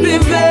must be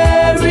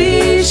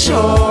very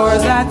sure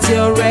that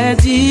you're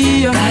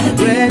ready.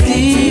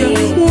 Ready.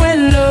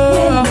 When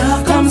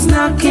love comes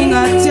knocking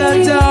at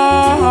your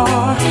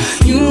door,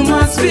 you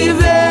must be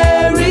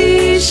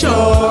very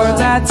sure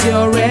that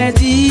you're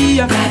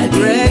ready.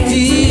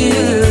 Ready.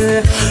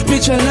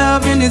 Picture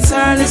love in its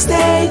early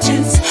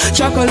stages.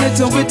 Chocolate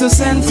with the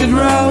scented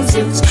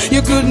roses.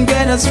 You couldn't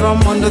get us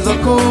from under the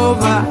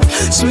cover.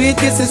 Sweet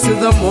kisses till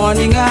the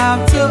morning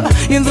after.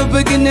 In the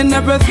beginning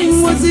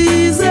everything was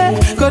easy.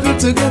 Cuddle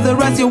together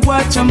as you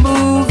watch a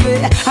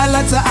movie. A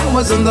lot of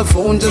hours on the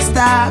phone just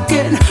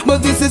talking.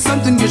 But this is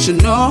something you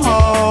should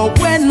know.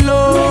 When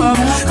love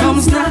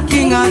comes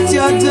knocking at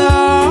your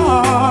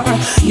door,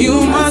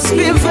 you must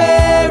be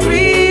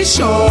very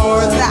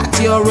sure that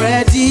you're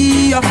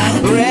ready.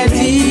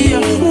 Ready.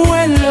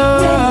 When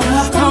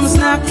love comes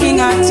knocking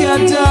at your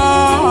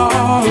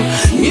door,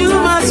 you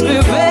must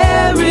be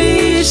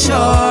very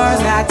sure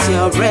that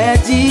you're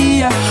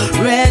ready.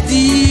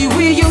 Ready.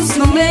 We used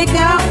to make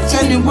out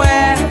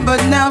anywhere,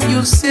 but now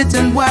you sit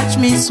and watch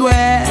me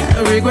swear.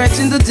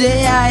 Regretting the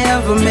day I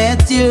ever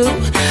met you,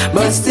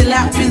 but still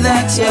happy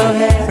that you're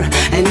here.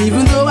 And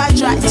even though I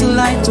try to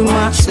lie to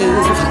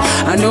myself,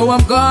 I know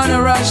I'm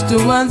gonna rush to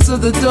answer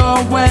the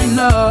door when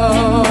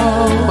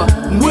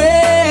love.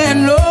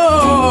 When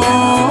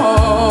love.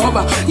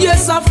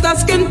 Yes, after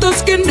skin to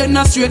skin, then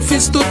a straight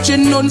fist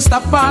touching.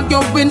 Non-stop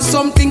arguing,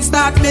 something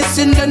start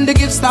missing, then the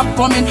gifts stop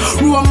coming.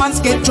 Romance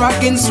get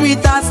tracking,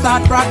 sweetheart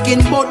start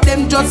rocking. But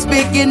them just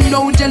begin,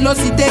 no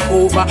jealousy take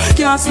over.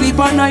 Can't sleep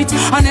at night,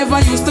 I never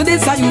used to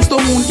this, I used to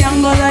moon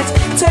candlelight.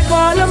 Take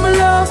all of my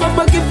love,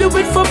 I'ma give you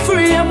it for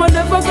free. I'm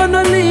never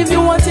gonna leave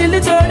you until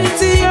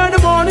eternity. In the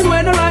morning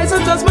when I rise,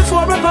 and just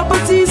before a cup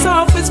of tea,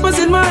 soft whispers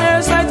in my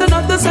ear, lighten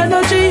up this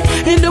energy.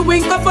 In the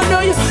wink of an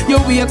eye, you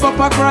wake up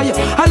and cry.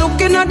 I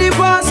look in at the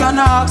past and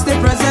I ask the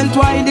present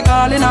why the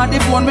calling at the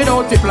phone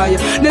without reply.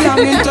 The long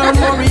in turn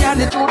worry and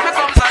the truth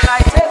becomes a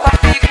lie. Take a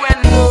peek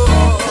when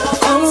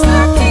comes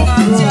knocking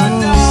at your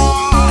door.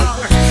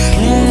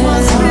 You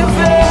must be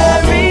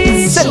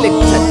very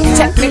Selected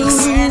techniques.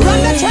 When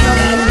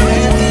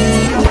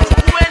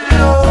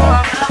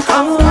love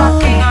comes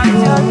knocking at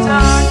your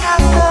door,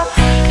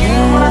 you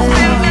must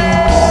be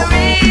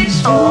very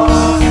sure.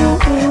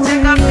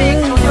 Take a peek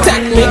to your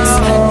Techniques.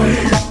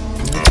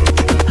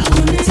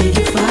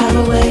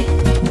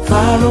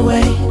 far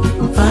away,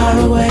 far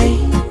away.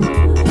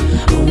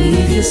 Only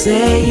if you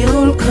say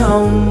you'll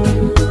come.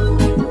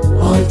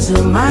 All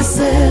to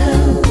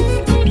myself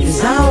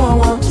is how I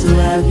want to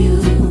have you.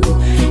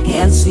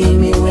 Can't see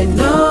me with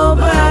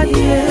nobody.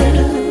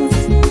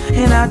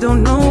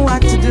 don't know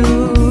what to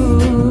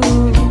do.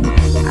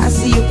 I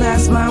see you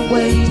pass my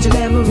way each and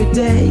every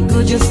day.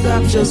 Could you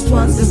stop just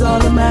once is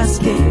all I'm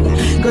asking?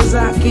 Cause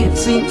I can't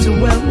seem to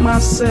help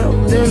myself.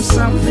 There's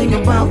something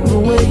about the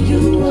way you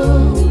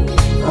look.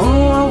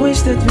 Oh, I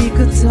wish that we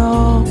could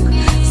talk,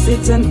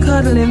 sit and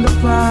cuddle in the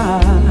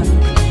park,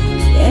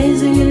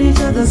 gazing in each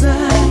other's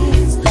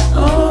eyes.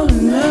 Oh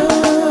no,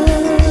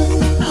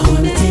 I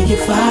wanna take you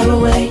far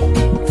away,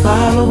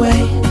 far away,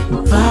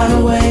 far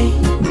away.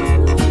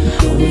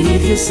 Only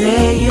if you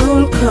say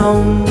you'll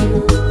come,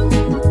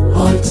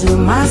 all to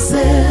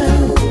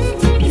myself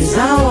is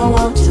how I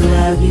want to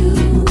have you.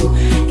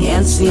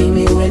 Can't see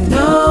me with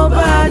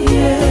nobody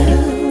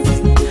else,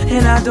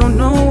 and I don't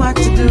know what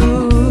to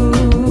do.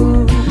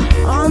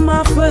 All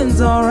my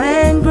friends are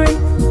angry.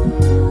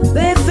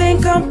 They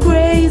think I'm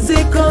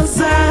crazy cause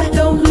I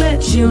don't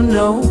let you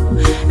know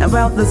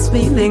about this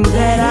feeling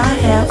that I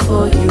have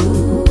for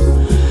you.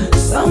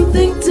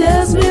 Something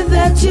tells me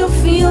that you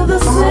feel the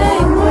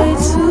same way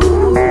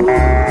too.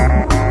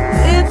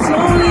 It's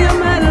only a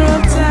matter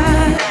of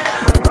time.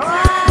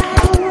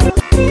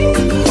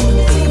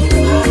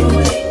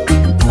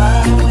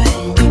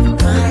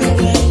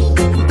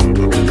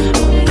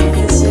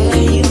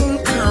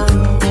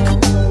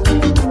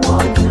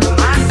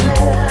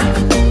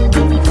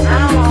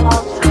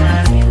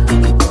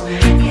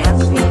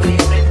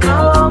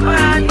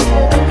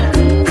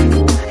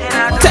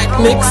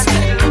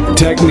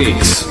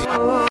 Techniques.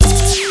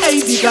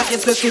 Hey, bigger,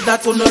 especially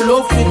that on the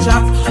low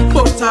features.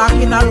 But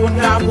talking around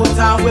that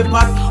water we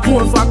pass.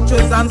 More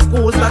factories and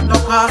schools that no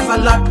cost a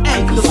lot.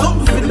 Hey, the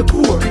something for the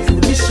poor is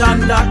the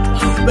mission that.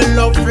 We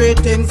love great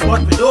things,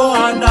 but we don't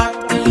want that.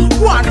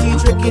 Want to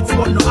teach your kids,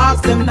 but no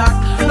ask them that.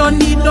 No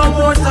need no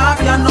more talk,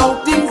 you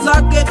know. Things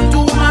are get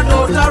too mad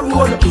out the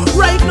road.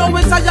 Right now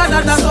it's a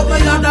yada that so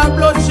we under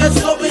bloodshed,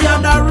 so we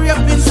under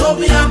raping, so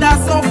we under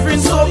suffering,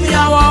 so we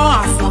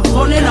want some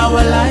fun in our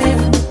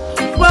life.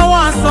 We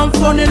want some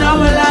fun in our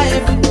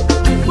life.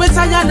 We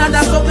tired of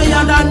that, so we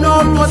under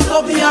no road,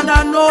 so we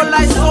under no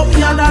light, so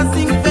we under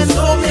zinc fence,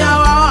 so we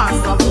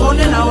want some fun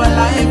in our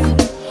life.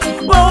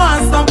 We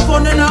want some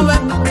fun in our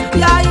life.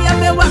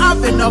 Yeah, me, we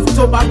have enough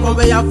tobacco,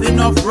 we have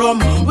enough rum,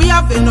 we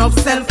have enough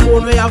cell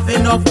phone, we have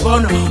enough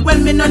gun.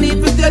 When me no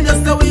need to tell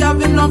you, so we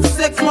have enough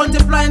sex,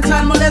 multiplying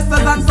child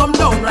molesters and some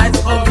downright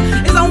scum.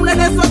 It's only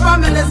this for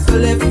families to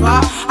live for.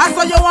 I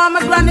saw you want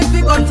my granny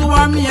figure to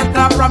her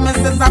makeup.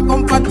 Promises are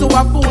comfort to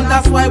a fool,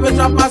 that's why we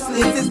drop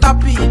asleep. Sister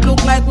P,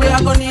 look like we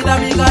are gonna need a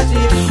bigger G.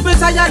 We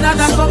tired of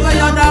that, so we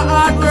are the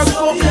hard work,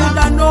 so we are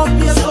the no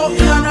pay, so we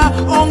are the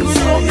hungry,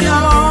 so we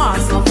are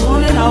some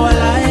fun in our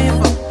life.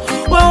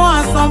 We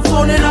want some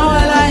fun in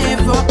our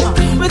life.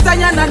 We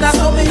tired of that,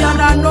 so we are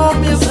the no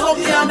pay, so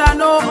we are the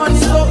no money,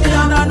 so we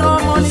are the no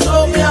money,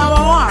 so we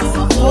want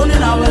some fun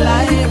in our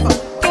life.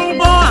 We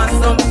want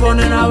some fun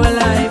in our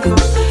life.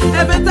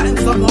 Every time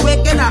someone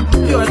waking up,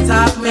 pure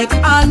talk make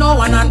all no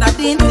one under the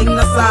thing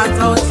to sort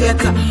out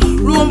yet.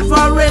 Room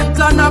for rent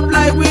and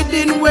apply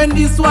within. When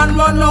this one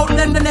run out,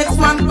 then the next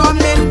one come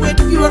in with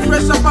pure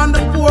pressure on the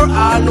poor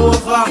all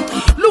over.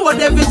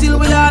 Load every till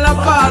we all a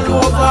fall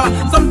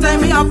over.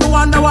 Sometimes we have to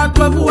wonder what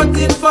we're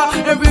voting for.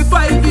 Every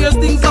 5 years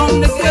things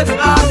only get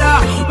harder.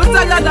 We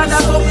tired of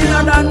that, so we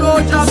are no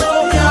job,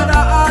 so we are the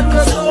hard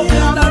work, so we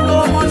are the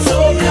no money,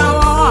 so we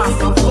are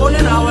some fun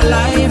in our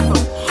life.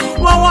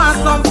 We want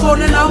some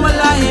fun in our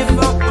life.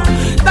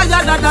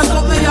 Tired of that, so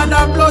we are the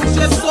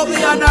bloodshed, so we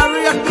are the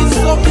raping,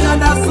 so we are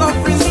the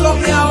suffering, so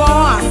we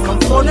want some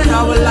fun in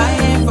our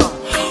life.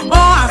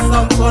 Oh,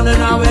 some fun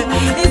in our way.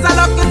 It's a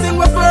lucky thing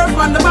we first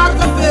from the back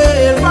of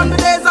it. From the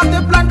days of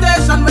the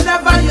plantation, we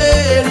never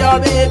yell. You're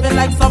behaving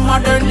like some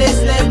modern day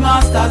slave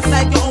masters.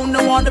 Like you only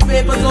want the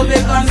paper to be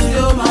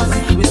consumers.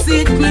 We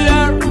see it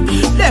clear.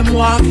 Them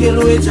want kill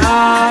with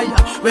joy.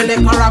 We lick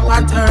a rock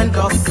and turn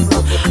dust.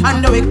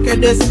 And the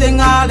wickedest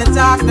thing, all the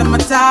talk, them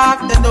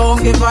attack. They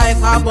don't give a heck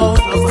about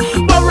us.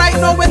 But right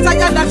now we're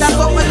tired of that.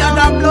 So we are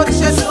the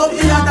bloodshed, so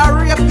we are the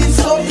raping,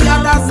 so we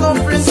are the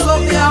suffering, so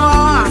we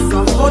are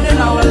some fun in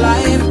our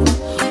life.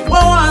 We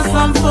want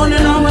some fun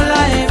in our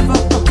life.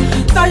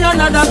 Tired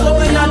of that, so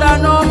we are the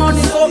no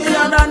money, so we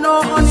are the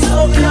no money,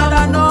 so we are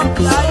the no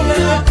life.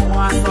 We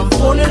want some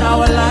fun in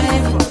our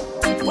life.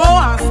 We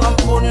want some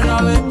fun in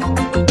our life.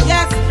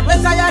 Yes,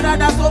 we're tired of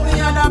that, so we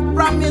are the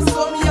promise,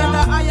 so we are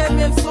the iron.